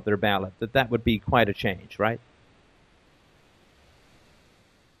spoiled their ballot, that would be quite a change, right?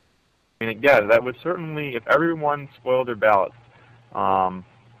 I mean, yeah, that would certainly, if everyone spoiled their ballots. Yeah,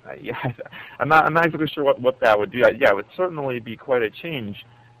 I'm not exactly sure what that would do. Yeah, it would certainly be quite a change.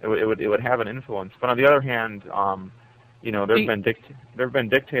 It would have an influence. But on the other hand, there've been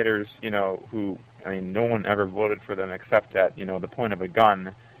dictators, who, I mean, no one ever voted for them except at the point of a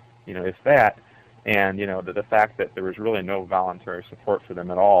gun, if that. And the fact that there was really no voluntary support for them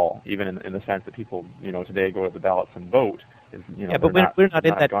at all, even in the sense that people today go to the ballots and vote. Yeah, but we're not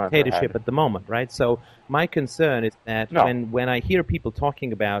in that dictatorship at the moment, right? So my concern is that when I hear people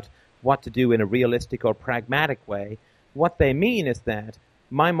talking about what to do in a realistic or pragmatic way, what they mean is that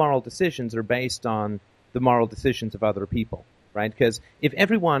my moral decisions are based on the moral decisions of other people, right? Because if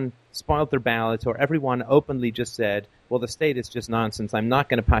everyone spoiled their ballots or everyone openly just said, well, the state is just nonsense, I'm not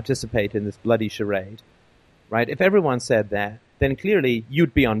going to participate in this bloody charade, right? If everyone said that, then clearly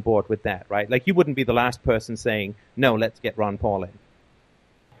you'd be on board with that, right? Like you wouldn't be the last person saying, no, let's get Ron Paul in.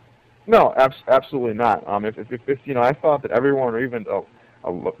 No, absolutely not. If I thought that everyone, or even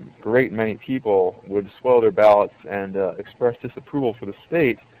a great many people, would spoil their ballots and express disapproval for the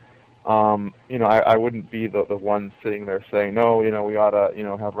state, I wouldn't be the one sitting there saying, no, we ought to,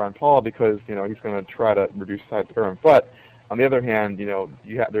 have Ron Paul because, he's going to try to reduce side term. But on the other hand,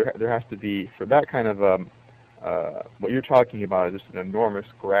 there has to be, for that kind of what you're talking about is just an enormous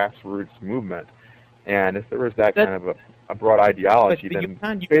grassroots movement, and if there was that kind of a broad ideology, then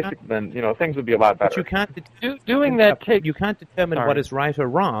things would be a lot better. But you can't you can't determine what is right or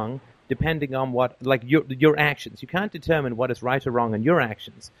wrong depending on what, like your actions. You can't determine what is right or wrong in your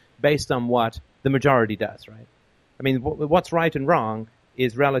actions based on what the majority does, right? I mean, what's right and wrong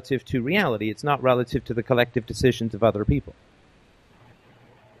is relative to reality. It's not relative to the collective decisions of other people.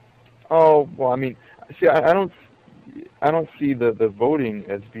 Oh well, I mean. See, I don't see the voting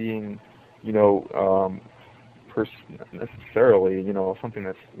as being, necessarily, something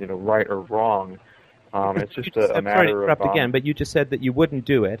that's, right or wrong. It's just a matter of. Again, but you just said that you wouldn't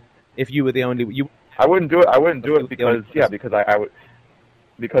do it if you were the only. I wouldn't do it. I wouldn't do it because I would,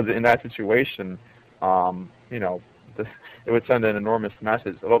 because in that situation, it would send an enormous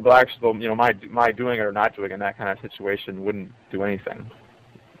message. Although actually, my doing it or not doing it in that kind of situation wouldn't do anything.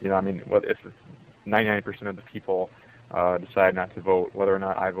 I mean, if 99% of the people decide not to vote, whether or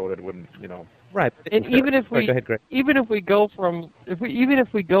not I voted wouldn't, Right. And even if we go from the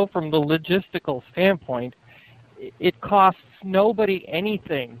logistical standpoint, it costs nobody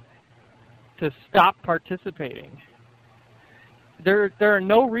anything to stop participating. There are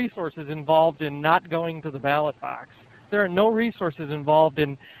no resources involved in not going to the ballot box. There are no resources involved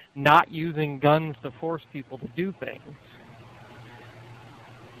in not using guns to force people to do things.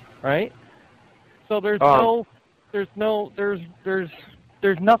 Right? So there's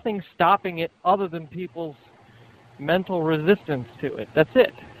nothing stopping it other than people's mental resistance to it. That's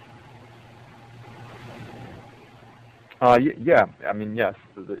it. Yeah. I mean, yes,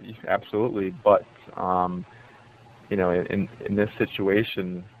 absolutely. But in this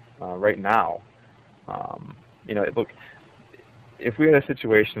situation right now, look, if we had a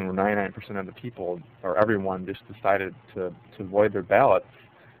situation where 99% of the people or everyone just decided to void their ballots,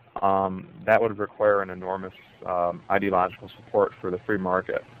 that would require an enormous ideological support for the free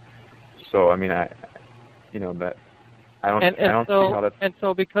market. So, I mean, I don't see how that's. And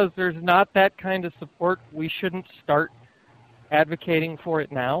so, because there's not that kind of support, we shouldn't start advocating for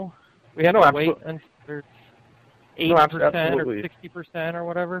it now. We have to wait until there's 8% or 60% or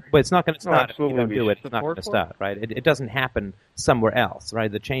whatever. But it's not going to start if you don't do it. It's not going to start, right? It doesn't happen somewhere else,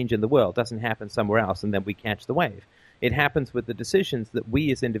 right? The change in the world doesn't happen somewhere else, and then we catch the wave. It happens with the decisions that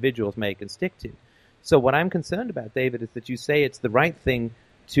we as individuals make and stick to. So what I'm concerned about, David, is that you say it's the right thing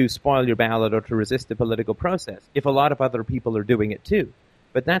to spoil your ballot or to resist the political process if a lot of other people are doing it too.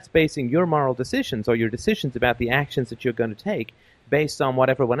 But that's basing your moral decisions or your decisions about the actions that you're going to take based on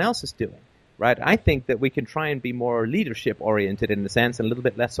what everyone else is doing, right? I think that we can try and be more leadership-oriented in a sense and a little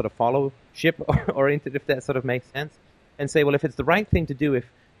bit less sort of followership-oriented, if that sort of makes sense, and say, well, if it's the right thing to do, if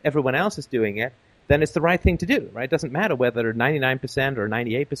everyone else is doing it, then it's the right thing to do, right? It doesn't matter whether 99% or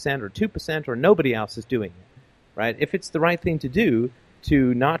 98% or 2% or nobody else is doing it, right? If it's the right thing to do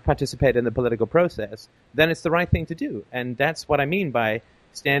to not participate in the political process, then it's the right thing to do. And that's what I mean by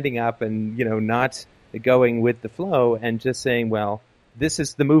standing up and, not going with the flow and just saying, well, this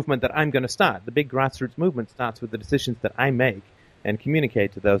is the movement that I'm going to start. The big grassroots movement starts with the decisions that I make and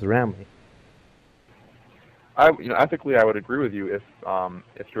communicate to those around me. Ethically, I would agree with you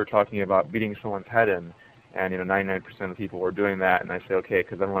if you're talking about beating someone's head in, and 99% of people were doing that, and I say, okay,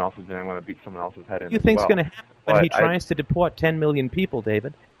 because everyone else is doing it, I want to beat someone else's head in. What do you think's going to happen when he tries to deport 10 million people,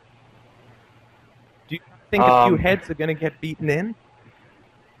 David? Do you think a few heads are going to get beaten in?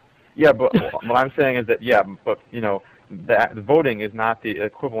 Yeah, but what I'm saying is that that voting is not the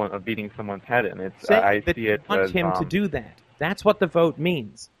equivalent of beating someone's head in. It's I see it want as him to do that. That's what the vote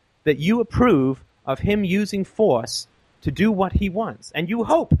means. That you approve of him using force to do what he wants, and you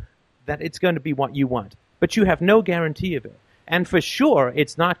hope that it's going to be what you want, but you have no guarantee of it. And for sure,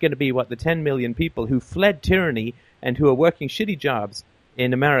 it's not going to be what the 10 million people who fled tyranny and who are working shitty jobs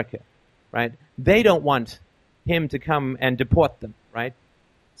in America, right? They don't want him to come and deport them, right?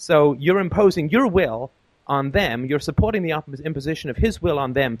 So you're imposing your will on them. You're supporting the imposition of his will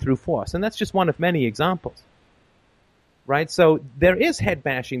on them through force. And that's just one of many examples, right? So there is head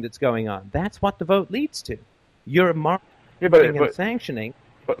bashing that's going on. That's what the vote leads to. You're marketing and sanctioning.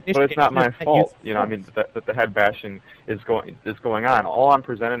 But it's not my fault, that the head bashing is going on. All I'm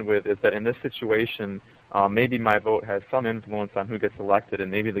presented with is that in this situation, maybe my vote has some influence on who gets elected,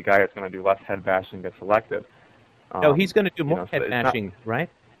 and maybe the guy that's going to do less head bashing gets elected. No, he's going to do more head bashing, right?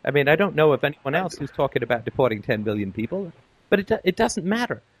 I mean, I don't know of anyone else who's talking about deporting 10 million people, but it doesn't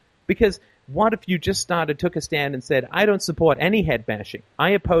matter. Because what if you just took a stand and said, I don't support any head bashing. I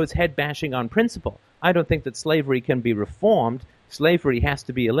oppose head bashing on principle. I don't think that slavery can be reformed. Slavery has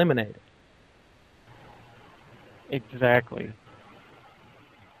to be eliminated. Exactly.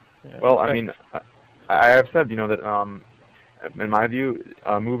 Yeah. Well, I mean, I have said, that in my view,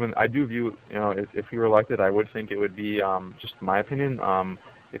 I do view, if he were elected, I would think it would be, just my opinion,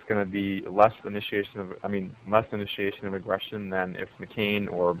 it's going to be less initiation of aggression than if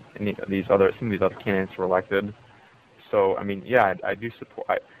McCain or some of these other candidates were elected. So, I mean, yeah, I do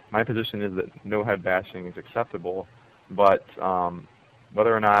support. My position is that no head bashing is acceptable, but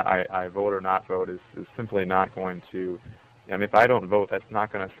whether or not I vote or not vote is simply not going to. If I don't vote, that's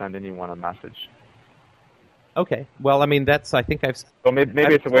not going to send anyone a message. Okay. Well, I mean, I think I've. So maybe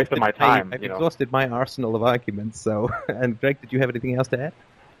it's a waste of my time. I've exhausted my arsenal of arguments. So, and Greg, did you have anything else to add?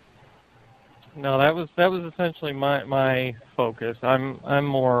 No, that was essentially my focus. I'm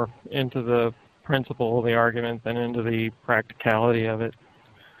more into the principle of the argument than into the practicality of it.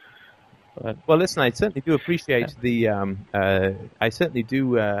 But, well, listen, I certainly do appreciate do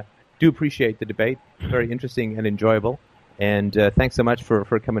appreciate the debate. Very interesting and enjoyable. And thanks so much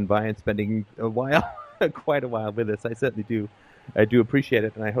for coming by and spending a while, quite a while with us. I certainly do. I do appreciate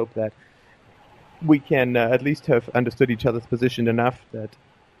it, and I hope that we can at least have understood each other's position enough that.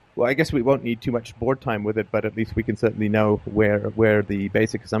 Well, I guess we won't need too much board time with it, but at least we can certainly know where the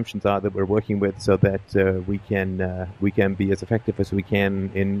basic assumptions are that we're working with, so that we can be as effective as we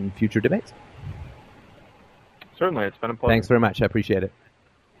can in future debates. Certainly, it's been a pleasure. Thanks very much. I appreciate it.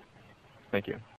 Thank you.